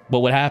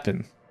 what would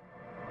happen?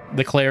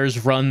 The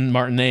Clares run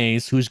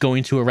Martinez, who's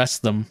going to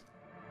arrest them.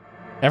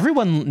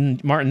 Everyone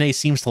in Martinez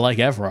seems to like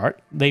Everard.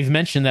 They've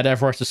mentioned that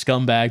Everard's a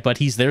scumbag, but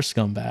he's their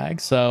scumbag,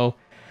 so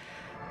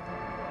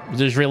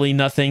there's really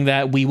nothing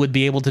that we would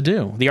be able to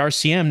do. The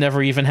RCM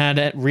never even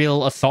had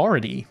real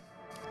authority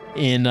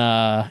in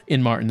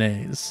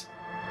Martinez.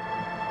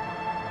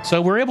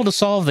 So we're able to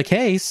solve the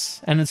case,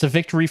 and it's a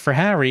victory for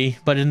Harry,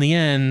 but in the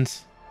end,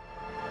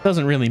 it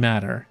doesn't really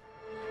matter.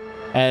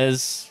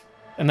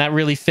 And that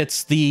really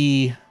fits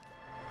the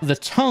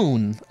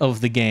tone of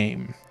the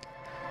game.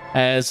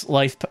 As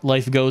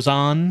life goes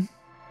on,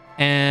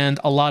 and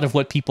a lot of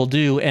what people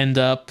do end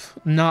up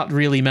not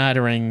really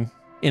mattering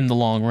in the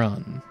long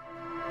run.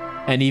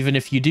 And even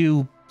if you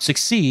do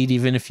succeed,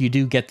 even if you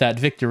do get that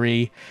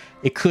victory,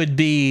 it could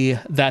be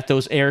that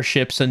those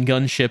airships and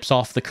gunships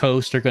off the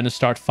coast are going to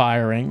start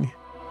firing,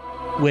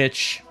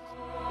 which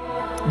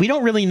we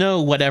don't really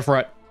know what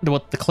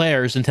the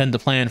Clares intend to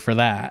plan for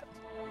that.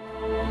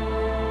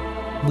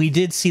 We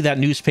did see that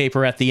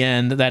newspaper at the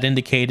end that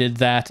indicated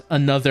that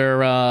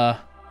another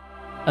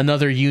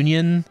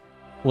Union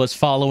was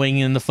following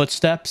in the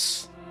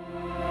footsteps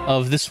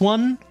of this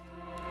one,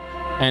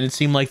 and it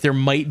seemed like there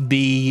might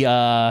be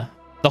the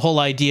whole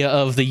idea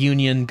of the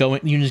unions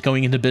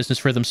going into business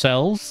for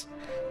themselves,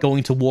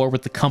 going to war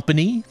with the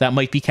company. That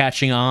might be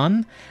catching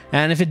on,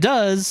 and if it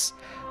does,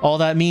 all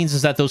that means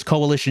is that those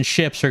coalition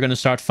ships are going to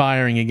start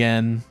firing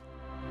again.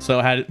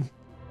 So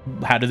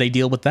how do they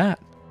deal with that?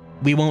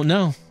 We won't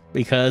know,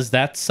 because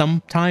that's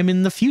sometime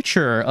in the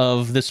future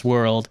of this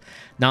world,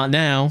 not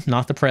now,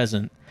 not the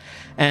present.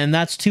 And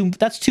that's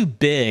too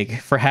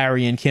big for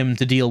Harry and Kim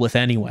to deal with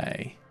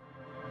anyway.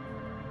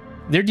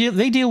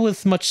 They deal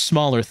with much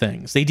smaller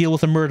things. They deal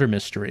with a murder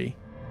mystery.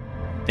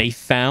 They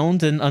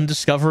found an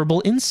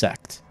undiscoverable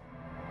insect.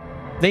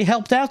 They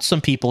helped out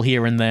some people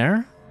here and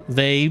there.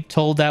 They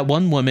told that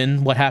one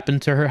woman what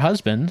happened to her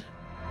husband.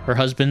 Her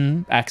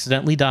husband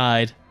accidentally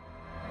died,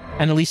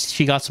 and at least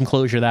she got some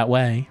closure that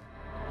way.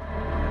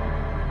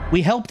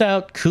 We helped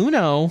out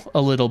Kuno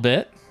a little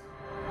bit.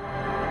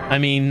 I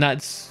mean,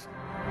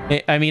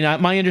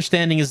 my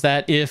understanding is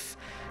that if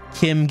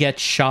Kim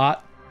gets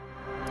shot,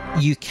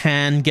 you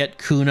can get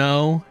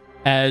Kuno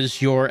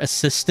as your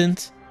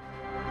assistant,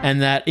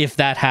 and that if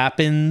that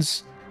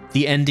happens,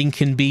 the ending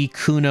can be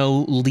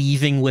Kuno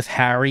leaving with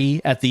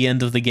Harry at the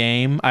end of the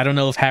game. I don't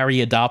know if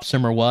Harry adopts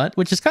him or what,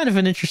 which is kind of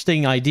an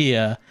interesting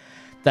idea,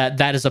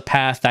 that is a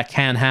path that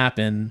can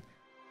happen.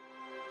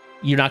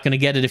 You're not going to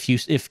get it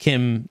if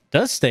Kim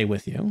does stay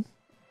with you,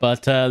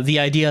 but the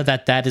idea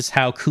that is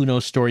how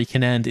Kuno's story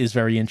can end is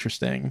very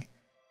interesting.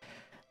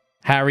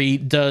 Harry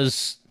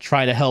does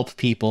try to help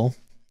people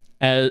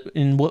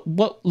in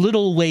what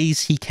little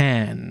ways he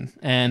can,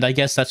 and I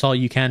guess that's all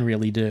you can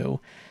really do,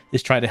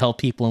 is try to help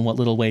people in what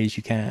little ways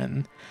you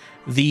can.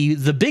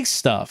 The big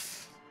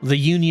stuff, the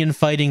Union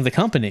fighting the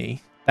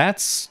company,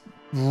 that's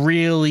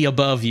really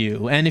above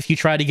you, and if you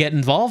try to get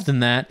involved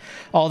in that,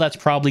 all that's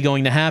probably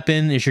going to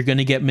happen is you're going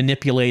to get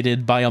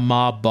manipulated by a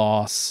mob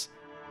boss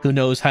who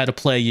knows how to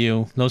play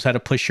you, knows how to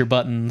push your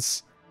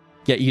buttons,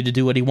 get you to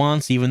do what he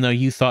wants, even though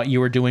you thought you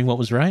were doing what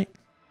was right.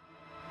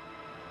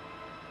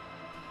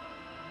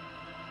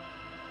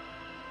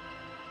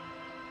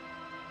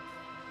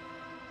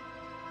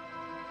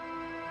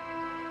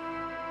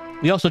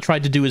 We also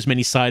tried to do as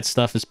much side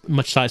stuff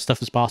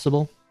as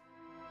possible.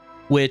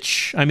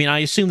 Which, I mean, I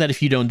assume that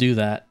if you don't do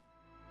that,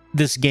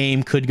 this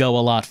game could go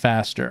a lot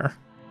faster.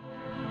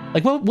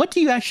 Like, what do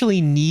you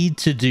actually need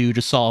to do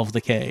to solve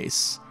the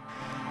case?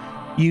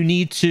 You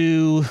need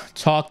to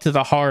talk to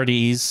the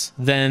Hardys,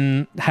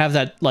 then have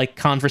that, like,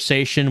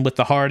 conversation with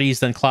the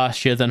Hardys, then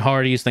Classia, then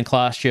Hardys, then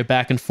Classia,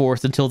 back and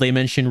forth until they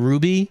mention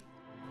Ruby,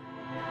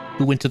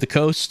 who went to the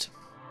coast.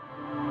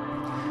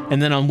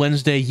 And then on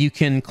Wednesday, you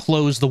can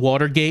close the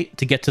water gate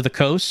to get to the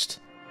coast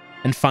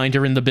and find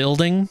her in the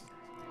building.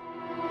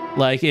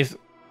 Like,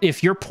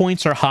 if your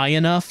points are high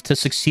enough to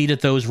succeed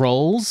at those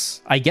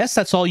roles, I guess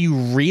that's all you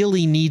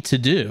really need to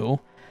do.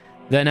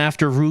 Then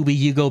after Ruby,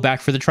 you go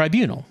back for the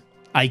tribunal.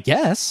 I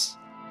guess.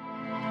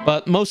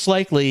 But most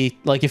likely,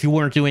 like, if you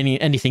weren't doing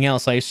anything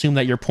else, I assume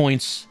that your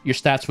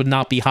stats would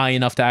not be high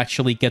enough to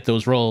actually get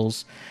those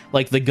roles.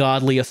 Like the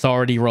godly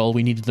authority roll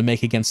we needed to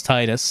make against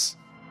Titus.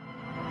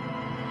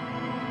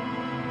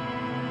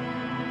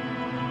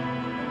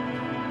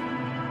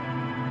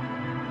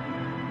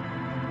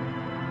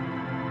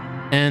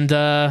 And,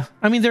 I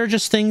mean, there are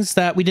just things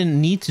that we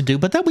didn't need to do,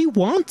 but that we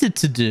wanted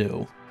to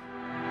do.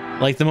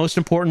 Like, the most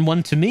important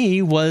one to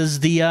me was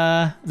the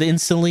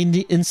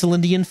Insulindian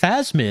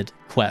Phasmid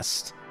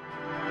quest.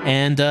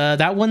 And,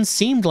 that one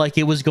seemed like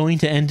it was going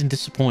to end in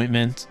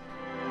disappointment.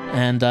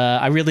 And,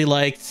 I really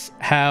liked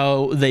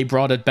how they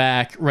brought it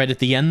back right at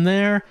the end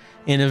there,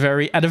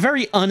 at a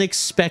very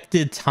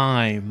unexpected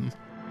time.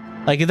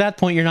 Like, at that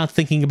point, you're not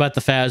thinking about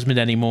the Phasmid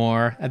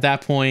anymore. At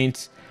that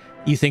point,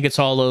 you think it's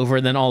all over,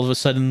 and then all of a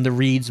sudden the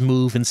reeds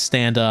move and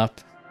stand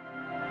up.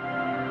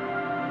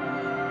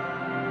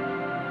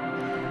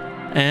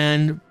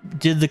 And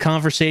did the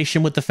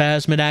conversation with the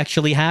Phasmid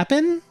actually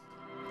happen?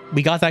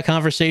 We got that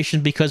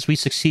conversation because we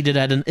succeeded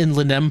at an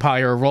Inland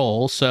Empire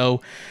roll,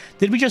 so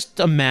did we just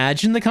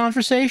imagine the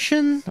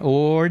conversation?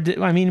 Or,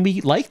 I mean,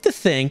 we like to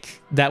think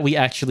that we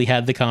actually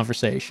had the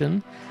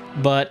conversation,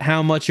 but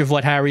how much of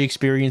what Harry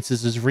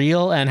experiences is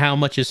real, and how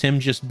much is him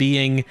just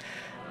being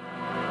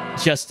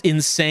just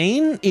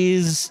insane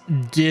is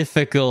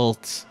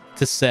difficult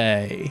to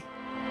say.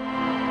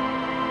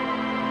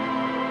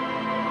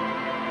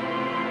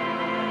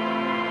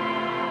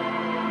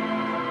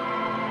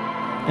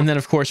 And then,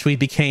 of course, we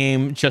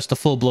became just a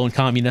full-blown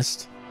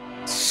communist.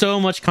 So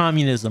much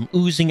communism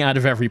oozing out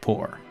of every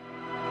pore.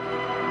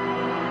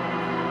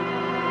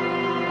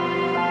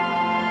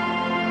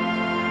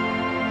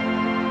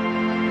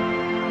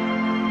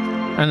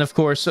 And, of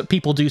course,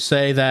 people do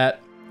say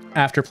that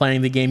after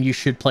playing the game, you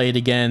should play it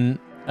again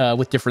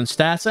with different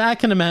stats. I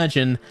can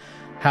imagine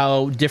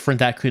how different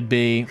that could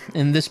be.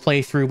 In this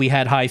playthrough, we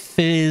had high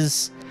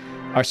Fizz.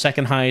 Our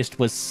second highest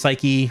was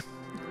Psyche.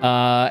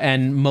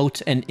 And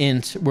Moat and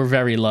Int were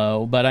very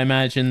low. But I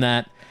imagine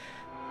that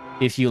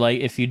if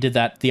you did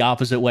that the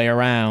opposite way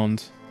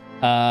around,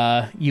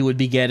 you would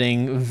be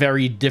getting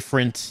very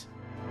different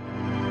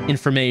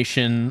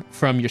information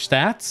from your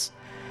stats.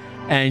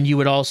 And you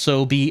would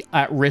also be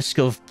at risk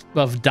of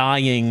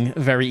dying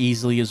very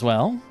easily as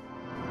well.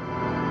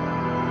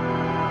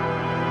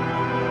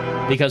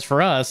 Because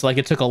for us, like,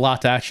 it took a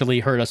lot to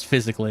actually hurt us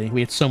physically. We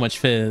had so much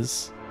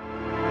Fizz.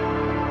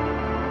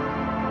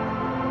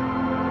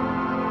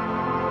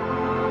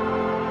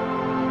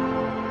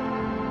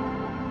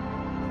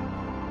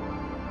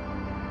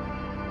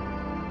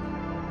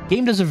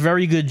 Game does a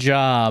very good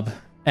job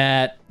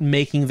at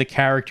making the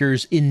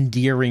characters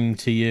endearing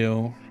to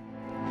you.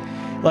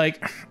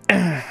 Like,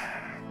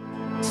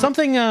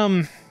 something,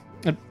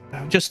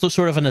 just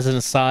sort of as an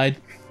aside,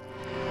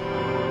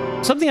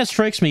 something that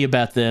strikes me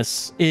about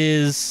this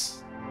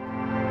is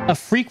a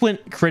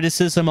frequent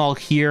criticism I'll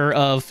hear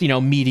of,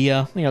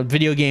 media,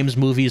 video games,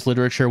 movies,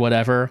 literature,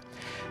 whatever,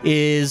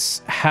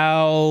 is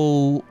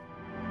how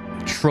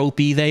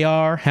tropey they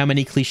are, how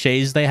many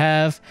cliches they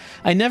have.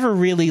 I never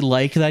really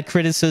liked that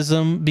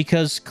criticism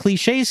because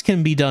cliches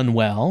can be done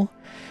well.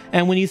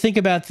 And when you think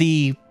about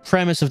the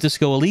premise of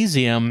Disco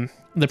Elysium,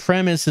 the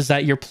premise is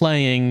that you're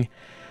playing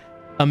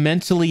a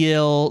mentally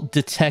ill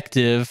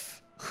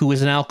detective who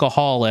is an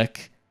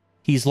alcoholic.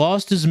 He's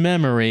lost his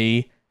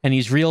memory, and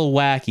he's real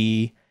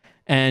wacky,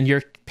 and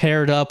you're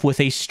paired up with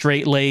a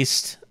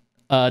straight-laced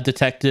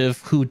detective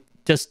who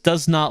just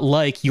does not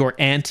like your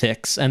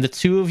antics, and the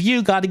two of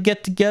you got to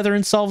get together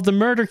and solve the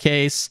murder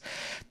case.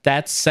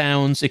 That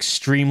sounds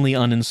extremely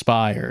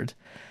uninspired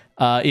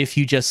if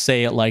you just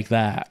say it like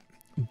that.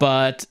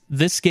 But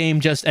this game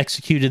just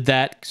executed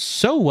that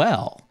so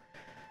well.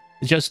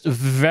 Just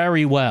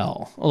very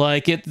well.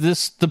 Like,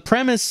 the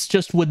premise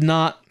just would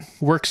not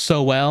work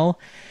so well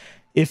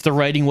if the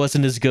writing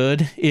wasn't as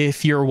good,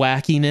 if your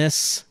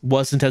wackiness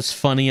wasn't as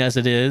funny as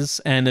it is,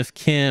 and if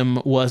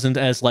Kim wasn't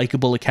as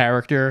likable a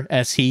character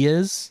as he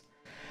is.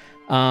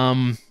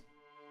 I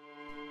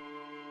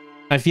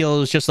feel it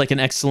was just like an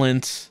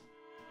excellent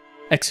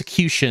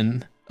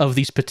execution of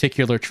these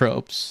particular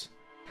tropes.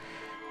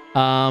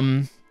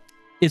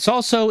 It's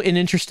also an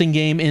interesting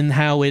game in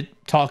how it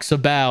talks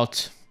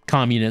about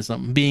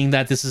communism, being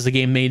that this is a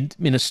game made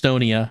in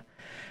Estonia.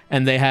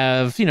 And they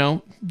have,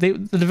 the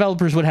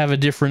developers would have a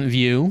different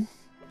view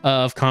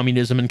of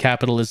communism and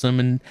capitalism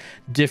and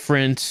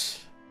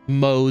different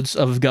modes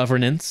of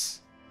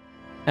governance.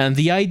 And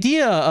the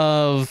idea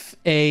of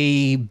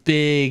a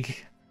big,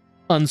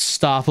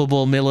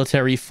 unstoppable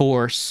military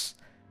force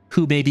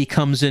who maybe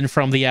comes in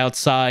from the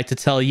outside to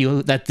tell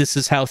you that this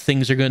is how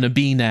things are going to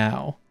be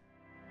now.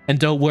 And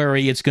don't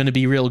worry, it's going to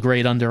be real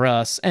great under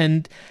us.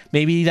 And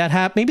maybe that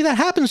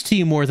happens to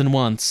you more than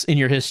once in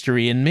your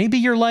history, and maybe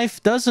your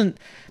life doesn't.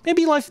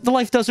 Maybe the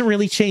life doesn't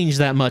really change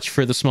that much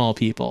for the small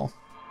people.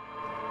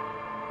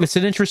 It's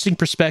an interesting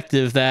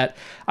perspective that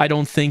I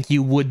don't think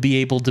you wouldn't be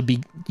able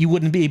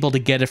to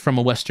get it from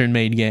a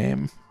Western-made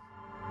game.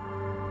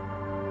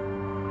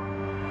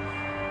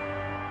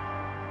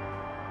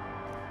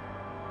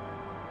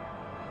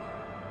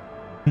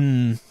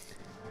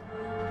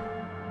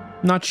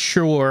 Not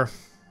sure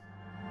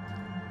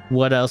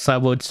what else I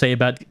would say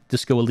about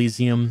Disco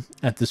Elysium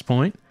at this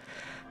point.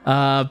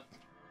 Like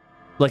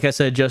I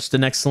said, just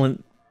an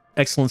excellent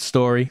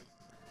story,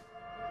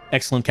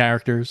 excellent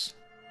characters,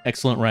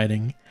 excellent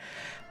writing.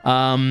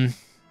 And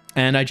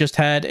I just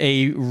had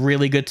a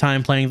really good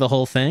time playing the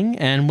whole thing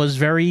and was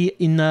very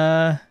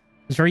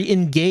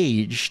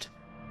engaged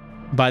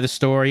by the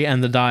story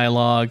and the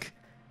dialogue.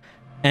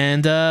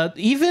 And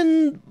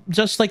even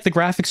just like the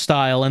graphic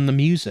style and the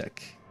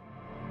music.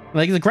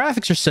 Like, the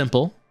graphics are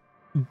simple,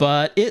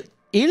 but it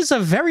is a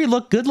very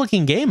good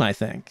looking game, I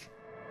think.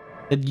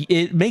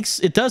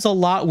 It does a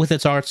lot with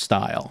its art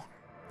style.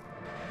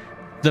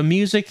 The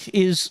music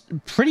is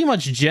pretty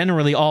much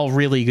generally all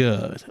really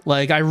good.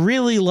 Like, I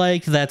really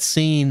liked that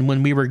scene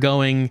when we were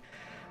going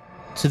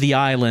to the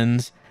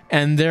island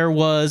and there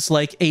was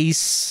like a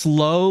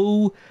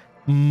slow,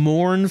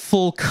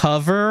 mournful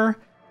cover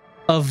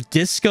of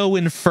Disco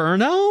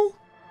Inferno?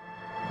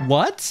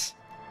 What?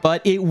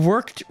 But it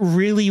worked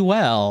really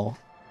well.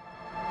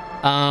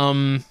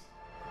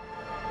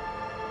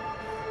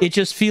 It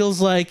just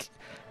feels like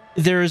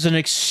there's an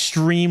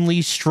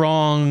extremely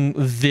strong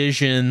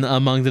vision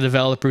among the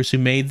developers who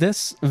made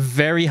this.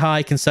 Very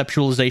high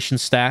conceptualization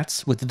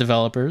stats with the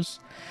developers.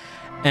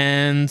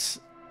 And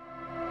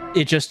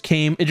it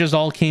just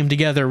all came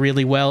together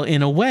really well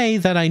in a way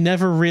that I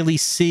never really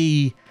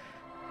see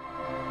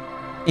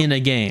in a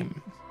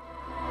game.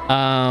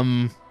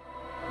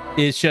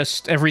 It's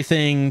just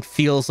everything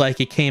feels like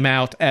it came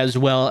out as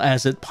well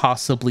as it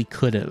possibly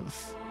could have.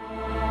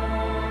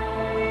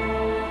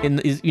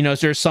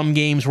 There's some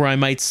games where I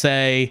might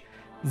say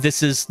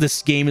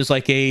this game is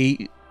like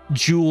a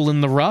jewel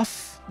in the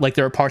rough, Like,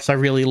 there are parts I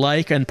really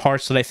like and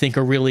parts that I think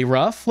are really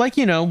rough. Like,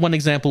 you know, one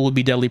example would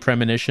be Deadly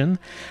Premonition.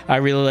 I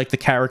really like the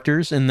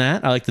characters in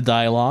that. I like the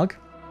dialogue.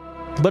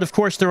 But of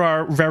course, there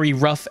are very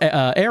rough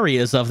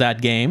areas of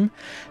that game,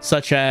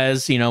 such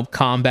as, you know,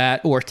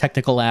 combat or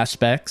technical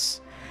aspects.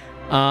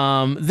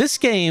 This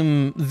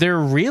game, there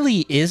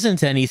really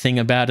isn't anything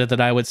about it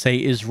that I would say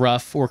is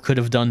rough or could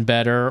have done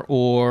better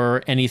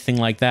or anything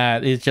like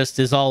that. It just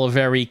is all a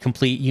very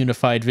complete,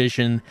 unified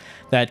vision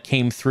that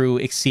came through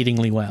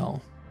exceedingly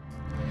well.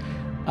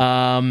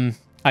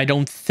 I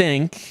don't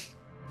think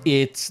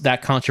it's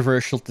that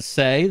controversial to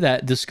say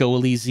that Disco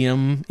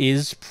Elysium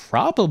is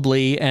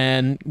probably,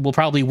 and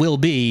will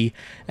be,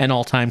 an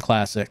all-time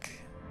classic.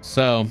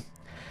 So,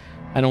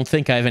 I don't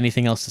think I have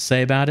anything else to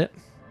say about it.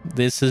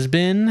 This has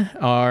been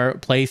our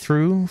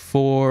playthrough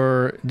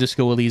for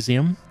Disco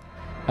Elysium.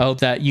 I hope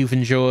that you've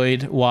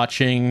enjoyed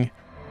watching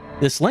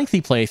this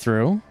lengthy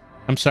playthrough.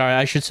 I'm sorry,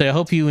 I should say I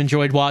hope you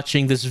enjoyed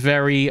watching this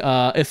very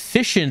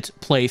efficient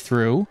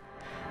playthrough,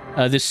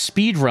 this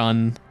speed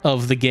run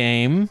of the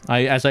game,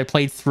 as I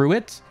played through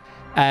it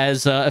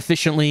as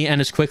efficiently and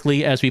as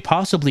quickly as we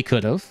possibly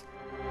could have.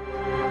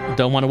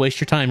 Don't want to waste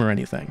your time or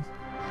anything.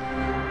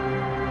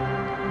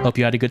 Hope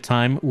you had a good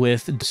time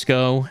with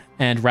Disco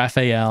and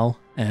Raphael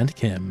and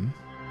Kim.